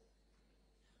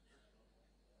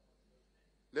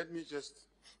 Let me just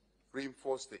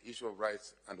reinforce the issue of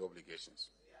rights and obligations.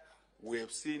 We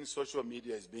have seen social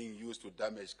media is being used to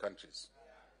damage countries.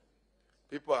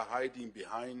 People are hiding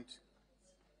behind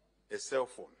a cell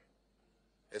phone,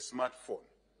 a smartphone,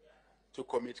 to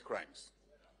commit crimes.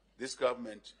 This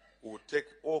government will take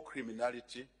all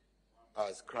criminality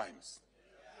as crimes,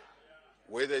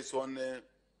 whether it's on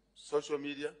social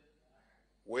media,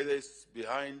 whether it's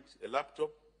behind a laptop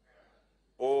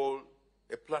or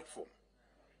a platform.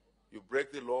 You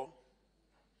break the law,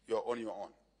 you're on your own.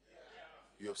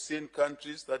 You have seen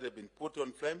countries that have been put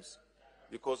on flames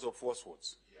because of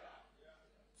falsehoods.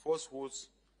 Falsehoods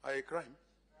are a crime.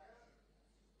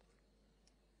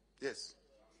 Yes.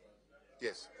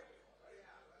 Yes.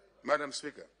 Madam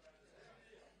Speaker,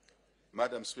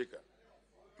 Madam Speaker,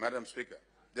 Madam Speaker,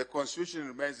 the Constitution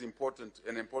remains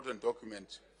an important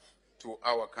document to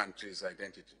our country's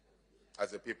identity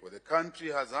as a people. The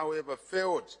country has, however,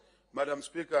 failed. Madam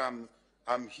Speaker,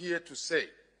 I'm here to say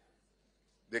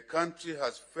the country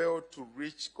has failed to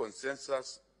reach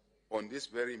consensus on this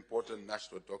very important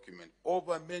national document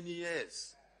over many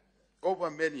years. Over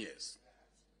many years.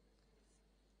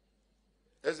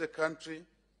 As a country,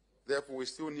 therefore, we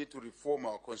still need to reform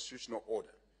our constitutional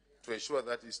order to ensure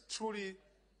that it's truly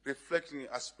reflecting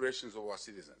the aspirations of our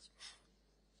citizens.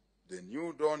 The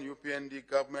new Dawn UPND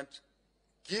government,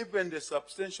 given the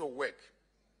substantial work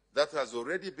that has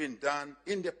already been done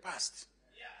in the past,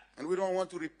 and we don't want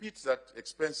to repeat that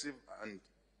expensive and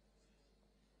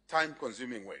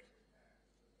time-consuming work,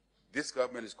 this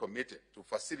government is committed to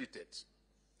facilitate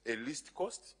a least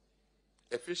cost,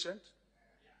 efficient,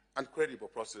 and credible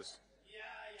process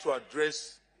to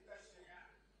address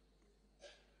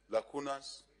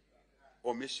lacunas,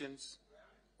 omissions,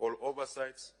 or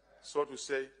oversights, so to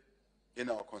say, in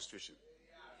our Constitution.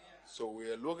 So we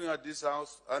are looking at this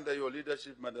House under your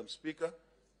leadership, Madam Speaker,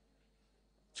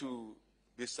 to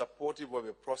be supportive of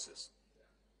a process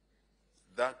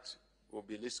that will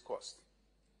be least cost,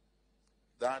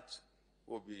 that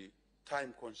will be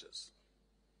time conscious,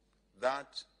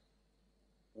 that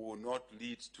will not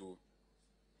lead to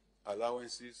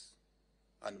allowances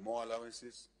and more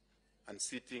allowances and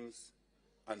sittings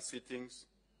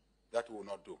that will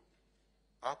not do.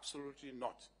 Absolutely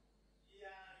not.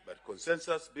 But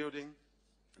consensus building,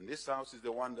 and this House is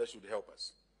the one that should help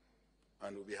us,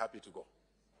 and we'll be happy to go.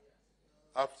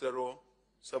 After all,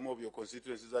 some of your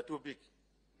constituencies are too big.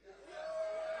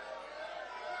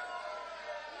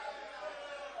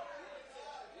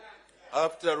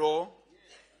 After all,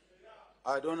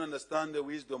 I don't understand the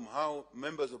wisdom how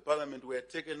members of parliament were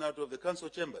taken out of the council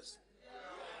chambers.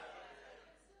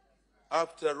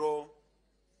 After all,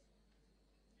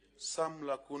 some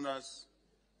lacunas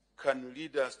can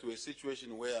lead us to a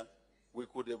situation where we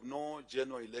could have no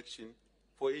general election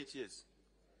for 8 years.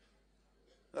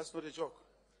 That's not a joke.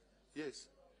 Yes.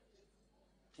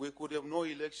 We could have no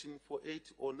election for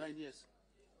 8 or 9 years.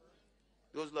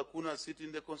 Those lacunas sit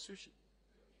in the Constitution.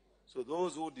 So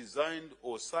those who designed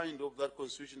or signed off that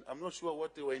Constitution, I'm not sure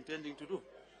what they were intending to do.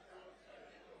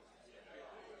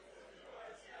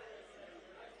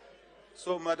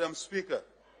 So, Madam Speaker,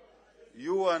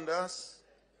 you and us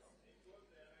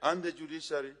and the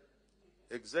judiciary,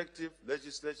 executive,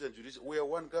 legislature, and judiciary, we are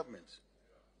one government.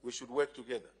 We should work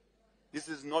together. This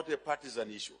is not a partisan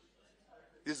issue.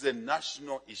 This is a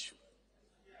national issue.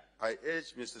 I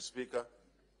urge, Mr. Speaker,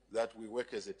 that we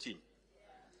work as a team.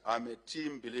 I'm a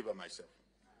team believer myself.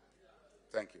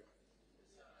 Thank you.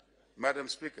 Madam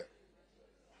Speaker,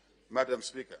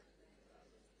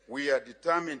 we are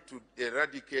determined to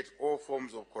eradicate all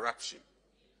forms of corruption.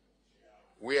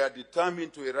 We are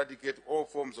determined to eradicate all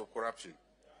forms of corruption.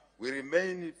 We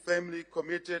remain firmly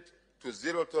committed to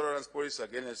zero tolerance policy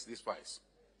against these vices.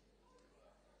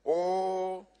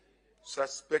 All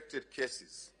suspected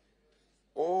cases,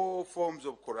 all forms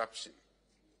of corruption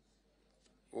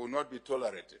will not be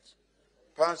tolerated,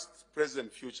 past,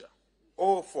 present, future,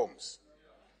 all forms.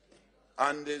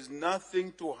 And there's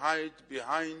nothing to hide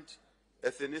behind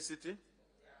ethnicity,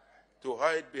 to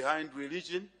hide behind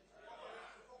religion,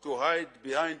 to hide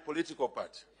behind political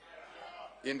party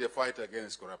in the fight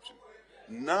against corruption.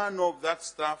 None of that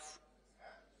stuff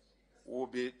will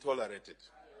be tolerated.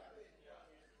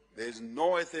 There is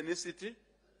no ethnicity,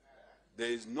 there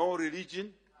is no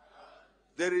religion,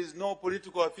 there is no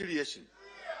political affiliation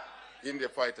in the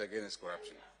fight against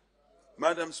corruption.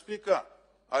 Madam Speaker,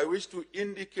 I wish to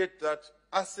indicate that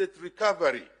asset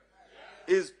recovery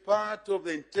is part of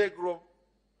the integral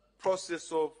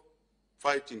process of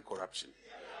fighting corruption.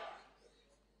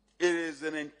 It is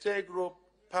an integral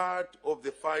part of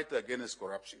the fight against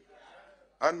corruption.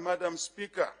 And Madam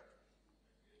Speaker,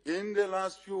 in the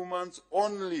last few months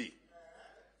only,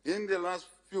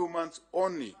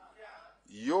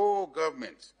 your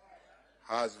government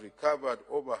has recovered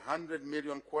over 100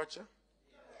 million kwacha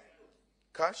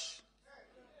cash.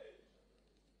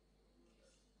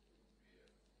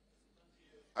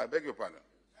 I beg your pardon.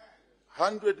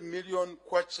 100 million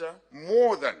kwacha,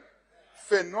 more than,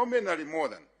 phenomenally more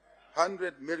than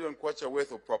 100 million kwacha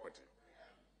worth of property.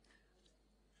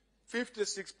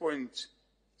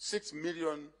 56.6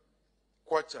 million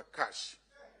kwacha cash.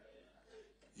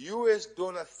 US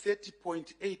dollar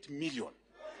 30.8 million.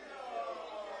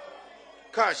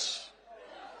 Cash.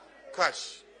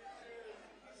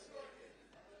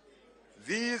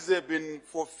 These have been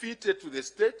forfeited to the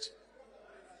state,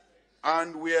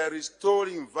 and we are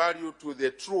restoring value to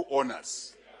the true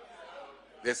owners,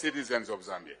 the citizens of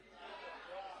Zambia.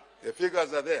 The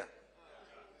figures are there.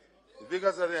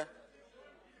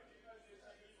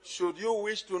 Should you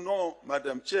wish to know,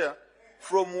 Madam Chair,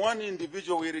 from one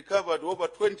individual we recovered over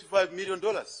 $25 million.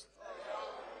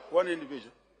 One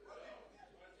individual.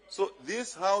 So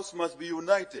this House must be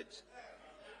united.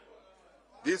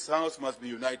 This House must be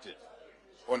united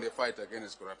on the fight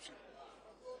against corruption.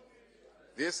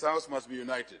 This House must be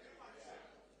united.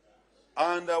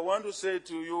 And I want to say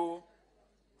to you,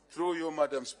 through you,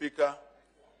 Madam Speaker,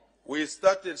 we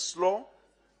started slow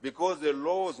because the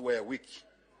laws were weak.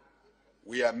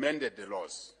 We amended the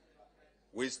laws.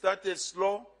 We started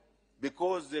slow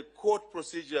because the court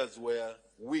procedures were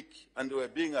weak and they were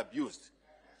being abused.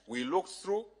 We looked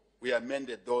through, we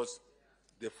amended those.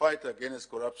 The fight against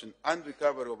corruption and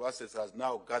recovery of assets has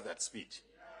now gathered speed.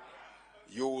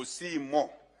 You will see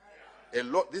more. A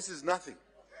lot. This is nothing.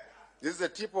 This is the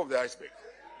tip of the iceberg.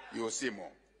 You will see more.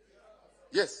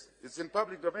 Yes, it's in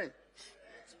public domain.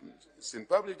 It's in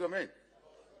public domain.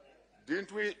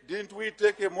 Didn't we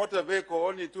take a motor vehicle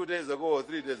only 2 days ago or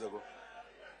 3 days ago?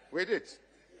 We did.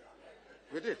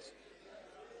 We did.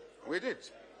 We did.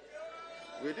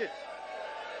 We did.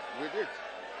 We did.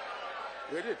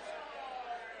 We did.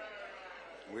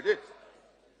 We did.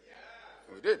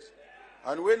 We did.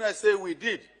 And when I say we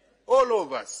did, all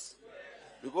of us,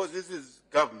 because this is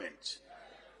government,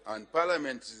 and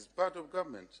Parliament is part of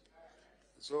government.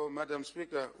 So, Madam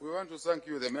Speaker, we want to thank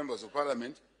you, the members of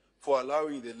Parliament, for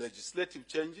allowing the legislative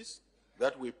changes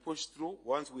that we pushed through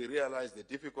once we realized the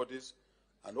difficulties,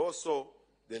 and also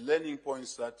the learning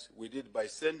points that we did by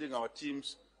sending our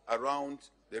teams around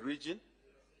the region,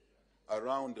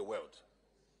 around the world.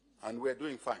 And we're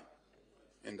doing fine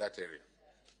in that area.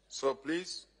 So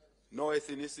please, no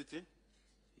ethnicity,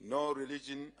 no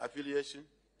religion affiliation,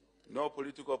 no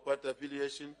political party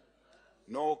affiliation,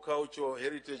 no cultural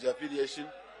heritage affiliation.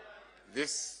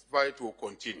 This fight will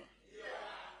continue.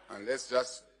 And let's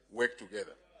just work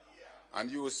together. And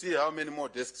you will see how many more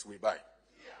desks we buy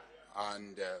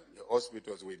and the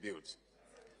hospitals we build.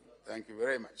 Thank you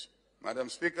very much. Madam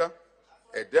Speaker,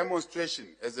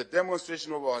 as a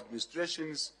demonstration of our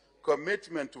administration's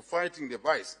commitment to fighting the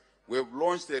vice, we have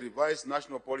launched a revised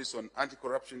national policy on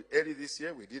anti-corruption early this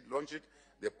year. We did launch it.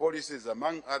 The policy is,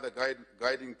 among other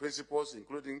guiding principles,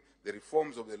 including the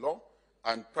reforms of the law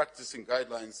and practicing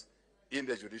guidelines in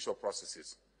the judicial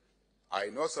processes. I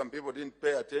know some people didn't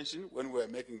pay attention when we were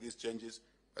making these changes,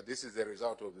 but this is the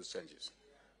result of these changes.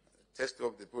 The taste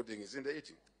of the pudding is in the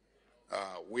eating.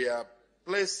 We are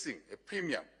placing a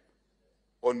premium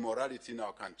on morality in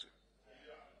our country.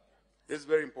 It's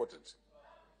very important.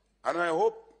 And I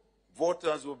hope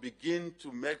voters will begin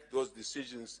to make those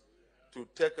decisions to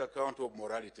take account of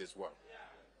morality as well,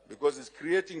 because it's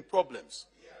creating problems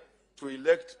to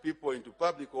elect people into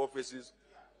public offices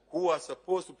who are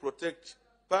supposed to protect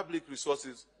public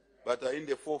resources but are in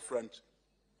the forefront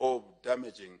of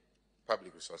damaging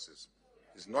public resources.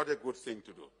 It's not a good thing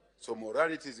to do. So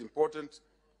morality is important,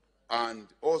 and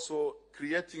also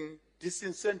creating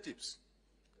disincentives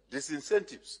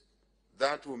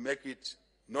that will make it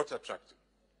not attractive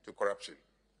to corruption.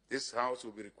 This House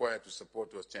will be required to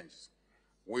support those changes.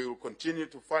 We will continue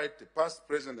to fight the past,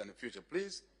 present, and the future.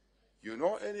 Please, you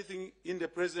know anything in the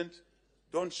present,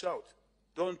 don't shout.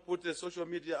 Don't put a social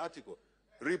media article.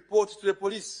 Report to the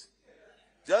police.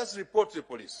 Just report to the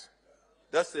police.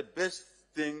 That's the best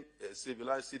thing a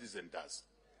civilized citizen does.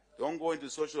 Don't go into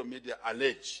social media,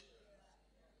 allege.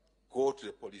 Go to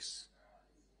the police.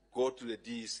 Go to the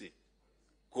DEC.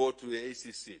 Go to the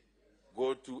ACC.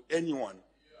 Go to anyone,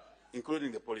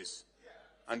 including the police,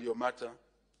 and your matter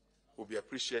will be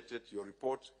appreciated, your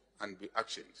report, and be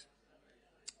actioned.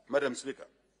 Madam Speaker,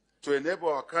 to enable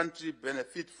our country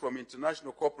benefit from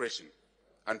international cooperation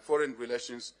and foreign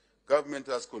relations, government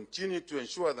has continued to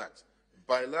ensure that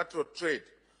bilateral trade,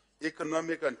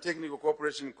 economic and technical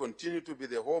cooperation continue to be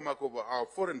the hallmark of our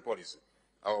foreign policy.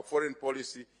 Our foreign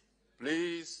policy,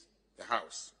 please, the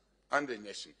House and the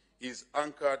nation, is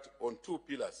anchored on 2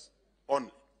 pillars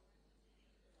only: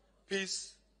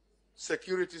 peace,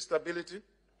 security, stability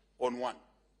on one.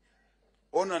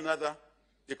 On another,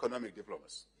 economic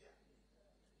diplomacy.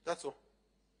 That's all.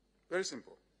 Very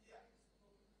simple.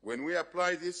 When we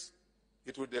apply this,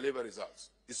 it will deliver results.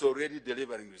 It's already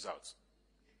delivering results.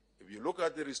 If you look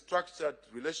at the restructured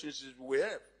relationships we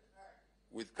have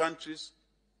with countries,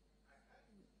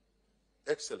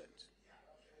 excellent.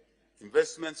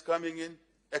 Investments coming in,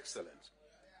 excellent.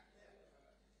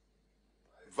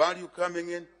 Value coming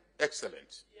in,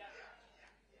 excellent.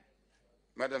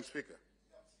 Madam Speaker,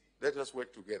 let us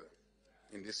work together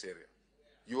in this area.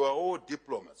 You are all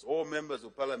diplomats. All members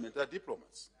of Parliament are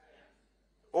diplomats.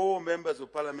 All members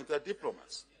of Parliament are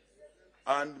diplomats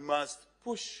and must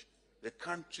push the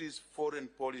country's foreign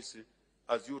policy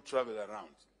as you travel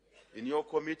around, in your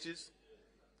committees,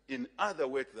 in other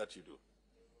work that you do.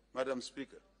 Madam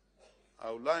Speaker,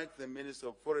 I would like the Minister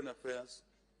of Foreign Affairs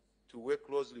to work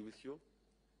closely with you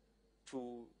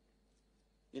to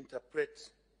interpret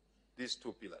these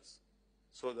 2 pillars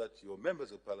so that your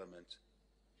members of Parliament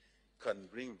can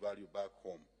bring value back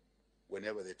home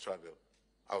whenever they travel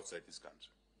outside this country.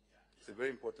 It's a very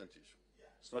important issue.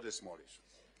 It's not a small issue.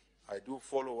 I do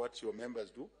follow what your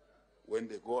members do when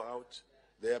they go out,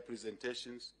 their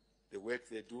presentations, the work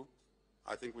they do.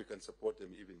 I think we can support them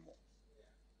even more.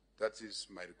 That is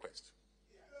my request.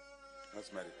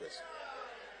 That's my request.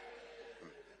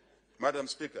 Madam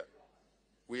Speaker,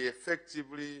 we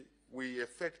effectively,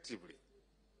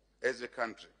 as a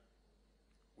country,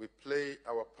 we play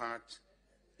our part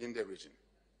in the region.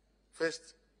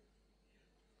 First,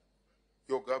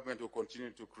 your government will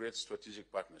continue to create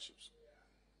strategic partnerships.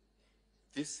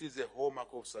 This is a hallmark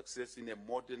of success in a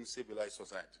modern civilized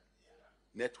society.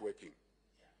 Networking,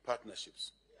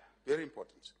 partnerships, very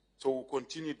important. So we'll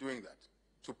continue doing that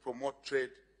to promote trade,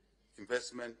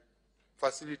 investment,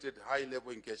 facilitate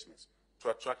high-level engagements to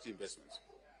attract investments.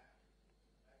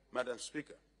 Madam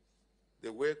Speaker,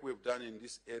 the work we've done in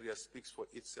this area speaks for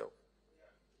itself.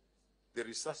 The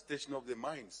resuscitation of the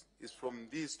mines is from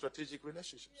these strategic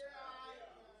relationships.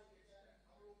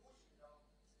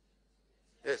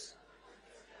 Yes.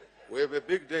 We have a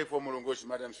big day for Mulungushi,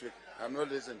 Madam Speaker. I'm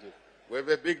not listening to it. We have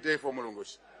a big day for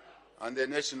Mulungushi, and the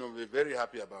nation will be very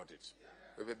happy about it.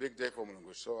 We have a big day for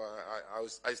Mulungushi, so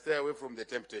I stay away from the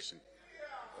temptation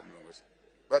of Mulungushi.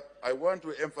 But I want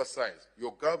to emphasize,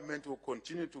 your government will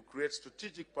continue to create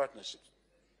strategic partnerships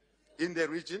in the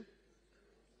region,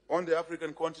 on the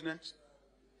African continent,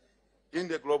 in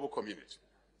the global community,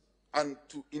 and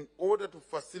in order to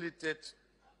facilitate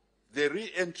the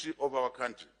re-entry of our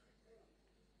country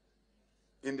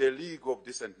in the League of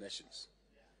Decent Nations,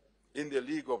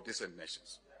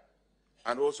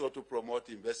 and also to promote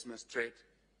investments, trade,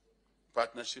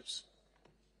 partnerships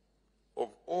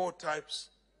of all types,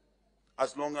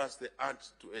 as long as they add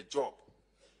to a job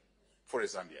for a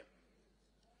Zambian,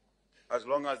 as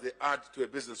long as they add to a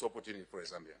business opportunity for a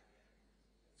Zambian.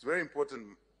 It's very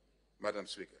important, Madam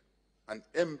Speaker, and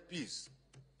MPs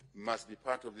must be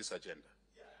part of this agenda.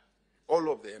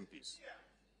 All of the MPs.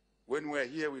 When we're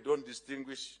here, we don't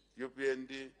distinguish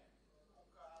UPND,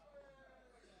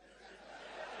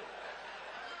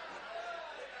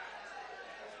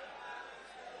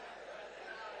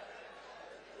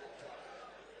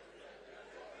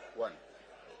 one.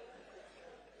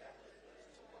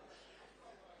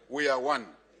 We are one.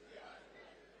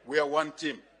 We are one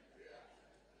team.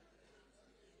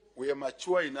 We are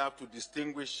mature enough to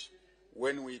distinguish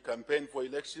when we campaign for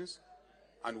elections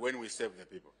and when we serve the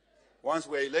people. Once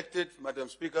we are elected, Madam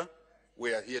Speaker,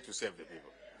 we are here to serve the people.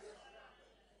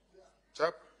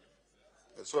 Chap,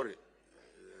 sorry,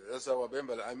 that's our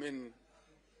member. I mean,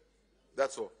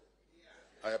 that's all.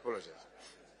 I apologize.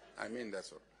 I mean,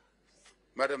 that's all.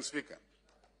 Madam Speaker,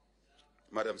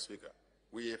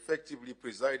 we effectively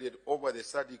presided over the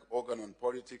SADC organ on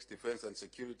politics, defense, and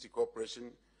security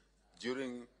cooperation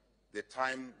during the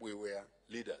time we were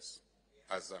leaders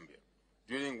as Zambia,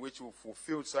 during which we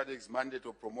fulfilled SADC's mandate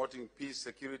of promoting peace,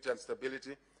 security, and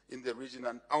stability in the region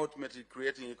and ultimately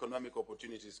creating economic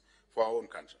opportunities for our own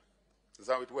country. That's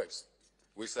how it works.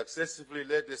 We successfully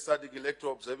led the SADC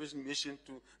Electoral Observation Mission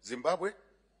to Zimbabwe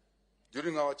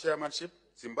during our chairmanship.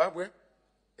 Zimbabwe,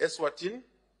 Eswatini,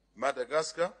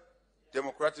 Madagascar,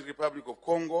 Democratic Republic of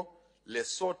Congo,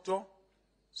 Lesotho,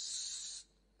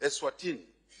 Eswatini.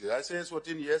 Did I say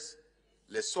Eswatini? Yes.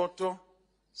 Lesotho,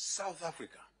 South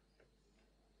Africa.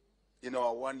 In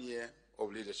our 1 year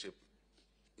of leadership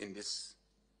in this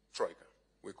troika,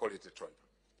 we call it a troika,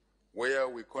 where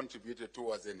we contributed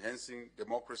towards enhancing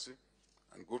democracy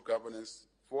and good governance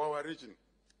for our region.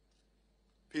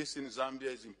 Peace in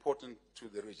Zambia is important to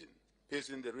the region. Peace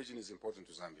in the region is important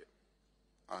to Zambia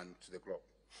and to the globe.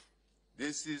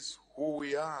 This is who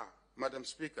we are, Madam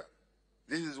Speaker.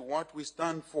 This is what we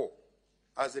stand for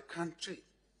as a country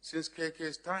since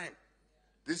KK's time.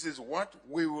 This is what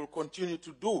we will continue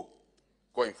to do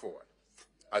going forward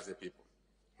as a people.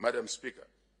 Madam Speaker,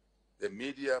 the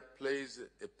media plays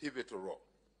a pivotal role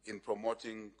in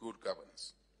promoting good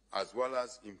governance, as well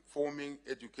as informing,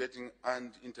 educating,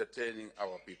 and entertaining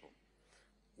our people.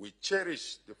 We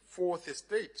cherish the fourth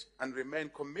estate and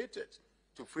remain committed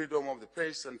to freedom of the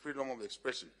press and freedom of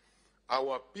expression.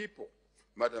 Our people,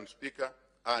 Madam Speaker,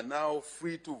 are now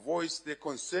free to voice their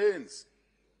concerns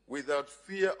without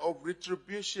fear of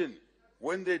retribution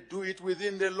when they do it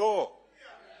within the law.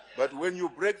 But when you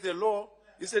break the law,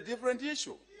 it's a different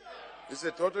issue. It's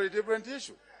a totally different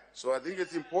issue. So I think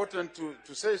it's important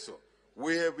to say so.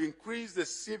 We have increased the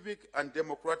civic and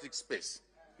democratic space.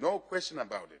 No question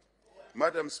about it.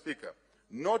 Madam Speaker,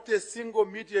 not a single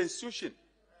media institution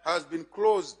has been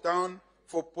closed down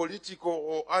for political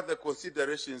or other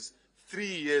considerations 3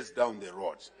 years down the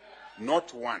road.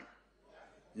 Not one.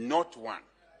 Not one.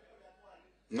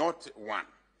 Not one.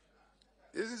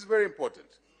 This is very important.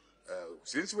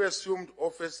 Since we assumed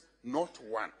office, not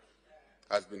one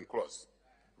has been closed.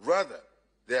 Rather,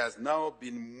 there has now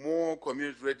been more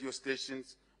community radio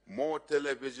stations, more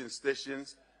television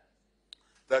stations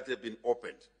that have been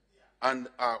opened and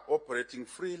are operating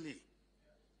freely.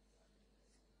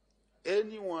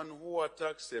 Anyone who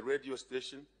attacks a radio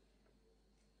station,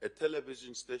 a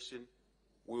television station,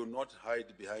 will not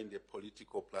hide behind a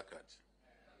political placard.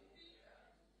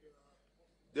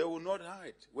 They will not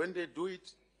hide. When they do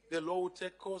it, the law will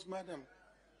take course, madam.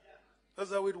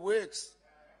 That's how it works.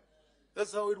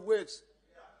 That's how it works.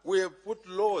 We have put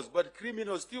laws, but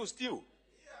criminals still steal.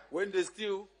 When they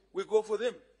steal, we go for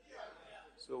them.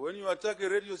 So when you attack a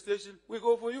radio station, we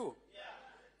go for you.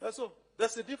 That's all.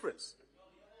 That's the difference.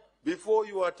 Before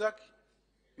you attack,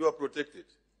 you are protected.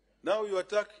 Now you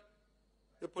attack,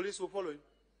 the police will follow you.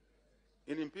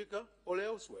 In Impika or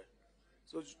elsewhere.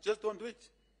 So just don't do it.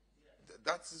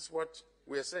 That is what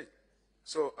we are saying.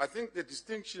 So I think the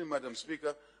distinction, Madam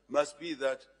Speaker, must be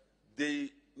that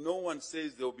no one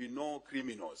says there will be no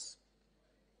criminals.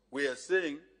 We are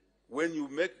saying when you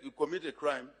commit a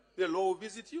crime, the law will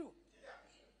visit you.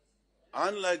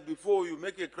 Unlike before you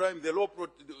make a crime, the law,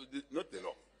 not the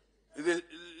law,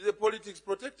 the politics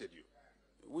protected you.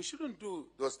 We shouldn't do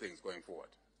those things going forward.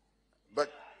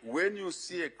 But when you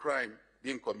see a crime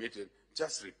being committed,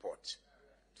 just report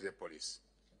to the police.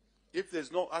 If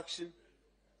there's no action,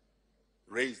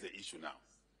 raise the issue now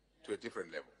to a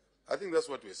different level. I think that's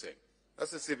what we're saying.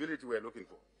 That's the civility we're looking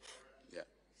for. Yeah.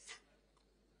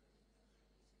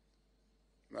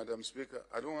 Madam Speaker,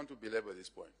 I don't want to belabor this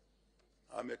point.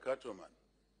 I'm a cattleman.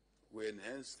 We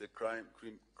enhance the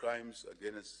crimes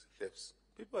against thefts.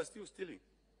 People are still stealing,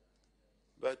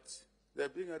 but they're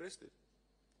being arrested.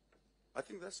 I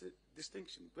think that's a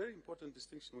distinction, very important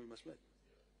distinction we must make.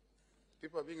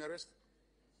 People are being arrested.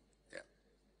 Yeah.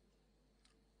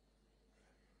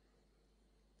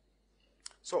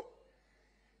 So,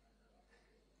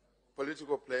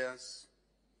 political players,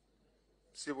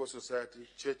 civil society,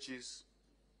 churches,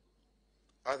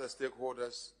 other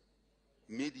stakeholders,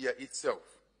 media itself,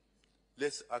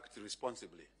 let's act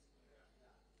responsibly.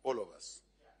 All of us.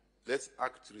 Let's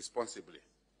act responsibly.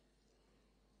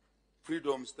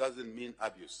 Freedoms doesn't mean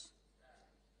abuse.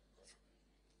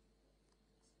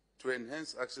 To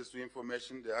enhance access to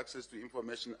information, the Access to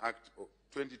Information Act of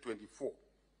 2024,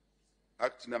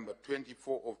 Act number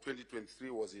 24 of 2023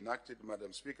 was enacted,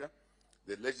 Madam Speaker.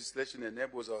 The legislation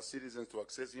enables our citizens to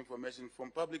access information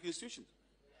from public institutions.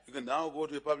 You can now go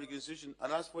to a public institution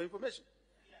and ask for information.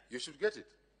 You should get it.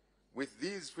 With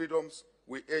these freedoms,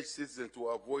 we urge citizens to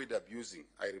avoid abusing,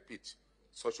 I repeat,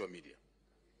 social media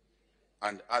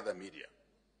and other media.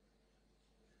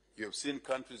 You have seen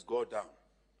countries go down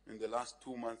in the last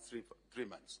 2 months, three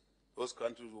months. Those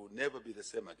countries will never be the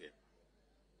same again.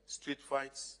 Street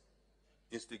fights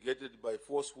instigated by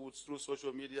falsehoods through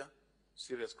social media,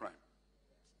 serious crime.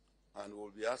 And we'll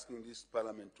be asking this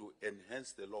parliament to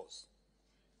enhance the laws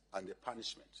and the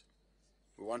punishment.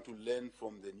 We want to learn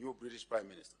from the new British Prime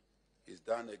Minister. He's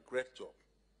done a great job.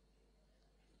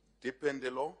 Deepen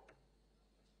the law,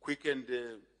 quicken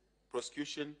the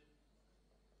prosecution,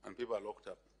 and people are locked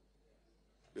up.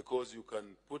 Because you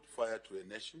can put fire to a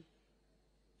nation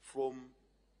from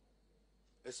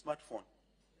a smartphone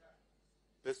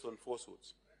based on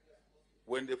falsehoods.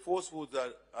 When the falsehoods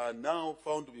are now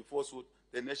found to be falsehood,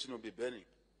 the nation will be burning.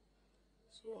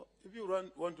 So if you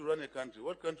want to run a country,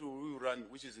 what country will you run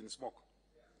which is in smoke?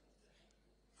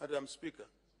 Madam Speaker,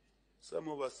 some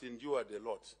of us endured a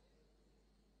lot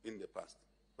in the past,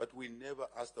 but we never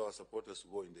asked our supporters to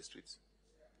go in the streets.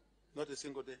 Not a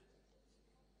single day.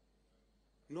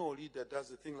 No leader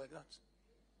does a thing like that.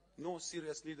 No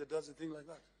serious leader does a thing like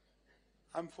that.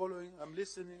 I'm following, I'm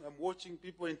listening, I'm watching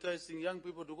people enticing young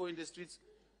people to go in the streets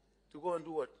to go and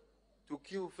do what? To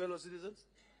kill fellow citizens?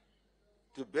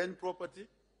 To burn property?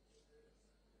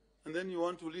 And then you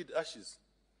want to lead ashes.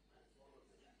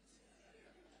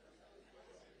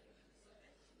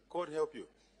 God help you.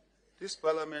 This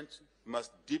parliament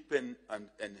must deepen and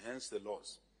enhance the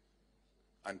laws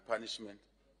and punishment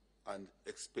and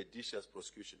expeditious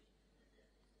prosecution,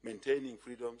 maintaining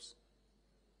freedoms,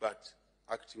 but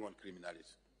acting on criminality.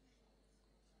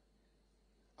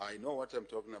 I know what I'm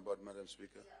talking about, Madam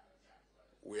Speaker.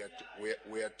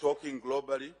 We are talking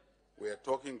globally. We are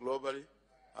talking globally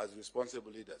as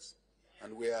responsible leaders.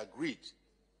 And we are agreed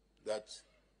that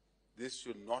this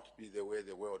should not be the way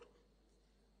the world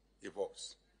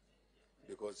evolves,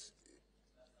 because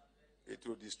it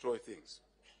will destroy things.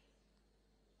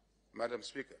 Madam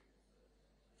Speaker,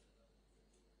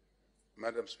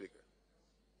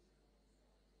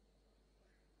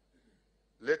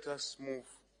 Let us move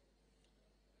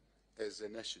as a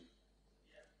nation,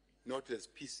 not as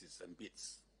pieces and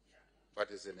bits,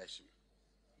 but as a nation.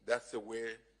 That's the way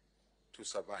to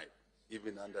survive,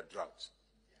 even under drought.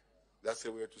 That's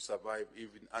the way to survive,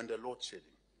 even under load shedding.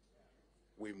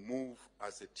 We move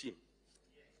as a team.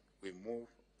 We move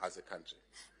as a country.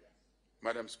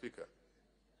 Madam Speaker,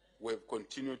 we have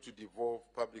continued to devolve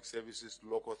public services to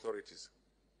local authorities.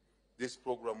 This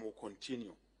program will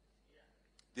continue.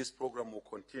 This program will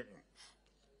continue.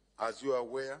 As you are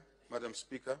aware, Madam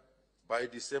Speaker, by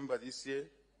December this year,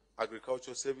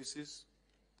 agricultural services,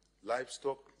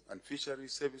 livestock and fishery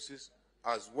services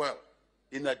as well,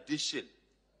 in addition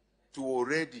to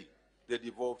already the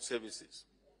devolved services,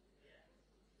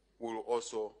 will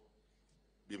also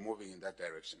be moving in that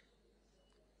direction.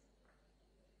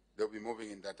 They'll be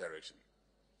moving in that direction.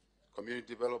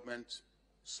 Community development,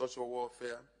 social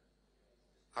welfare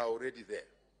are already there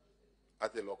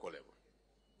at the local level.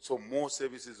 So more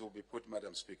services will be put,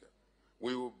 Madam Speaker.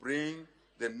 We will bring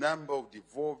the number of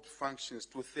devolved functions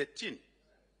to 13.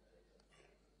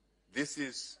 This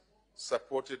is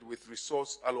supported with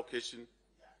resource allocation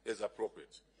as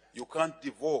appropriate. You can't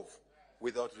devolve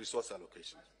without resource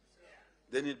allocation.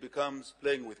 Then it becomes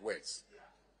playing with words.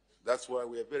 That's why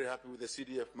we are very happy with the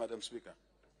CDF, Madam Speaker,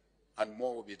 and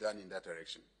more will be done in that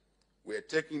direction. We are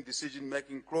taking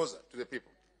decision-making closer to the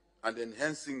people and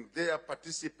enhancing their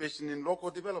participation in local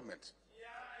development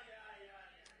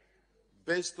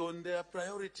based on their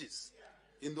priorities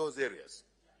in those areas.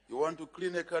 You want to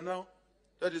clean a canal?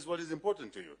 That is what is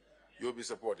important to you. You'll be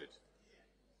supported.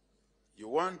 You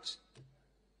want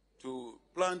to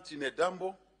plant in a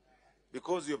dambo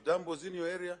because you have dambos in your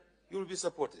area? You'll be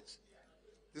supported.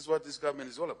 This is what this government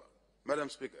is all about. Madam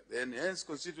Speaker, the Enhanced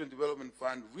Constituent Development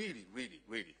Fund really,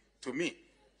 to me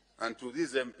and to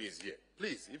these MPs here,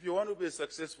 please, if you want to be a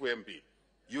successful MP,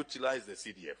 utilize the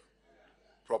CDF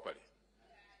properly.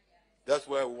 That's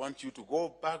why I want you to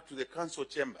go back to the council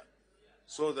chamber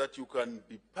so that you can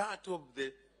be part of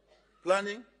the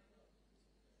planning,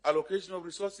 allocation of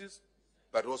resources,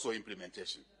 but also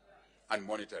implementation and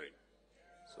monitoring.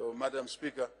 So, Madam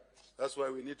Speaker, that's why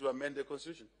we need to amend the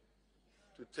Constitution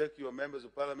to take your members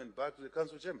of parliament back to the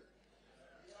council chamber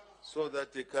so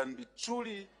that they can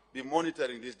truly be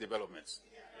monitoring these developments.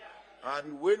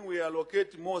 And when we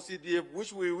allocate more CDF,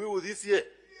 which we will this year,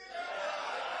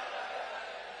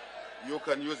 you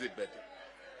can use it better.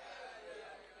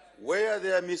 Where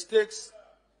there are mistakes,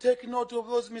 take note of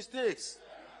those mistakes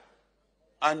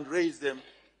and raise them,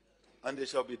 and they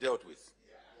shall be dealt with.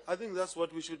 I think that's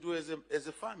what we should do as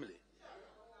a family,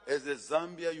 as a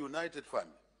Zambia united family.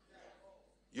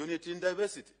 Unity in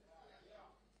diversity.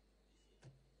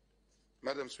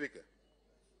 Madam Speaker,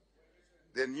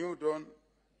 the new dawn,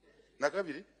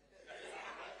 Nakabiri?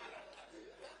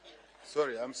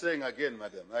 Sorry, I'm saying again,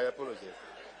 Madam, I apologize.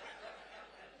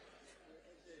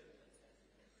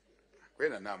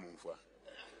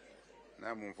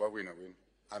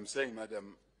 I'm saying,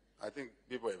 Madam, I think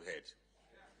people have heard.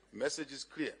 Message is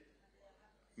clear.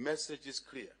 Message is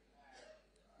clear.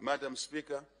 Madam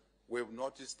Speaker, we've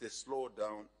noticed a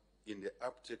slowdown in the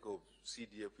uptake of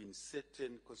CDF in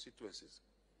certain constituencies,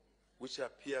 which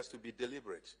appears to be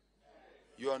deliberate.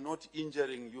 You are not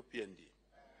injuring UPND.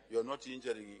 You are not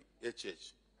injuring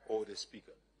HH or the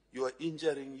Speaker. You are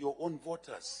injuring your own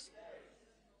voters.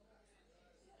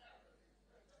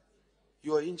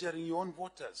 You are injuring your own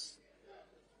voters.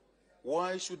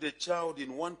 Why should a child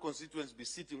in one constituency be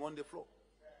sitting on the floor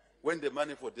when the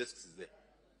money for desks is there?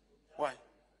 Why?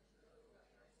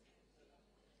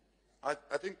 I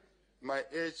think my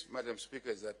urge, Madam Speaker,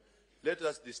 is that let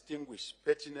us distinguish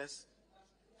pettiness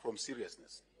from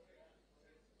seriousness.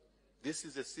 This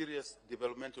is a serious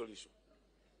developmental issue,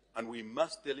 and we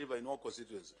must deliver in all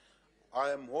constituencies. I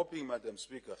am hoping, Madam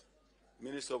Speaker,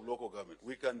 Minister of Local Government,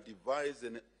 we can devise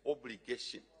an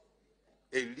obligation,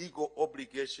 a legal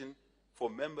obligation for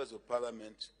members of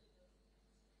parliament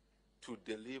to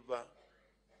deliver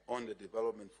on the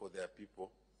development for their people,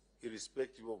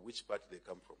 irrespective of which party they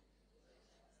come from.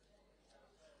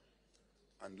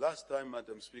 And last time,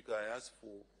 Madam Speaker, I asked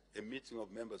for a meeting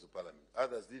of members of parliament.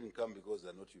 Others didn't come because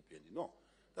they're not UPND. No,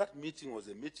 that meeting was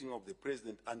a meeting of the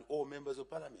president and all members of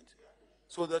parliament,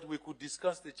 so that we could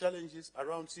discuss the challenges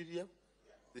around CDM,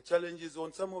 the challenges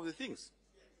on some of the things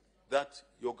that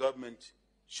your government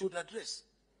should address.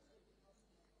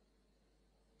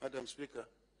 Madam Speaker,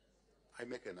 I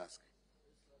make an ask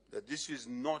that this is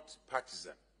not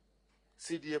partisan.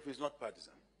 CDF is not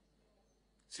partisan.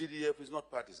 CDF is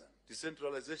not partisan.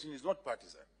 Decentralization is not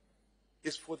partisan.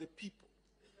 It's for the people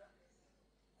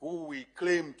who we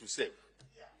claim to serve.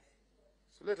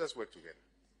 So let us work together.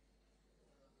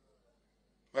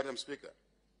 Madam Speaker,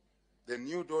 the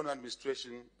new Dawn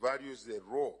administration values the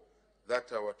role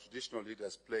that our traditional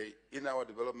leaders play in our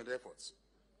development efforts,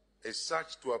 as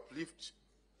such to uplift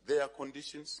their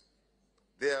conditions,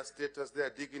 their status, their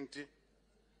dignity.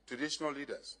 Traditional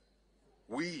leaders,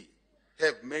 we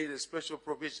have made a special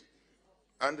provision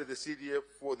under the CDF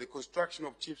for the construction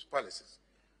of chiefs' palaces.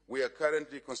 We are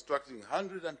currently constructing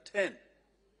 110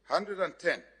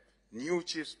 new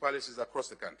chiefs' palaces across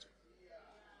the country.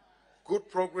 Good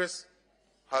progress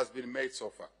has been made so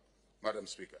far, Madam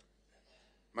Speaker.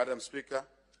 Madam Speaker,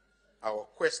 our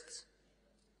quest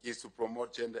is to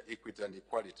promote gender equity and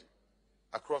equality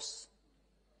across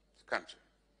the country,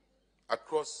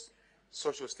 across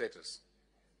social status,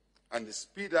 and the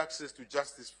speed access to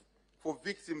justice for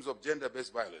victims of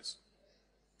gender-based violence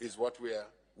is what we are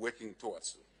working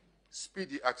towards.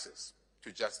 Speedy access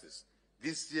to justice.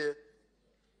 This year,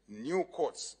 new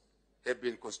courts have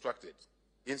been constructed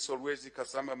in Solwezi,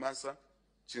 Kasama, Mansa,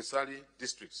 Chinsali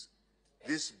districts.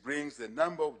 This brings the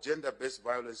number of gender-based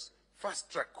violence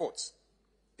fast-track courts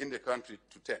in the country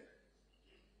to 10.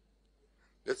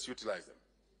 Let's utilize them.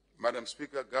 Madam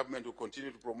Speaker, government will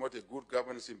continue to promote a good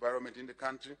governance environment in the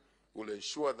country, will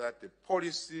ensure that the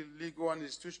policy, legal, and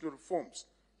institutional reforms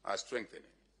are strengthening.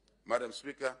 Madam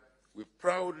Speaker, we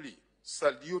proudly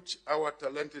salute our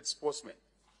talented sportsmen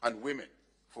and women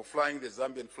for flying the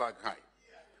Zambian flag high.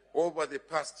 Over the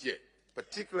past year,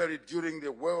 particularly during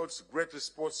the world's greatest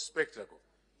sports spectacle,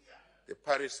 the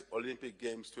Paris Olympic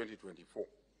Games 2024.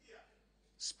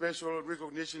 Special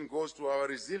recognition goes to our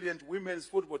resilient women's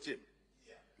football team,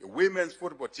 the women's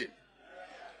football team,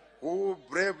 who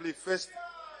bravely faced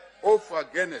off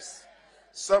against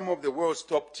some of the world's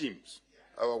top teams.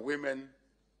 Our women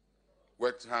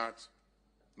worked hard,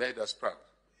 made us proud.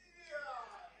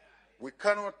 We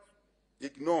cannot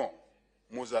ignore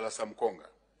Muzala Samkonga,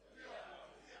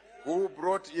 who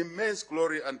brought immense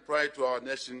glory and pride to our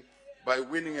nation by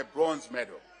winning a bronze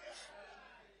medal.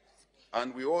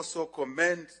 And we also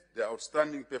commend the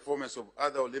outstanding performance of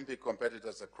other Olympic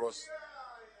competitors across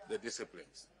the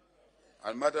disciplines.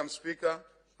 And Madam Speaker,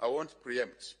 I won't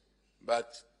preempt,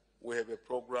 but we have a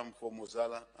program for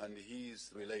Muzala and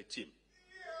his relay team.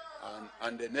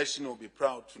 And the nation will be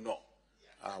proud to know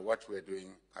what we're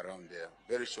doing around there.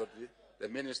 Very shortly, the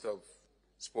Minister of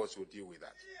Sports will deal with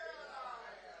that.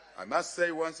 I must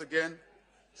say once again,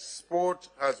 sport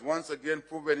has once again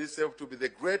proven itself to be the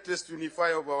greatest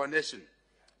unifier of our nation,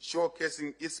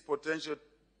 showcasing its potential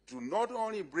to not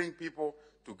only bring people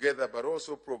together, but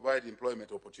also provide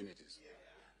employment opportunities.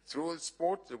 Through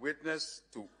sport, through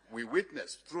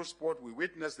sport, we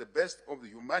witness the best of the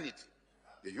humanity,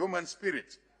 the human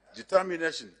spirit,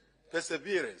 determination,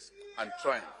 perseverance, and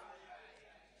triumph.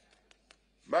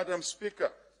 Madam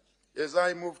Speaker, as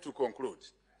I move to conclude,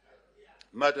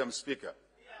 Madam Speaker,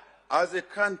 as a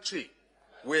country,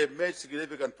 we have made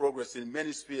significant progress in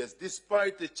many spheres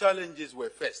despite the challenges we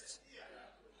faced,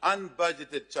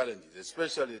 unbudgeted challenges,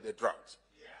 especially the drought.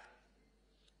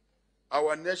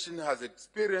 Our nation has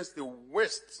experienced the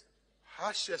worst,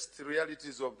 harshest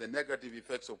realities of the negative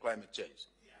effects of climate change.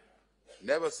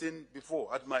 Never seen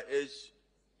before at my age,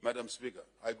 Madam Speaker.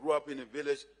 I grew up in a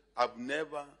village. I've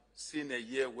never seen a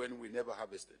year when we never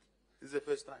harvested. This is the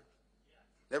first time.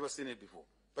 Never seen it before.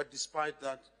 But despite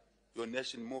that, your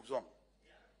nation moves on.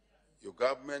 Your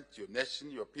government, your nation,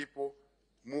 your people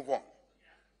move on.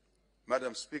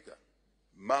 Madam Speaker,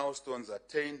 milestones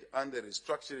attained under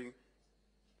restructuring,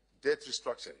 debt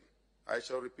restructuring. I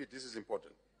shall repeat, this is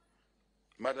important.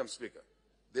 Madam Speaker,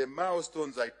 the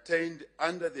milestones attained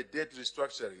under the debt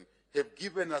restructuring have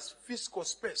given us fiscal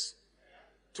space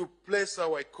to place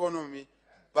our economy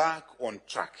back on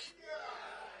track.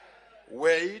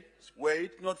 Were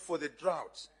it not for the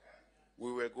drought,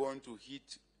 we were going to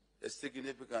hit a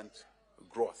significant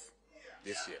growth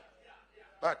this year.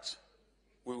 But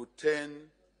we will turn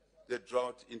the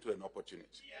drought into an opportunity.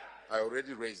 I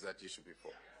already raised that issue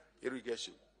before.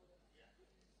 Irrigation,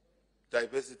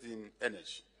 diversity in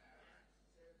energy,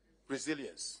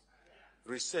 resilience,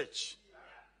 research,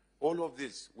 all of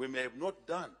this we may have not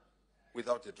done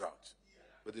without the drought.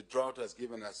 But the drought has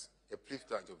given us a flip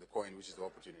side of the coin, which is the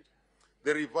opportunity.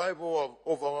 The revival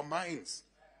of our mines,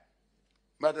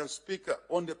 Madam Speaker,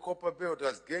 on the copper belt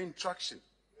has gained traction.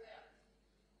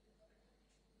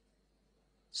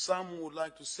 Some would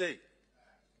like to say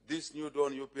this new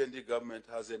Dawn UPND government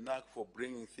has a knack for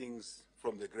bringing things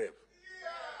from the grave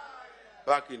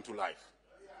back into life.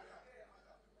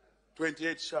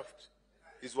 28 Shaft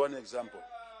is one example,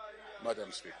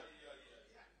 Madam Speaker.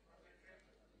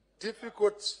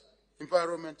 Difficult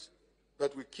environment,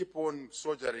 but we keep on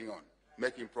soldiering on,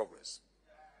 making progress.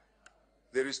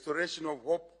 the restoration of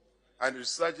hope and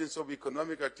resurgence of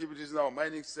economic activities in our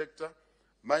mining sector,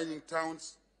 mining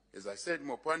towns, as I said,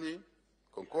 Mopani,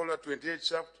 Konkola 28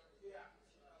 Shaft,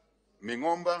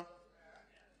 Mingomba,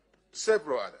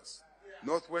 several others,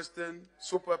 Northwestern,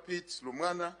 Super Pits,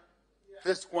 Lumwana,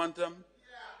 First Quantum,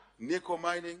 nickel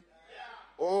mining,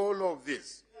 all of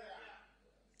these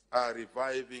are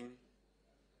reviving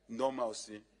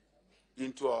normalcy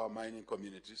into our mining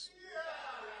communities.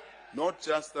 Not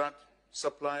just that,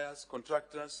 suppliers,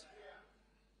 contractors,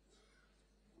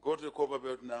 go to the copper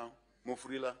belt now,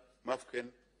 Mufrila, Mafken,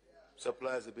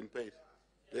 suppliers have been paid.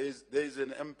 There is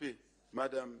an MP,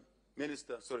 Madam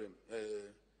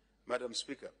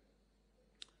Speaker,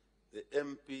 the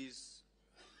MPs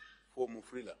for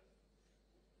Mufrila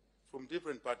from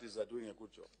different parties are doing a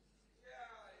good job.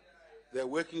 They're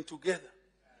working together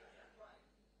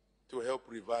to help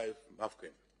revive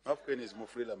Mafken. Mafken is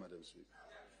Mufrila, Madam Speaker.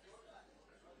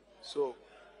 So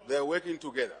they're working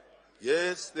together.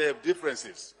 Yes, they have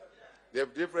differences. They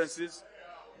have differences,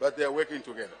 but they're working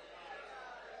together.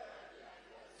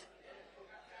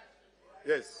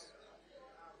 Yes.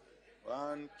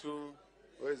 1, 2,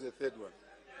 where's the third one?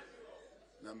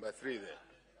 Number 3 there.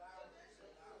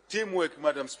 Teamwork,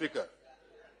 Madam Speaker.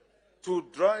 To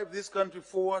drive this country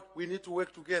forward, we need to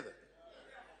work together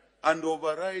and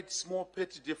override small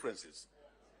petty differences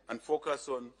and focus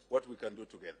on what we can do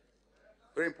together.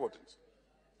 Very important.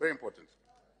 Very important.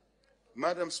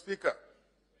 Madam Speaker,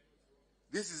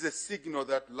 this is a signal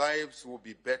that lives will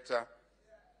be better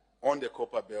on the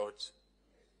Copper Belt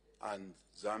and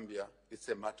Zambia. It's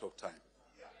a matter of time.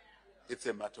 It's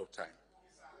a matter of time.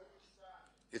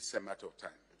 It's a matter of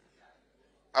time.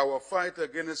 Our fight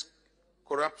against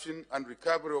corruption and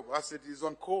recovery of assets is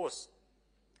on course.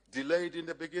 Delayed in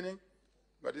the beginning,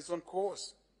 but it's on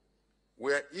course.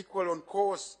 We are equal on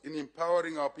course in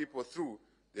empowering our people through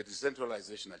the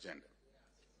decentralization agenda.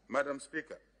 Madam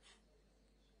Speaker,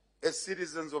 as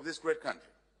citizens of this great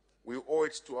country, we owe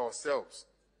it to ourselves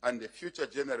and the future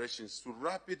generations to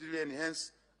rapidly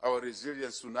enhance our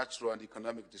resilience to natural and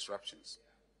economic disruptions.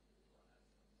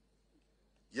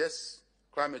 Yes,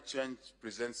 climate change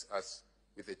presents us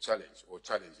with a challenge or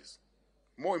challenges.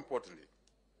 More importantly,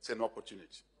 it's an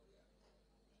opportunity.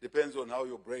 Depends on how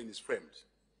your brain is framed.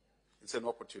 It's an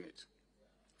opportunity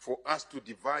for us to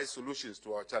devise solutions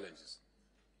to our challenges.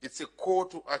 It's a call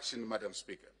to action, Madam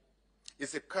Speaker.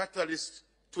 It's a catalyst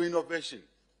to innovation,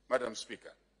 Madam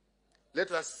Speaker. Let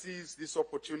us seize this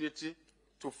opportunity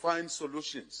to find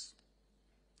solutions,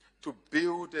 to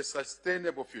build a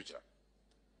sustainable future.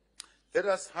 Let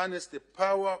us harness the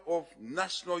power of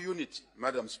national unity,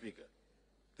 Madam Speaker.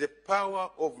 The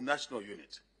power of national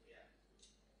unity.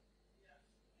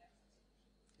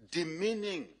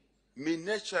 Demeaning,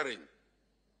 miniaturing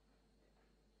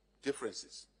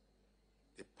differences.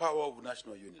 The power of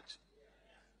national unity.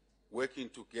 Working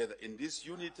together in this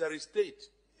unitary state,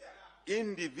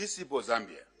 indivisible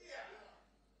Zambia.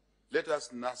 Let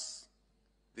us nurse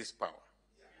this power.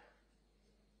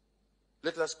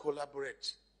 Let us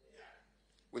collaborate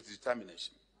with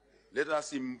determination. Let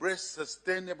us embrace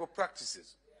sustainable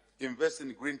practices, invest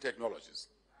in green technologies,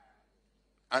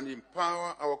 and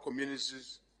empower our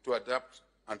communities to adapt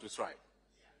and to thrive.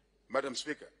 Madam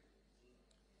Speaker,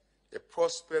 a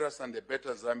prosperous and a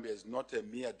better Zambia is not a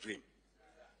mere dream,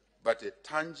 but a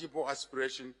tangible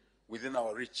aspiration within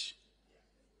our reach.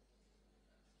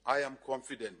 I am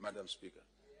confident, Madam Speaker,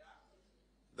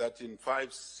 that in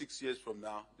 5, 6 years from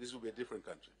now, this will be a different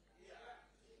country.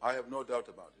 I have no doubt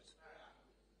about it.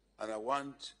 And I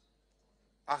want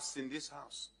us in this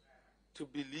house to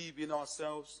believe in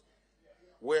ourselves.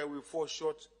 Where we fall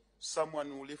short,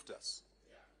 someone will lift us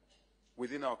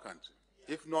within our country.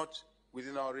 If not,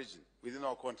 within our region, within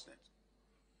our continent.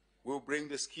 We'll bring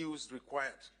the skills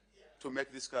required to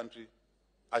make this country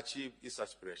achieve its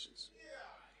aspirations.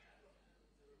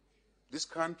 This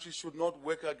country should not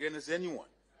work against anyone.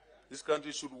 This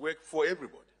country should work for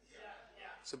everybody.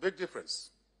 It's a big difference.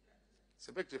 It's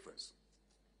a big difference.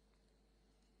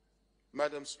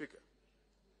 Madam Speaker,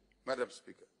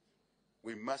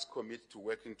 we must commit to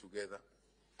working together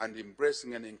and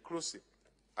embracing an inclusive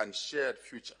and shared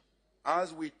future.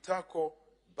 As we tackle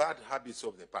bad habits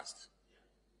of the past,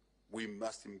 we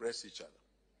must embrace each other.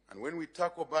 And when we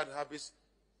tackle bad habits,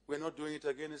 we're not doing it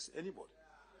against anybody.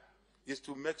 It's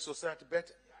to make society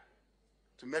better.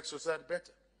 To make society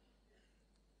better.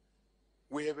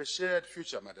 We have a shared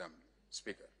future, Madam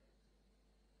Speaker.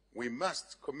 We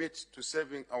must commit to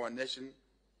serving our nation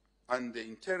and the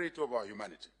integrity of our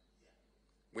humanity.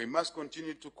 We must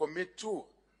continue to commit to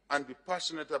and be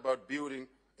passionate about building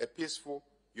a peaceful,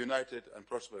 united, and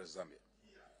prosperous Zambia.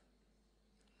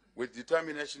 With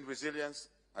determination, resilience,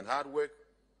 and hard work,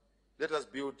 let us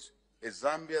build a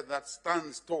Zambia that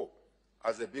stands tall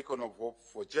as a beacon of hope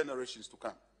for generations to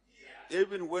come.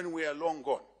 Even when we are long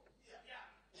gone,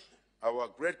 our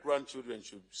great-grandchildren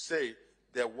should say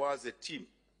there was a team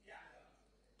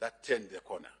that turned the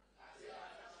corner.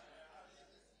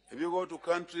 If you go to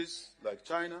countries like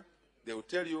China, they will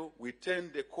tell you, we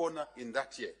turned the corner in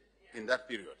that year, in that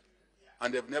period,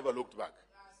 and they've never looked back.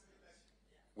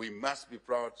 We must be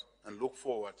proud and look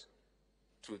forward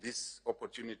to this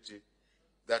opportunity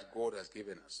that God has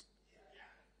given us.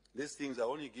 These things are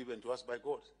only given to us by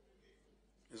God.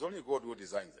 It's only God who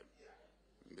designs them,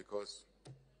 because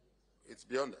it's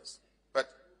beyond us. But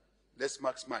let's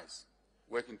maximize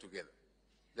working together.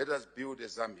 Let us build a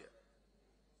Zambia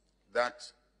that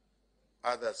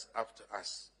others after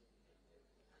us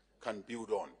can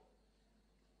build on.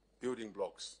 Building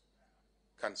blocks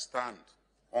can stand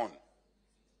on.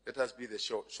 Let us be the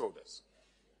shoulders.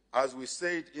 As we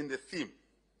said in the theme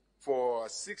for our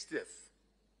 60th,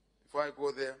 before I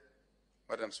go there,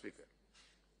 Madam Speaker,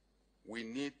 we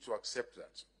need to accept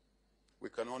that we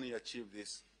can only achieve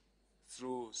this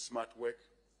through smart work,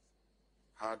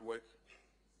 hard work,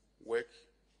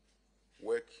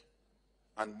 work,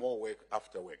 and more work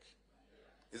after work.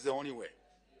 It's the only way.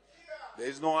 There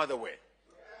is no other way.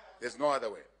 There's no other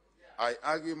way. I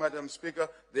argue, Madam Speaker,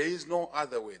 there is no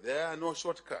other way. There are no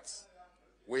shortcuts.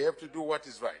 We have to do what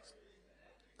is right.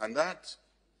 And that,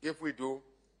 if we do,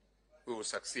 we will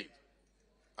succeed.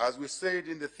 As we said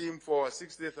in the theme for our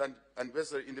 60th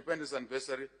anniversary, independence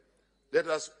anniversary, let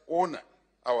us honor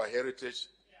our heritage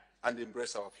and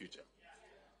embrace our future.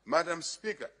 Madam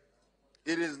Speaker,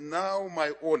 it is now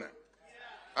my honor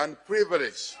and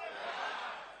privilege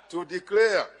to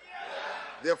declare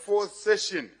the fourth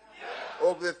session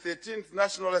of the 13th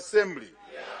National Assembly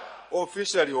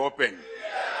officially open.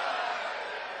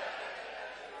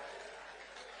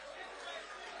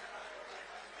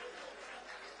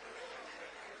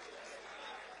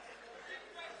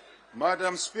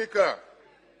 Madam Speaker,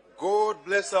 God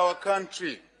bless our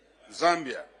country,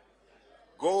 Zambia.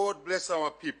 God bless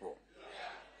our people.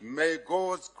 May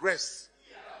God's grace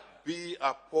be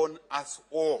upon us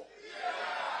all.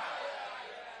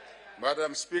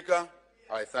 Madam Speaker,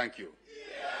 I thank you.